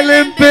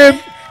 belembe,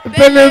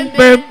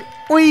 belembe,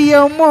 We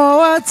are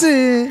more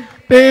wati.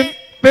 bim,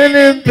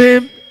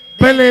 belembe,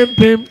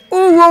 belembe.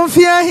 Uwon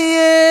fia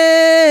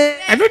here.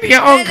 Ẹnu ni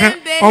ọ̀nka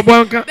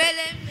ọ̀bọ̀nka.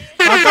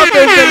 Aka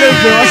bembele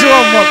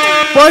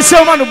wasi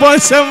omo.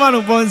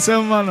 Bonse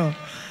mano.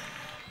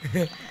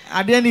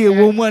 Ade ni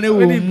ewo mu ane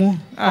ewo mu.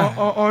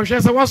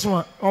 Ọ̀hwẹ́ sẹ́ wọ́n sùn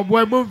a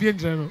ọ̀bọ̀ ẹ̀gbọ́n fi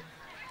ntẹ̀rẹ̀ no.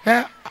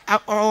 Ẹ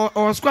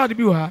ọ̀ squad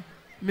bi wọ̀ ha.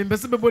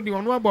 Mbẹ̀sẹ̀ bẹ̀ bọ̀ ni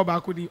ọ̀nù abọ̀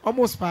baako ni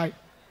ọmọ spy.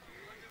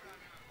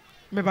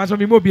 Mbẹ̀ sọ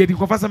mi mọ̀ obi edi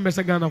kọ́fà sẹ́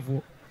mbẹ̀sẹ̀ Ghana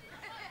fo.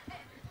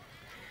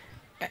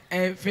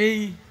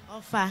 Fẹ́yìn.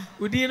 Ofa,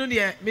 Odi no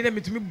deɛ me dɛ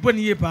metumi bɔ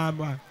ne yie paa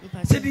ma.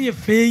 Sɛ de yɛ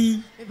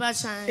fɛyi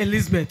Ibachan,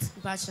 Elizabeth.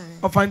 Ibachan,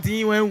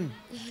 Ɔfantin wɔn ehu.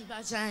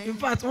 Ibachan, In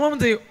fact, wɔn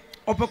de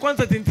ɔpɛ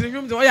concert ntiri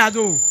nwom de ɔyɛ ade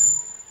o.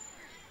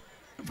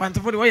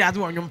 Ɔfantifo de ɔyɛ ade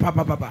wɔ nwom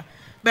papapapa.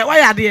 But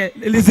wɔyɛ adeɛ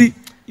Elizi.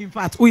 In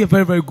fact, ɔyɛ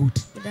very very good.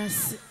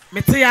 that's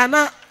Mete ya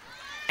na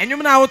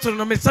nwom na awotoro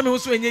no me sɛ me wo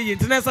so enye yie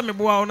nti na sɛ me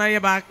boa wo na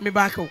yɛ back me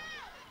back o.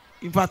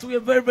 In fact,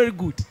 ɔyɛ very very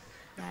good.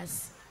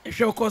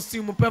 Ehwɛ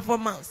costume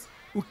performance.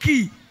 O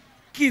key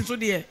so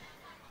deɛ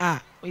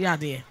yeah,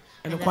 dear.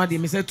 And the quality,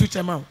 Mr.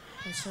 Tuchama.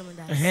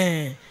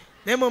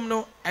 The mom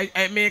no,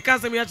 I may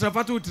cast me at a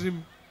fatu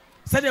trim.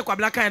 Said a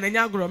black and a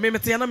yagro,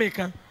 Mimiana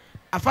Maker.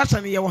 A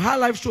fashion your high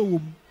life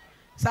show.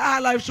 Sa high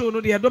life show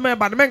no dear domain,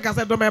 but the man can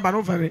say domain, but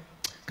no ferry.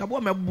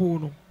 Kaboma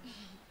bono.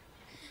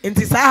 And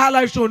this high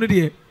life show no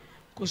dear.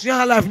 Because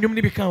your life nobody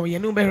become your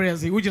new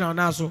berries, the original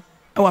Naso.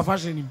 Our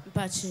fashion.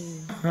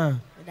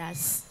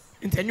 that's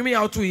And you me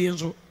out 2 years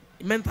so.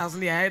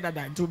 Mentally, I had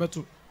that too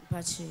better.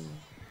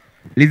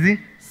 Lizzie,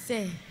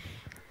 say,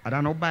 I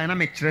don't know by na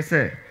me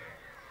kyerɛ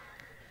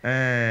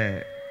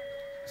sɛ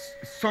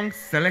song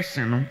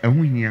selection no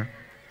ɛho hia.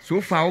 So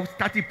far we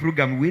started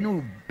program we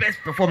know best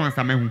performance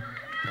amehu.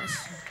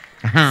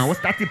 We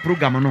started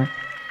program no.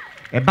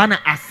 Ɛba na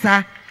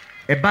asa,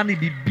 ɛba na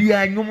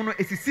bibia nwom no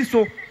esisi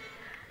so.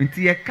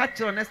 Nti ye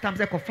catch next time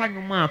say kofa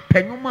nwom a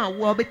pɛ nwom a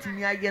wo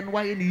obetimi aye no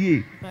waye ne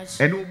yie.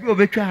 Ɛno obi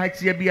obetwa ha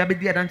kyia bia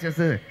bedi adanche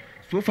sɛ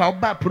so far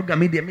oba program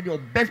me the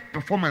best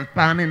performance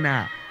pa ne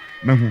na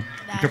mehu.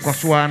 Nti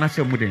kosoa na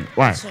hyɛ mu den.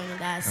 Why?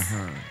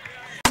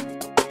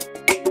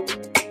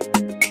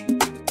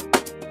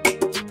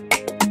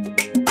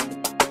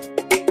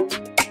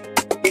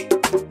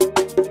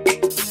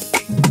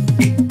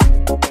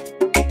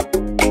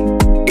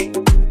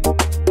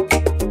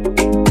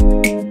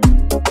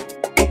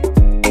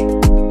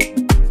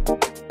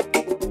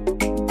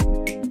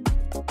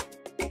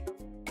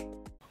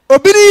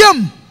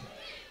 Obiniyam.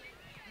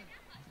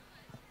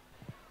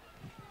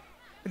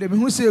 Ele me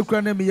hu se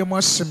ekura na me yam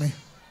ahyeme.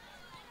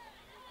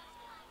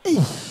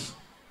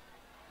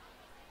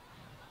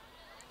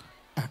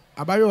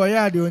 Abayo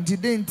oya de onti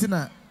de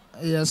ntina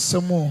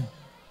yesemo.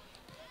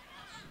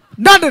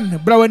 Naden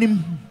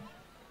brawanim.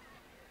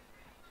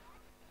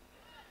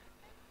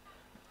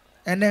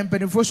 Ene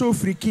mpenifo so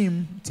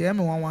frikim tie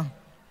me wanwa.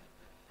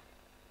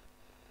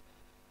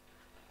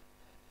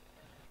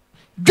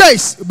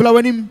 Guys,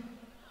 brawanim.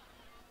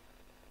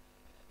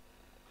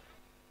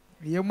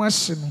 Yam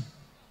ahyeme.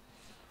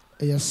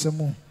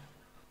 Yesemo.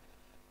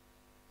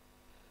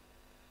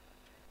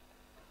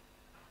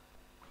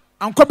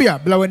 Ankobia,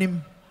 Blawanim.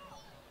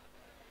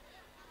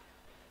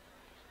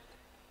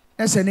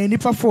 That's a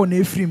nipa 4 na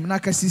Ephraim,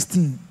 naka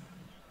 16.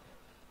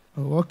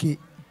 Oh, okay.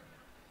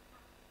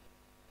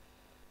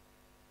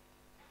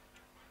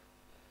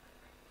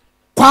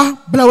 Kwa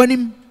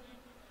Blawanim.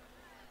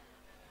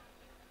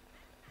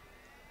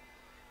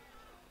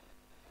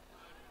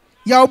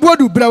 Ya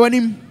obodu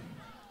Blawanim.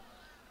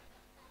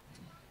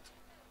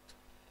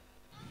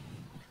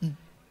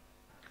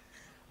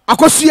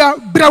 Akosia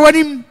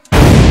Blawanim.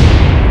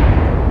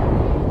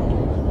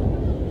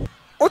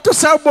 Oto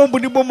sa bombu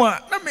ni boma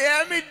na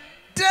me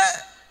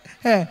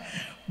de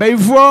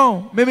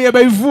baivo me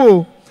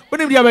baivo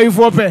oni dia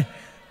baivo pe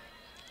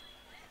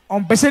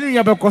on pese ni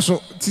ya bekoso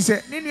ti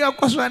se ni ya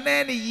koso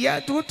na ni ya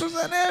to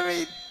sa na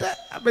me de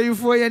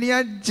baivo ya ni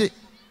anje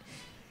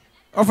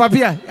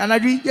ofapia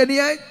anadwi ya ni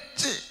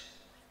anje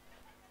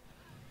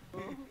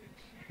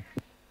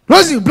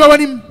Rosie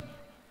Blawanim.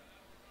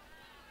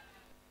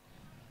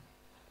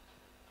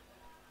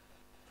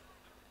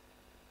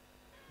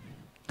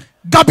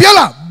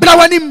 Gabriela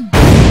Blawanim.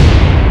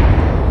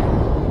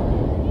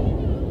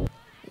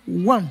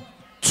 1,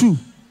 2,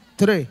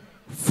 3,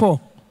 4,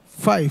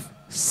 5,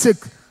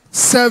 6,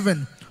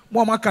 7.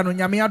 Mo maka no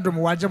nyame adom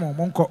waje mo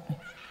monko.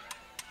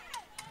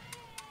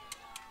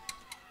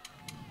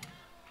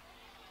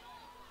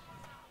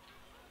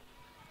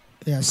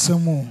 Ya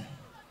semo.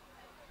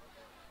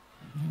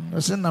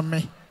 Ose na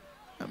me.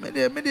 Me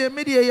ya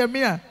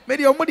me a. Me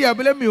de omo de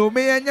abele me o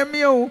me ya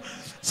nyame o.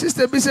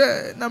 Sister bi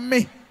se na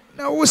me.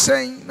 Na wo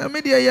sen na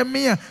me de ya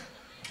me a.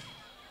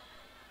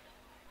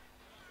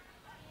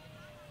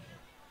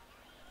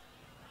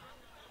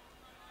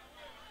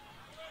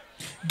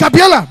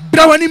 Gabriela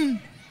Blawanim.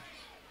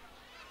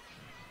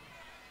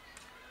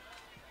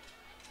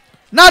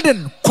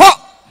 Naden ko.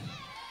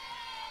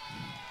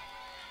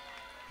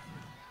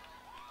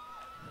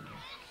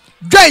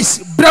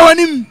 Joyce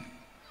Blawanim.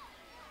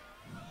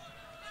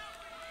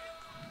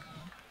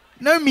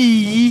 Na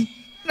mi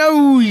na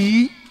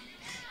uyi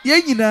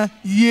ye nyina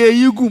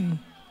ye yigum.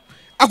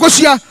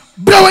 Akosia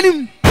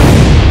Blawanim.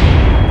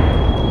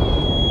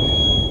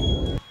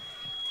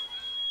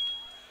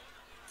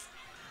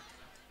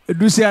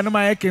 Edusi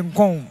anama yake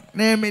nkon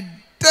na me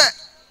de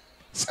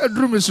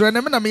sadru me so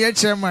na me na me ye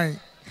chairman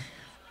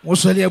mo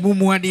sole abu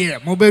mu ade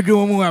mo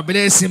bedwo mu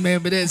abelesi me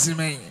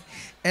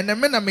ene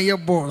me na me ye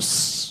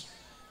boss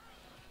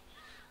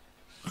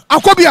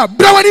Akobia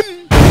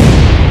Blawanim.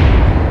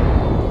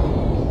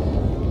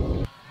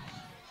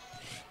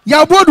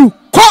 Ya bodu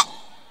ko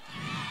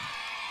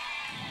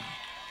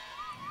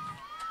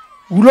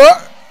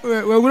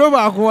ulo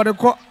ba ko de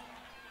ko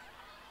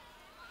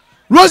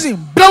Rosie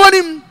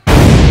Blawanim.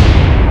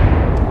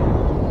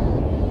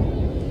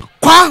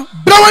 Kwa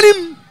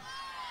Blawanim.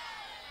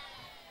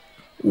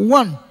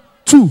 1,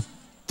 2,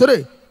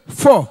 3,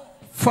 4,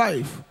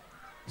 5,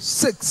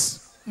 6.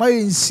 My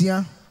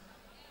insia.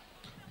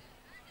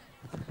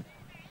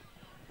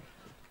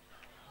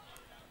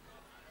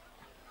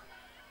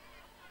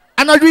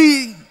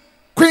 Anadwi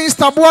Queen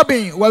Star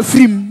Boabin wa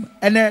film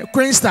and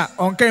Queen Star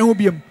on kan ho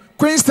biem.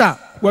 Queen Star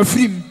wa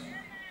film.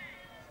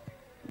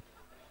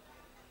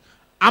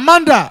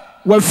 Amanda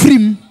wa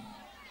film.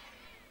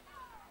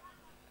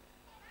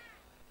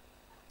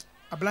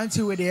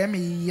 Ablanti we de me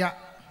ya.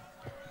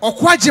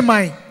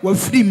 Okwajiman wa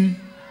film.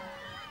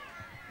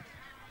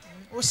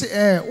 O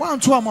se wan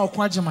to am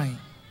okwajiman.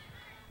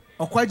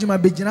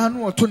 Okwajiman begina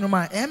no oto no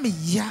ma me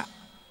ya.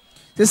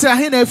 They say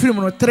ahe na film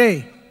no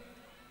 3.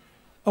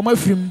 O ma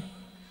film.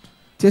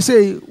 They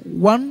say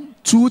 1,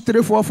 2,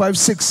 3, 4, 5,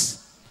 6.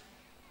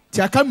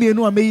 Ti aka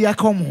mienu a me ya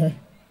kom ho.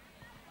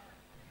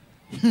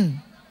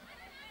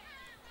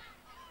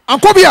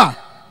 Ankobia.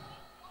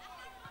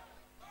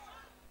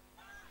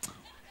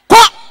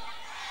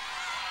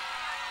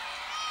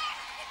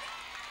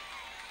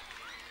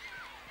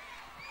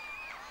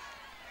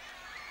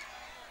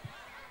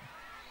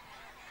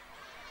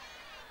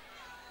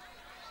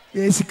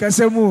 Yes,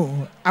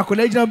 kasemu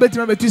akola gina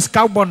betima betu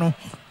ska bono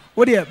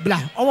wo de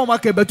bla omo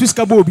maka betu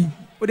ska bobi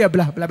wo de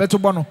bla betu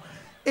bono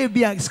e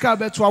bia ska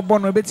betu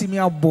abono betimi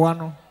aboa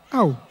no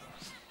aw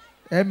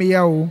me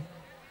ya o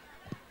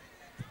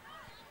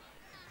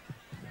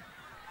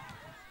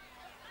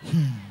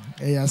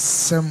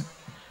yasem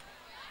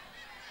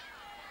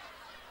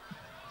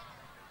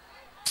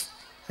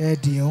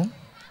Dion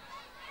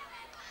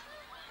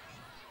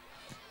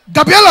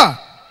Gabriela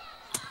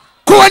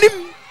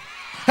Koanim.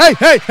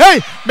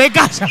 Hey, me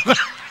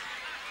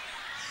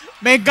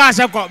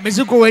gasa ko me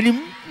suko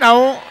wenim na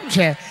o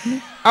che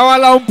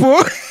awala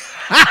umpo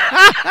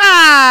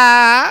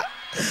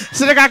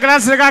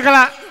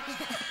Sirikakala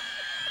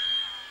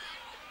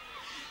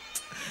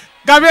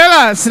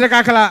Gabriela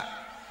sirikakala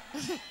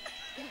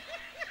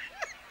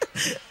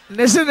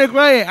Nese ne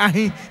kwae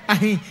ahi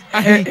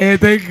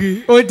thank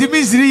you o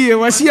dimisiri ye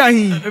wasi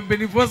ahi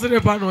benifo se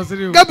pa no se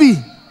Gabi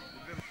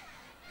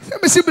se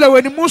me sibla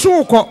wenim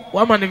so ko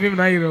wa ma ne vim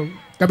na yiro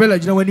Gabriela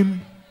jina wanim.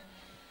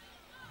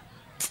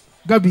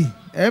 Gabi,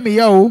 me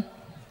ya o.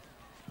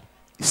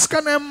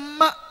 Scanner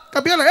ma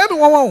Gabriela me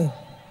wawo.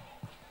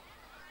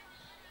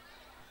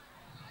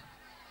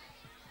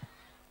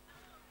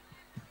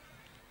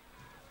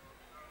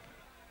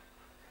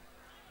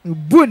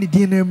 Boni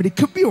dinner, me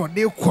could be on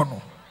the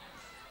corner.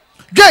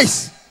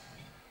 Jace,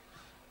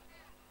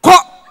 ko.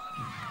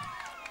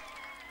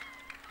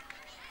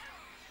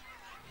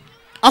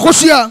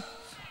 Akosia,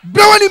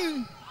 blowing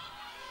him.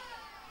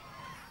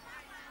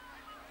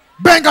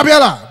 Ben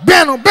Gabriela,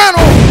 Beno.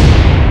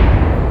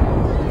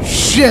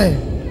 Share.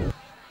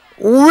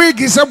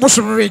 Wig is a bush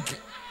rig.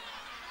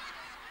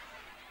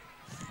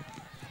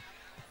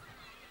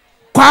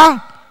 Qua,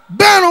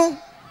 Beno.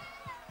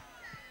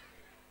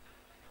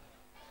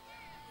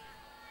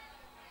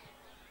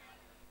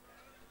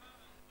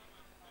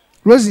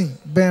 Rosie,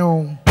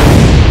 Ben.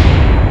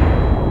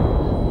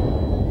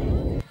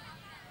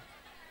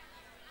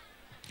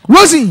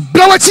 Rosie,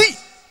 Blawati.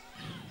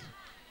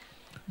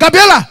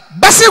 Gabriela,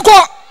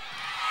 Basiko.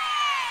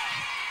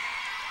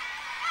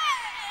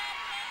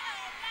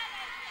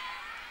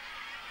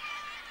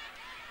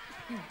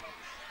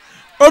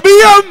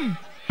 Obiyam.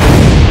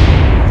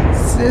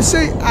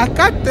 Say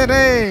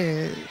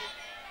akatere.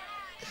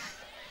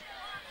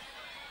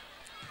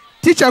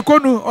 Teacher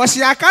Konu,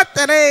 osi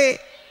akatere.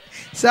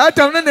 Sa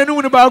tam na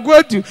nenu ba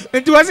go to.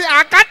 Nti wasi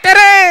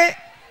akatere.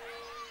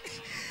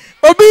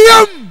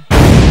 Obiyam.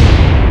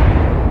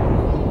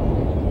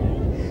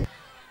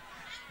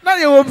 Na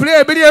ye wo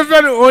play be dey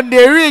friend on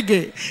the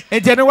rig.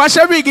 Enti no wa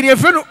sha rig dey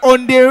friend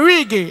on the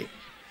rig.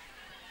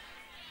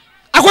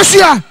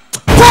 Akosia.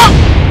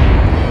 Ko.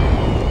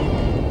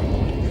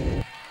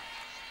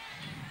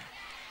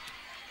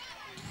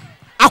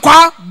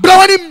 Akwa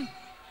brawanim.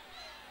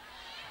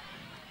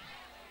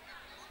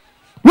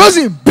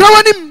 Rosie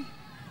brawanim.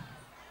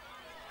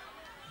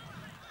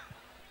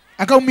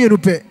 Aka umienu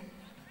pe.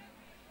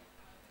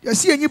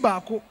 Yasi enyi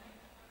baako.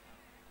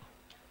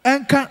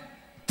 Enka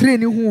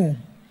train hu.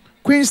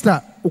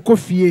 Queensta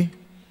okofie.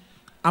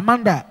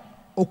 Amanda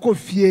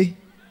okofie.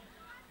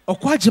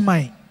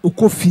 Okwajimai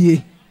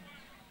okofie.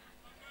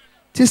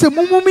 Ti se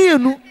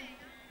mumumienu.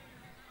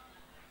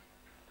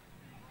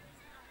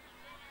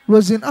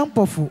 Rosie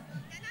ampofu.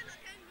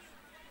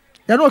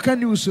 Ya no kan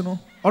news no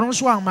ono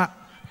so ama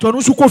to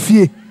no so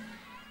kofie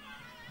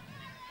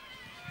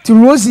ti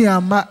Rosie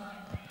ama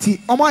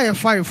ti omo aye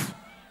 5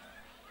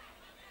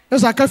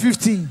 yes aka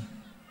 15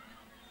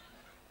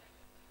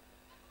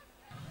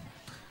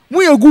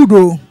 mu ye good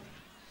o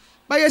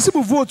ba ye si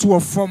bu vote wo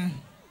from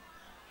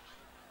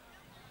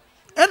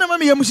ena ma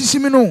me ye musisi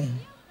mi no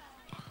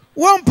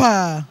one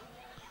pa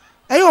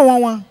ayo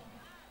wanwa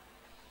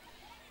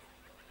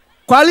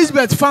kwa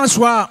Elizabeth fans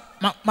wa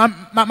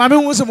ma me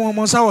hu se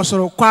mo sa wo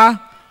soro kwa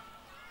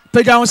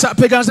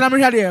pegansa na me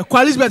hwa de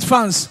kwa Elizabeth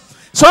fans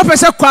so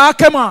pese kwa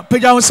kema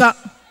pegansa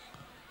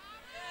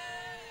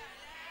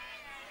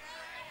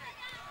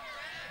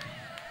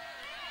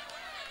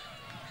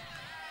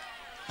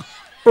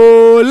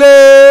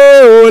ole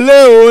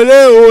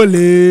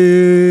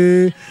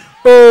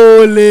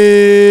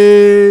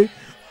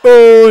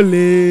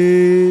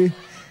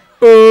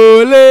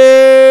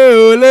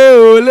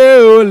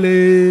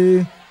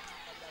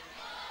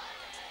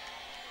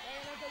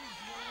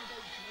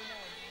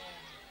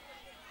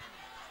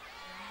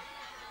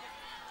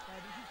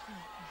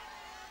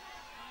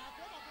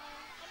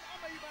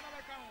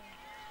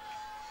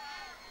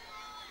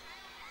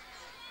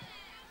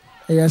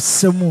yes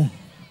semu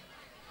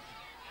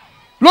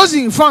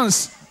Rosie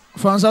fans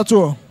at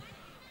all.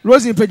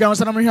 Rosie pegan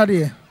sana me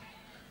hade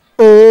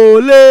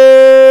ole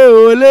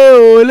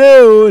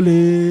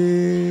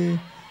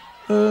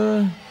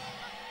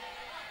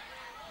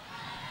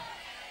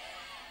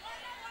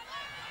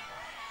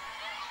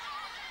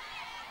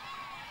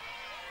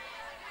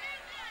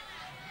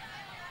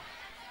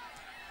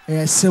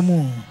yes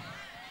semu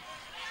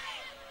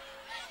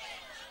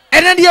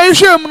and then the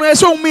issue no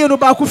so me no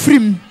ba ko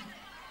frim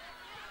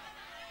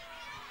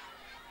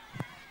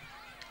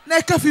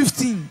Neka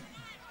 15.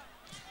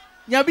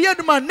 Nyabi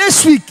aduma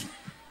next week.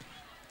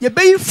 Ye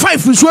be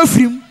 5 so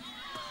afrim.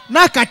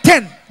 Naka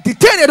 10. The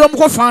 10 e dom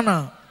ko fa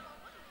na.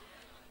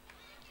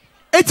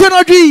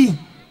 Etenodwi.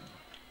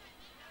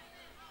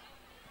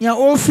 Ya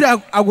ofri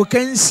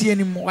agokansie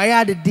ni mo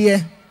waya de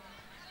de.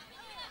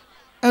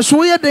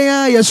 Enso ye den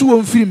ya yeso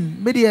won film.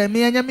 Me de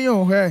me anya me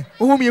o he.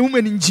 Ohum ye hum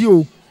ani nji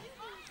o.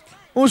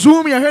 Onso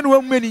hum ye he no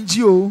hum ani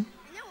nji o.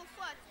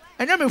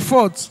 Anya me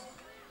fort.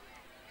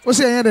 O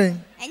se anya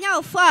den.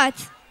 Enya fort.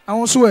 I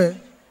want swear.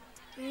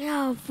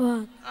 Enya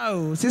fort.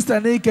 Oh,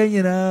 sister ne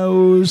Kenya na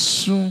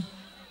osu.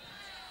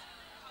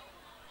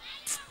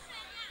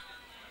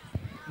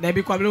 Na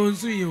bi kwable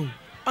onsu yi o.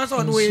 Aso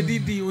on we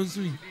didi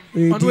onsu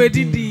yi. On we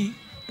didi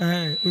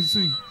onsu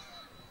yi.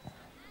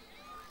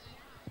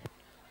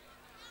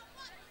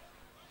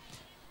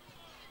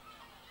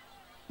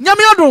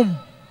 Nyame odom.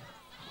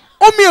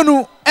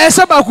 Omienu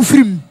ese ba ku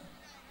firim.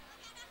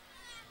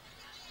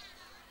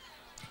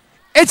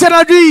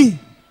 Etenadui.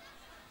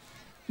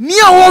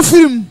 Nia wo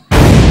film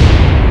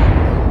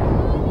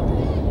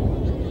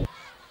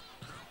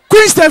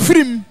Queensta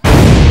film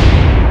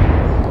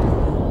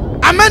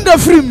Amanda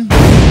film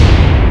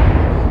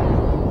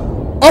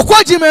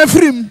Okwajima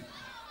film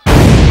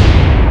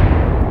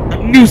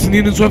News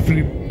ni no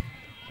film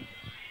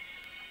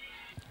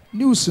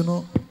News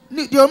no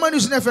the man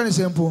is never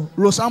simple.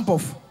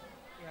 Rosampov.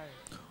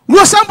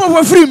 Rosampov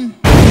for free.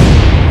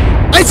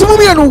 It's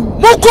Mumiano.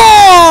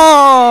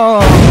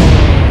 Moko!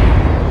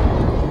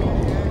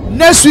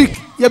 Next week,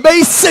 you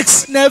pay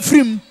 6 na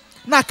free.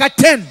 Naka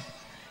 10.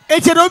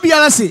 It's a no be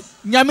alasi.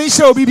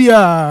 Nyamisha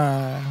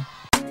obibia.